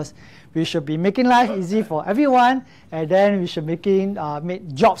developers. We should be making life easy for everyone, and then we should make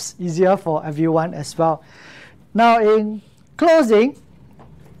jobs easier for everyone as well. Now, in closing,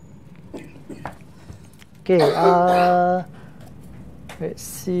 okay, let's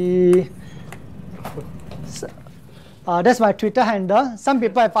see. So, that's my Twitter handle. Some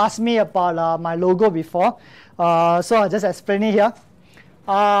people have asked me about my logo before, so I'll just explain it here.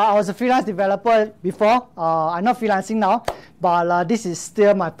 I was a freelance developer before. I'm not freelancing now, but this is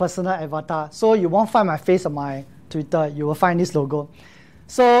still my personal avatar. So you won't find my face on my Twitter. You will find this logo.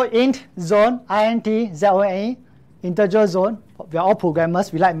 So int zone, INT-ZONE, integer zone. We are all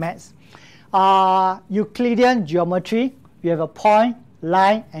programmers. We like maths. Euclidean geometry. We have a point,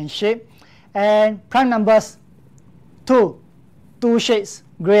 line, and shape. And prime numbers. 2 shades,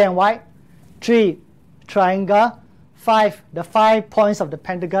 gray and white. 3, triangle. 5, the 5 points of the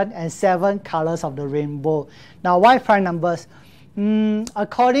pentagon, and 7 colors of the rainbow. Now, why prime numbers?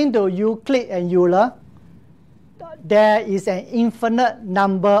 According to Euclid and Euler, there is an infinite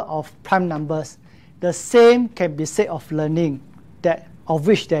number of prime numbers. The same can be said of learning, that of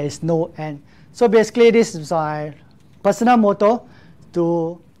which there is no end. So basically, this is my personal motto: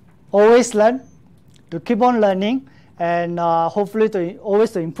 to always learn, to keep on learning, and hopefully to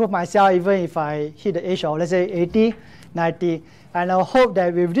always to improve myself, even if I hit the age of, let's say, 80, 90. And I hope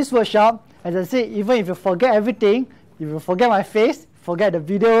that with this workshop, as I said, even if you forget everything, if you forget my face, forget the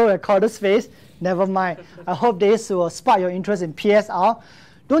video recorder's face, never mind. I hope this will spark your interest in PSR.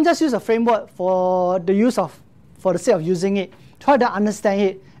 Don't just use a framework for the sake of using it. Try to understand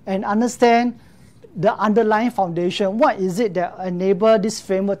it and understand the underlying foundation. What is it that enable this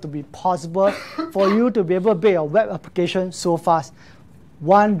framework to be possible for you to be able to build a web application so fast?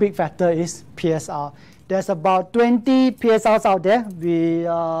 One big factor is PSR. There's about 20 PSRs out there.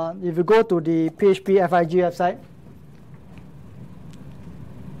 If you go to the PHP FIG website,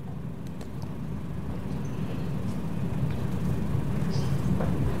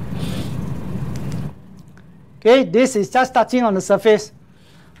 okay, this is just touching on the surface.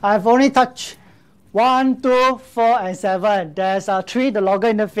 I've only touched 1, 2, 4, and 7. There's 3, the logger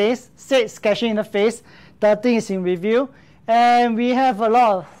interface, 6, caching interface, 13 is in review, and we have a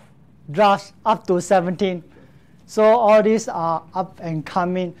lot of drafts up to 17. So all these are up and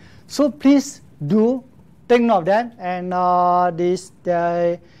coming. So please do take note of that. And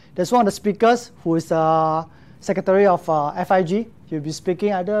there's one of the speakers who is secretary of FIG. He'll be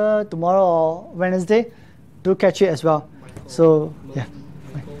speaking either tomorrow or Wednesday. Do catch it as well. So yeah.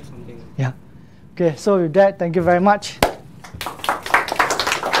 Yeah. Okay, so with that, thank you very much.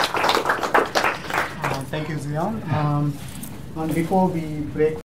 Thank you, Zion. And before we break